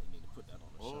 bro. You need to put that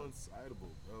on the show.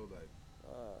 On-siteable, bro. Like,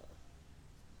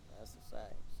 that's a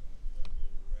fact.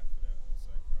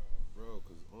 Bro,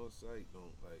 cause on-site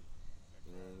don't, like,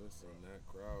 man, listen, that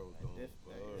crowd don't.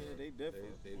 They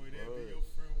different. Boy, they'll be your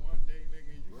friend one day,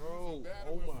 nigga. You bro, lose a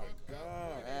battle oh my fuck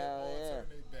God. Up, all turn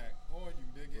their back on you,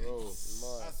 nigga. Bro,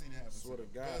 I seen it happen. swear to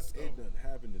God, Gusto. it done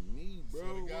happened to me, bro.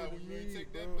 Swear to God, when you ain't take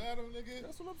that battle, nigga.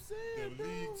 That's what I'm saying, The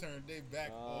league turned their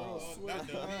back on. Swear Not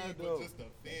to the God, league, though. but just the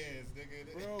fans,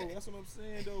 nigga. Bro, that's what I'm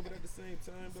saying, though. But at the same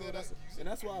time, though, So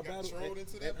that's why I got battled. trolled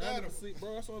into that And battle. honestly,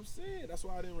 bro, that's what I'm saying. That's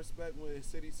why I didn't respect when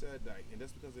City said that, and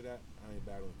that's because of that. I ain't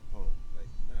battling Capone. Like,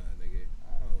 nah, nigga,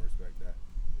 I don't respect that.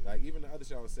 Like, even the other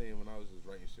shit I was saying when I was just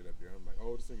writing shit up here, I'm like,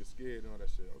 oh, this nigga's scared and all that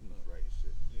shit. I'm just writing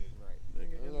shit. Yeah, right.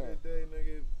 Nigga, end of the day,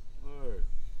 nigga,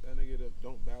 that nigga that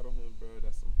don't battle him, bro.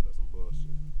 That's some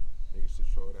bullshit. Niggas should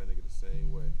troll that nigga the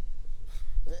same way.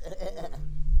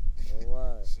 It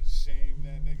was.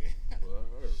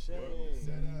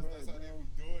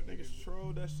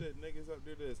 niggas up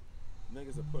there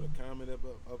niggas will put a comment up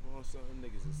on something,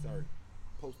 niggas will start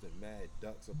posting mad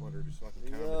ducks up under this fucking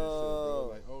comment and shit, bro.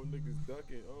 Like, oh, niggas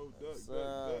ducking, oh, duck.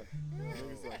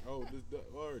 Niggas like, oh, this duck,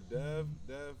 or Dev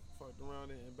fucked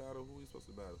around in battle. Who he supposed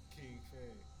to battle? King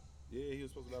Fang. Yeah, he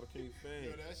was supposed to battle King Fang.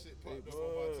 Yo, that shit popped up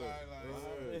on my timeline.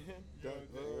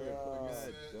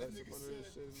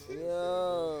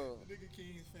 Yo, nigga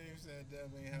King Fame said Dev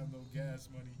ain't have no gas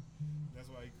money. That's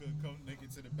why he couldn't come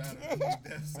naked to the battle. Oh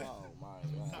my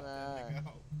God. That nigga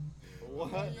out.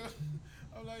 What?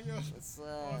 I'm like, yo,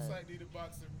 onsite need a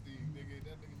boxing thing, nigga.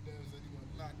 That nigga Dev said he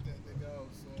gonna knock that nigga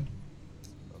out, son.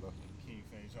 King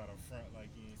Fame try to front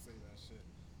like he ain't say that shit.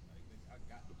 Like, nigga, I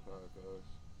got the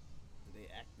podcast. They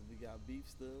actively got beef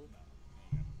still?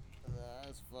 Nah,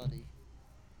 that's funny.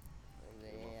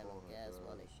 They ain't have no gas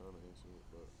money. I'm trying to answer it,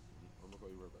 but I'm gonna call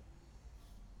you right back.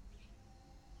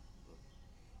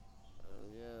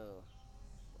 Yo.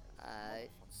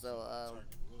 Alright, so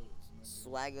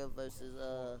Swagger versus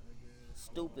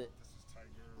Stupid.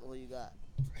 What you got?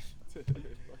 Yeah.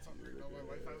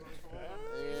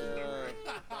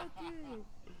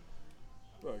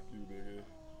 Fuck you, nigga.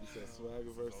 You said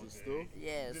Swagger versus Stu?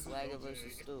 Yeah, Swagger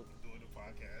versus Stu. Doing the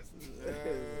podcast.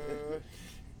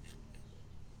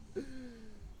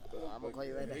 I'm gonna call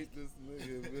you right back. I hate this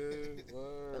nigga, man.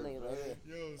 That nigga right here.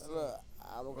 Yo, Look,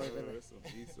 I'm gonna call you right back. That's some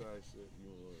east side shit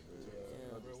you want,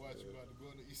 man. Bro, watch you about to go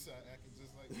on the east side acting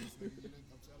just like this, nigga.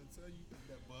 I'm trying to tell you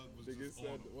that bug was Nigga just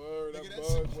said on him. word, Nigga, that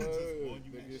that shit bug was just was. on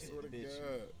you, Nigga, man. swear to Bitch.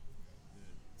 God.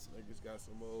 Niggas got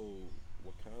some old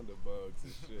Wakanda bugs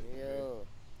and shit. Yo.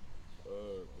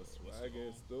 But Swagger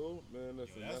and Stu, man,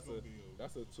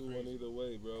 that's a 2-1 either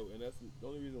way, bro. And that's the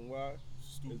only reason why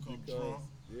Stu is come because, drunk.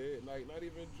 yeah, like not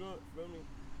even drunk, feel me?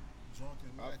 Drunk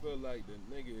and I lacking. feel like the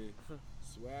nigga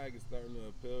Swag is starting to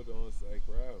appeal to on-site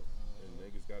crowd. And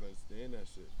niggas gotta understand that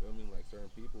shit, feel me? Like certain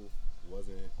people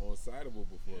wasn't on-siteable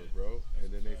before, bro.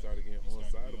 And then they started getting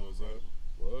on-siteable, bro.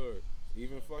 Word.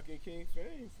 Even fucking King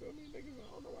Fame, feel me? Niggas, I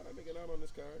don't know why that nigga not on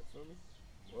this card, feel me?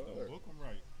 Don't book him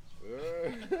right.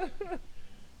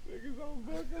 Niggas don't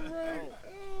book him right.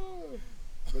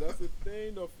 But that's the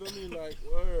thing though, feel me? Like,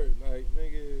 word. Like,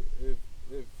 nigga, if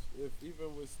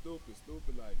even with Stupid,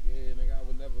 like, yeah, nigga, I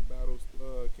would never battle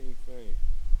King Fame.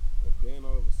 And then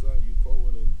all of a sudden you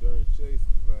quoting him during Chase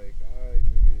is like, alright,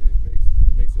 nigga, it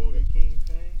makes it King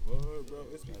Fame? Word, bro.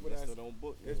 It's people that don't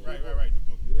book. Right, the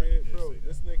book. Yeah, right, bro.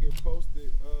 This nigga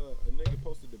posted, a nigga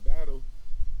posted the battle.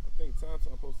 I think Tom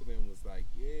posted it and was like,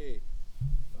 yeah.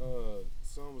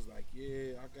 Son was like,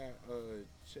 yeah, I got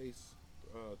Chase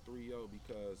 3-0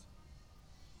 because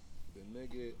the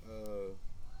nigga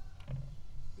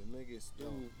Stu,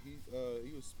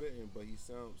 he was spitting, but he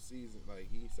sound seasoned, like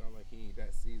he sound like he ain't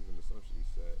that seasoned or some shit he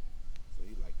said. So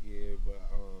he like, yeah, but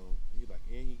he like,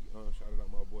 and he shouted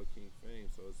out my boy King Fame.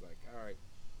 So it's like, all right,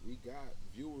 we got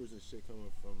viewers and shit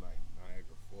coming from like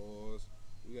Niagara Falls.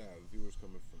 We got viewers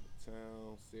coming from the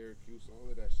town, Syracuse, all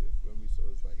of that shit, feel me? So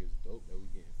it's like, it's dope that we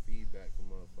getting feedback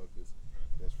from motherfuckers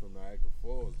that's from Niagara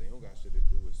Falls. They don't got shit to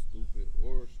do with Stupid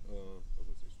or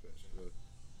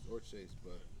Chase,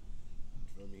 but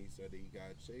feel me? He said that he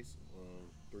got Chase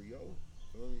 3-0,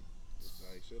 feel me? It's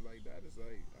like shit like that. It's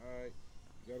like, all right,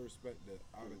 you gotta respect the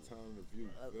out of town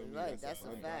review, feel me? Right, that's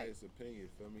an a fact. unbiased opinion,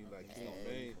 feel me? Like King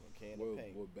Fame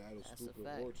will battle That's Stupid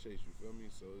or Chase, you feel me?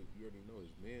 So you already know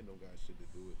his man don't got shit to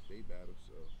do with they battle,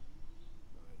 so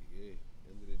like, yeah,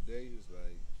 end of the day, it's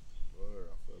like,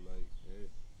 I feel like, yeah,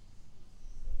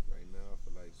 right now I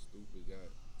feel like Stupid got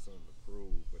something to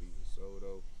prove, but even so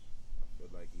though, I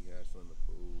feel like he has something to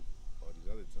prove all these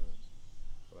other times.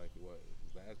 I feel like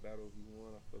his last battle he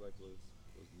won, I feel like was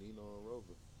Nino and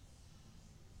Rover.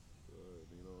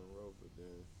 Nino and Rover,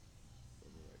 then I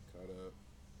mean, like Cut Up,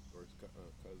 versus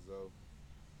Cuzzo,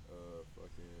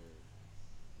 fucking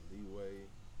Leeway,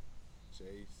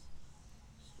 Chase,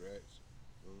 Stretch.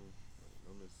 Like,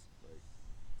 them is like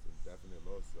some definite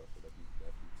losses I feel like he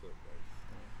definitely took. Like,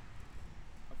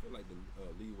 I feel like the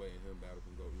Leeway and him battle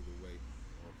can go either way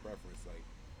on preference. Like,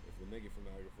 if a nigga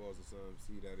from Niagara Falls or something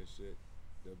see that and shit,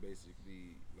 they'll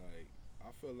basically, like,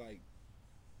 I feel like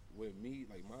with me,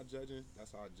 like my judging,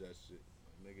 that's how I judge shit.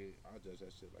 Like, nigga, I judge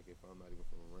that shit like if I'm not even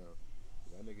from around.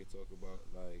 That nigga talk about,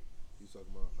 like, he's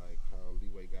talking about, like, how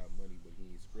Leeway got money, but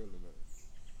he ain't skrilling nothing.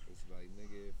 It's like,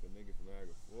 nigga, if a nigga from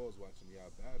Niagara Falls watching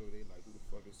y'all battle, they like, who the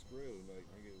fuck is Skrill? Like,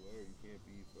 nigga, word, you can't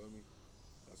be, you feel me?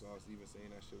 That's why I was even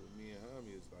saying that shit with me and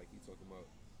Hami. It's like, he talking about,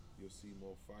 you'll see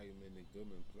more firemen than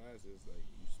Goodman Plaza. It's like,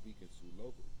 you speaking too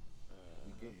local.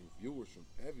 We getting viewers from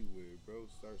everywhere, bro.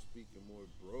 Start speaking more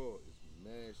broad. It's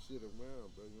mad shit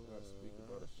around, bro. You don't gotta speak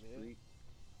about a street.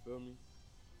 Feel me?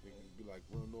 Niggas be like,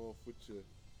 run off with your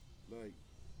Like,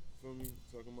 feel me?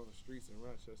 Talking about streets in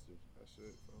Rochester. That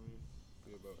shit, feel me?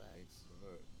 Be about Facts.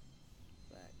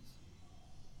 Facts.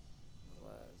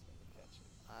 Was.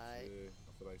 Alright. Yeah,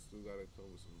 I feel like Stu gotta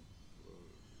come with some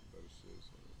better shit.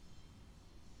 So.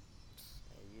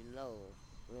 And you know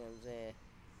what I'm saying?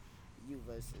 You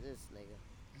versus this nigga.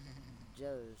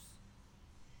 Jers.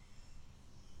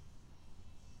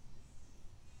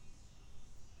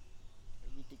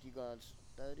 You think you gonna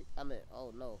 30? I mean,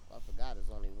 oh no, I forgot it's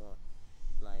only one.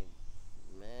 Like,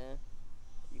 man,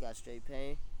 you got straight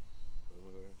pain?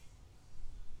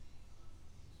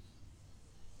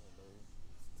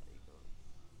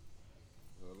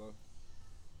 Hello?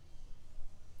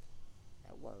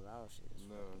 That one round shit is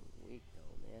fucking weak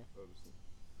though, man. Obviously.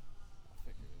 I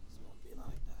figured it was gonna be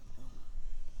like that.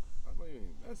 I know you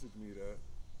ain't message me that.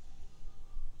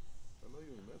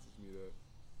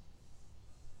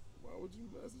 Why would you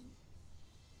message me?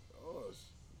 Oh,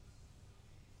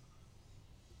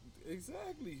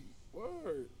 exactly.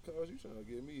 Word. Cause you trying to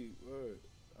get me. Word.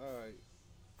 Alright.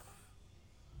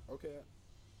 Okay.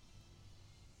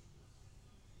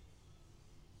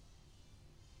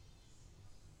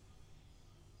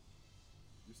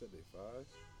 You said they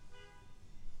 5s?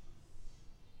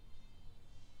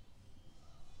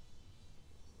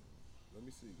 Let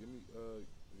me see. Give me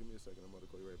a second. I'm about to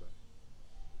call you right back.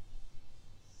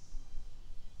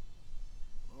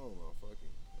 Oh my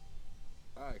fucking.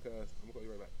 Alright, cuz. I'm gonna call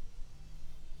you right back.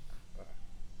 Alright.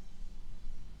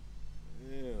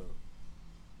 Damn.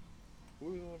 Who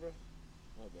you on, bro?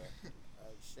 My bad.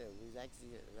 Shit, we was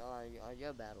actually on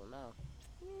your battle now.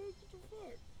 What the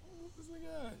fuck? What's this nigga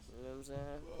ass? You know what I'm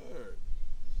saying? Word.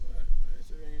 That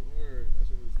shit ain't word. That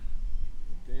shit was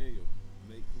Daniel.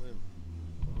 Nate Clem.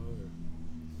 Word.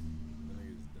 That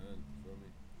nigga's done. Feel me?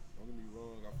 Don't get me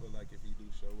wrong. I feel like if he do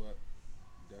show up,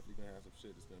 he definitely gonna have some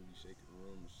shit that's gonna be shaking the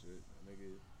room and shit. That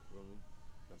nigga, feel me?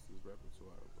 That's his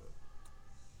repertoire, but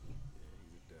yeah,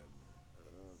 he's a dead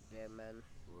man. Dead man.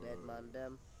 Word. Dead man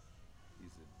them.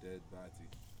 He's a dead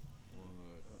body.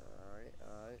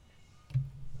 Alright.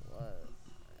 What?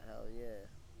 Hell yeah.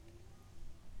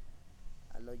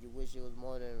 I know you wish it was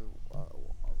more than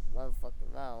one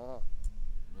fucking round, huh?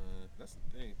 Man, that's the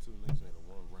thing too. Niggas ain't a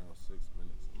 1 round 6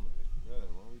 minutes. I'm like, yeah,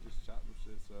 why don't we just chop them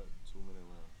shits up 2-minute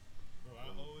rounds? Bro,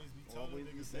 I always be telling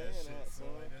niggas that shit. So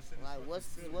like that shit is like, what's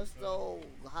so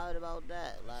hard about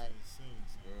that? Like,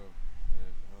 girl,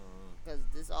 cause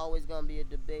this always gonna be a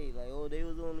debate. Like, oh, they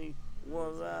was only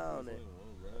one round. Only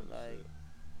one round. Like, shit.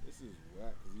 This is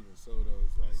whack. Cause even so though,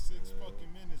 it's like 6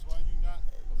 fucking minutes. Why you not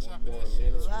chopping that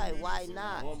shit? Right? Why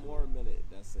not? 1 more minute.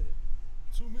 That's it.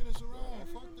 2 minutes around.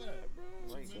 Fuck that,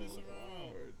 bro. 2 minutes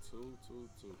around. Word. Two.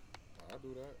 I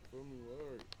do that. Feel me?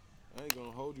 Word. I ain't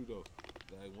gonna hold you though.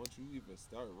 Like once you even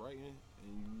start writing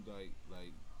and you like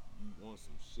you want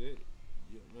some shit,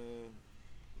 yeah, man.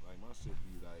 Like my shit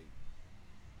be like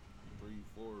 3,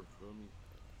 4. Feel me?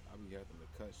 I be having to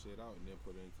cut shit out and then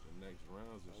put it into the next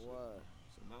rounds and shit. What?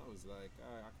 So now it's like,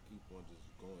 alright, I can keep on just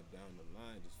going down the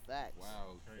line, just Facts.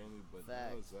 wow, feel me? But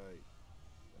now it's like,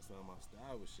 that's not my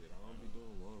style with shit. I don't be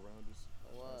doing 1-rounders.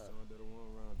 Last time I did a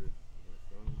 1-rounder,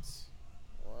 feel me?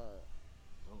 What?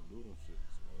 Don't do them shits.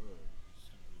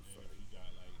 If you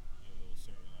got like your little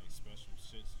certain like special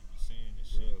shits you be saying and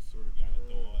shit, Bro, you gotta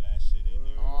throw all that shit in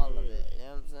there. All of it. You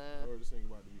know what I'm saying? Or this thing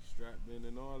about to be strapped in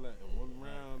and all that in 1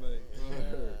 round, like,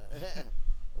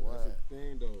 What? That's the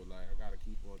thing though, like I gotta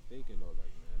keep on thinking though,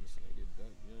 like man, this nigga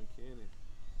Duck, Young Cannon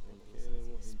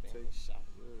wouldn't take shot.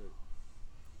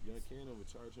 Young Cannon would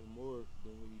charge him more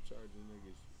than what he charging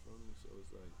niggas. You feel me? So it's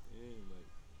like, damn, like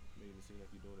making it seem like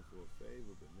you're doing it for a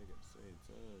favor, but nigga at the same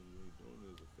time you ain't doing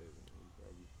it as a favor, man.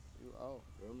 You probably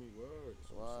feel me? Word. That's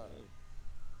what I'm saying.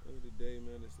 At the end of the day,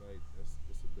 man, it's like it's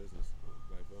a business.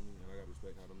 Like feel me? And I gotta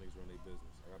respect how them niggas run their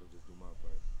business. I gotta just do my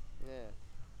part. Yeah.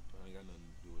 I ain't got nothing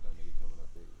to do with that nigga coming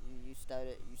up there. You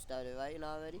started writing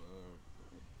already?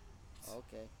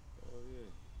 Okay. Oh yeah.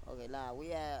 Okay, nah,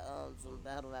 we had some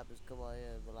battle rappers come on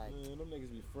here, but like, man, them niggas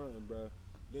be frontin', bro.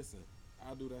 Listen,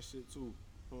 I do that shit too.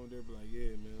 Come on there, be like,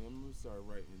 yeah, man, I'm gonna start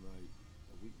writing like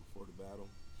a week before the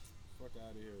battle. Fuck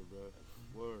out of here, bro.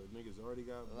 Word, niggas already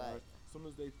got bars. Soon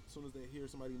as they hear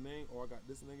somebody's name, I got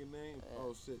this nigga name.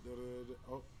 Oh shit,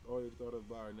 oh, you thought of a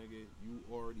bar, nigga. You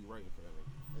already writing for that nigga.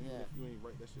 Even if you ain't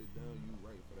write that shit down, you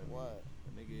writing for that nigga.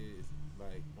 The nigga is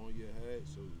like on your head,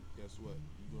 so guess what?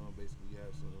 You gonna basically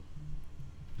have some.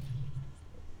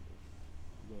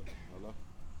 Hello?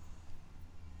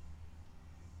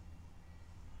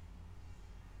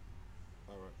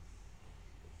 Alright.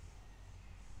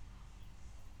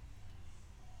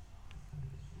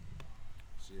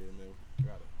 Shit, man.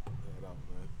 Gotta head out,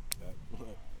 man.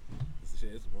 This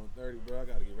shit is 1:30. 9:30, bro. I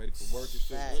gotta get ready for work and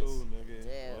shit too, nigga.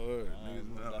 Damn.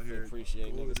 Niggas out I here.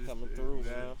 appreciate niggas coming through,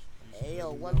 man. Hey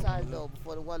yo, one time though,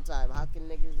 before the one time, how can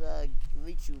niggas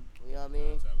reach you? You know what I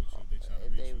mean?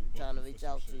 If they trying to reach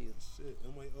out to you. Shit,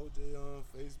 Mway Ojae on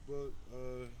Facebook.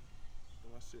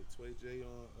 My shit, Tway J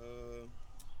on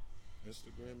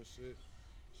Instagram and shit.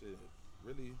 Shit,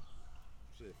 really.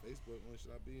 Shit, Facebook. When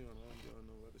should I be on? I don't be on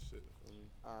no other shit.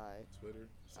 Alright. Twitter,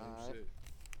 same shit.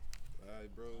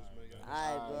 Alright, bros.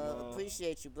 Alright, bro.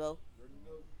 Appreciate you, bro.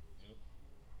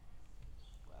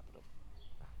 Wrap it up.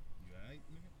 You alright,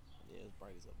 nigga? Yeah, it's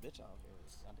bright as a bitch out here.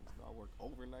 I think I work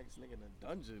overnights, nigga, in a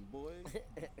dungeon, boy.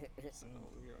 So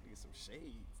over here, I need some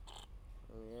shades.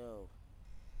 Yo.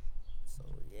 So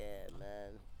yeah,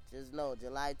 man. Just know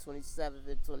July 27th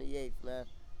and 28th, man.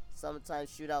 Summertime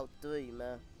Shootout 3,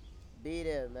 man. Be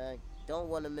there, man. Don't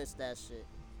want to miss that shit.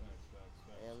 Facts.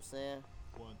 You know what I'm saying?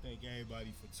 I want to thank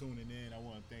everybody for tuning in. I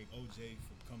want to thank OJ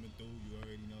for coming through. You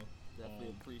already know.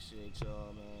 Definitely appreciate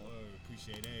y'all, man.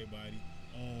 Appreciate everybody.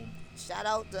 Shout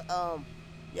out to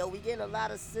yo, we getting a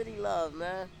lot of city love,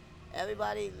 man.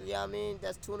 Everybody, you know what I mean,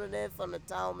 that's tuning in from the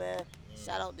town, man.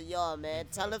 Shout out to y'all, man.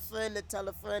 Tell a friend to tell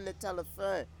a friend to tell a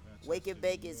friend. Wake and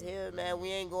Bake is here, man. We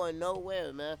ain't going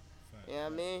nowhere, man. You know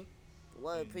what I mean?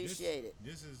 Well, appreciate it.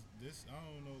 This I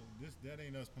don't know. That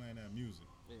ain't us playing that music.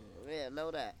 Yeah,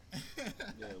 know that.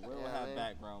 Yeah, we don't have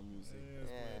background music.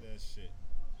 Yeah, play that shit.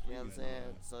 You know what I'm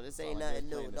saying? So this ain't nothing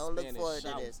new. Don't look forward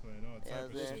to this.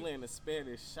 Just playing the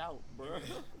Spanish shout, bro.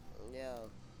 Yo.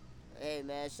 Hey,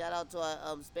 man, shout out to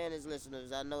our Spanish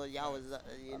listeners. I know y'all was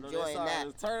enjoying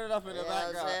that. Turn it up in the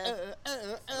background.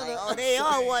 Like, oh, they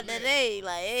all want today.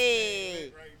 Like, hey.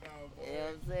 You know what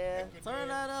I'm saying? Turn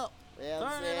that up. You know what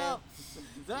I'm Turn saying? it up.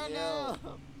 Turn it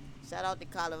up. Shout out to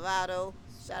Colorado.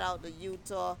 Shout out to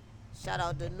Utah. Shout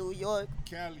out to New York.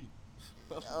 Cali.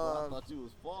 I thought you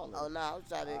was falling. Oh, no, I was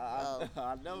trying to.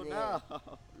 I know now.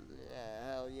 Yeah,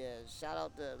 hell yeah. Shout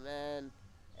out to, man,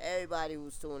 everybody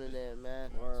who's tuning in, man.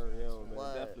 Word, yo, man.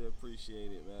 Word. Definitely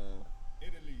appreciate it, man.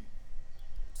 Italy.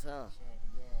 Huh.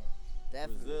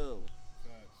 Definitely. Brazil.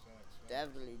 Facts.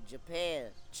 Definitely.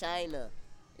 Japan, China,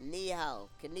 Ni hao,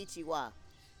 Konnichiwa. You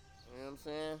know what I'm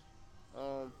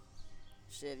saying?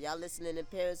 Shit, if y'all listening in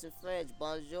Paris and French,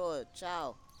 bonjour,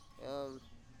 ciao. You know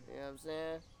what I'm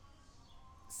saying?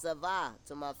 Ça va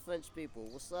to my French people.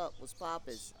 What's up? What's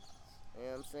poppin'? You know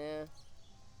what I'm saying?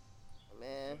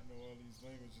 Man. I know all these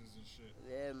languages and shit.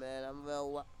 Yeah, man. I'm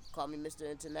real. Call me Mr.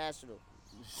 International.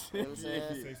 You know what I'm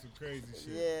saying? Say some crazy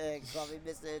shit. Yeah, call me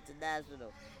Mr.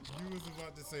 International. You was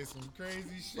about to say some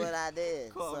crazy shit. But I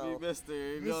did. Call me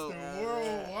Mr.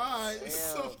 Worldwide.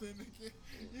 Something, nigga.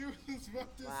 You was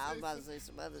about to say. I was about to say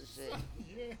some other shit.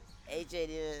 Yeah.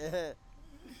 H-A-D.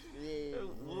 Yeah.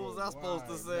 What was I supposed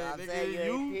to say, I'm nigga? saying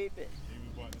You? He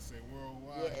was about to say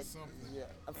worldwide or something.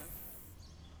 Yeah.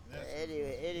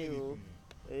 Anywho.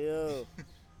 Yo. Alright,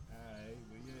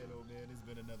 but yeah, though, man, this has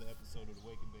been another episode of the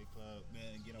Wake and Bake Club.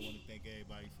 Man, again, I want to thank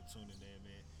everybody for tuning in,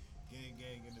 man.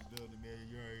 Gang in the building, man.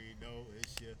 You already know.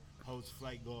 It's your host,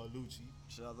 Flight Guard Lucci.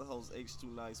 Shout out to host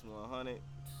H2 Nice 100.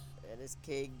 And it's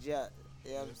King Jut.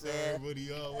 You know what I'm saying? What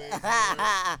he always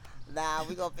Nah,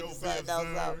 we gonna figure something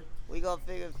else out. We gonna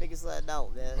figure something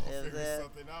out, man. Figure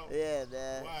something out? Yeah,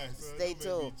 man. Why? Stay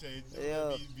tuned.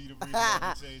 Yo. Be the reason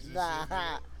why we change this Nah.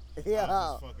 shit, Yo. I'm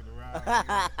just fucking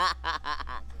around.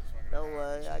 Don't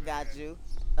worry, I got you.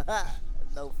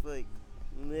 No freak.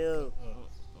 No.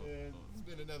 It's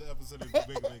been another episode of the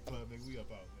Big Club, nigga. We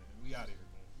up out, man. We out here, man.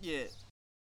 Yeah.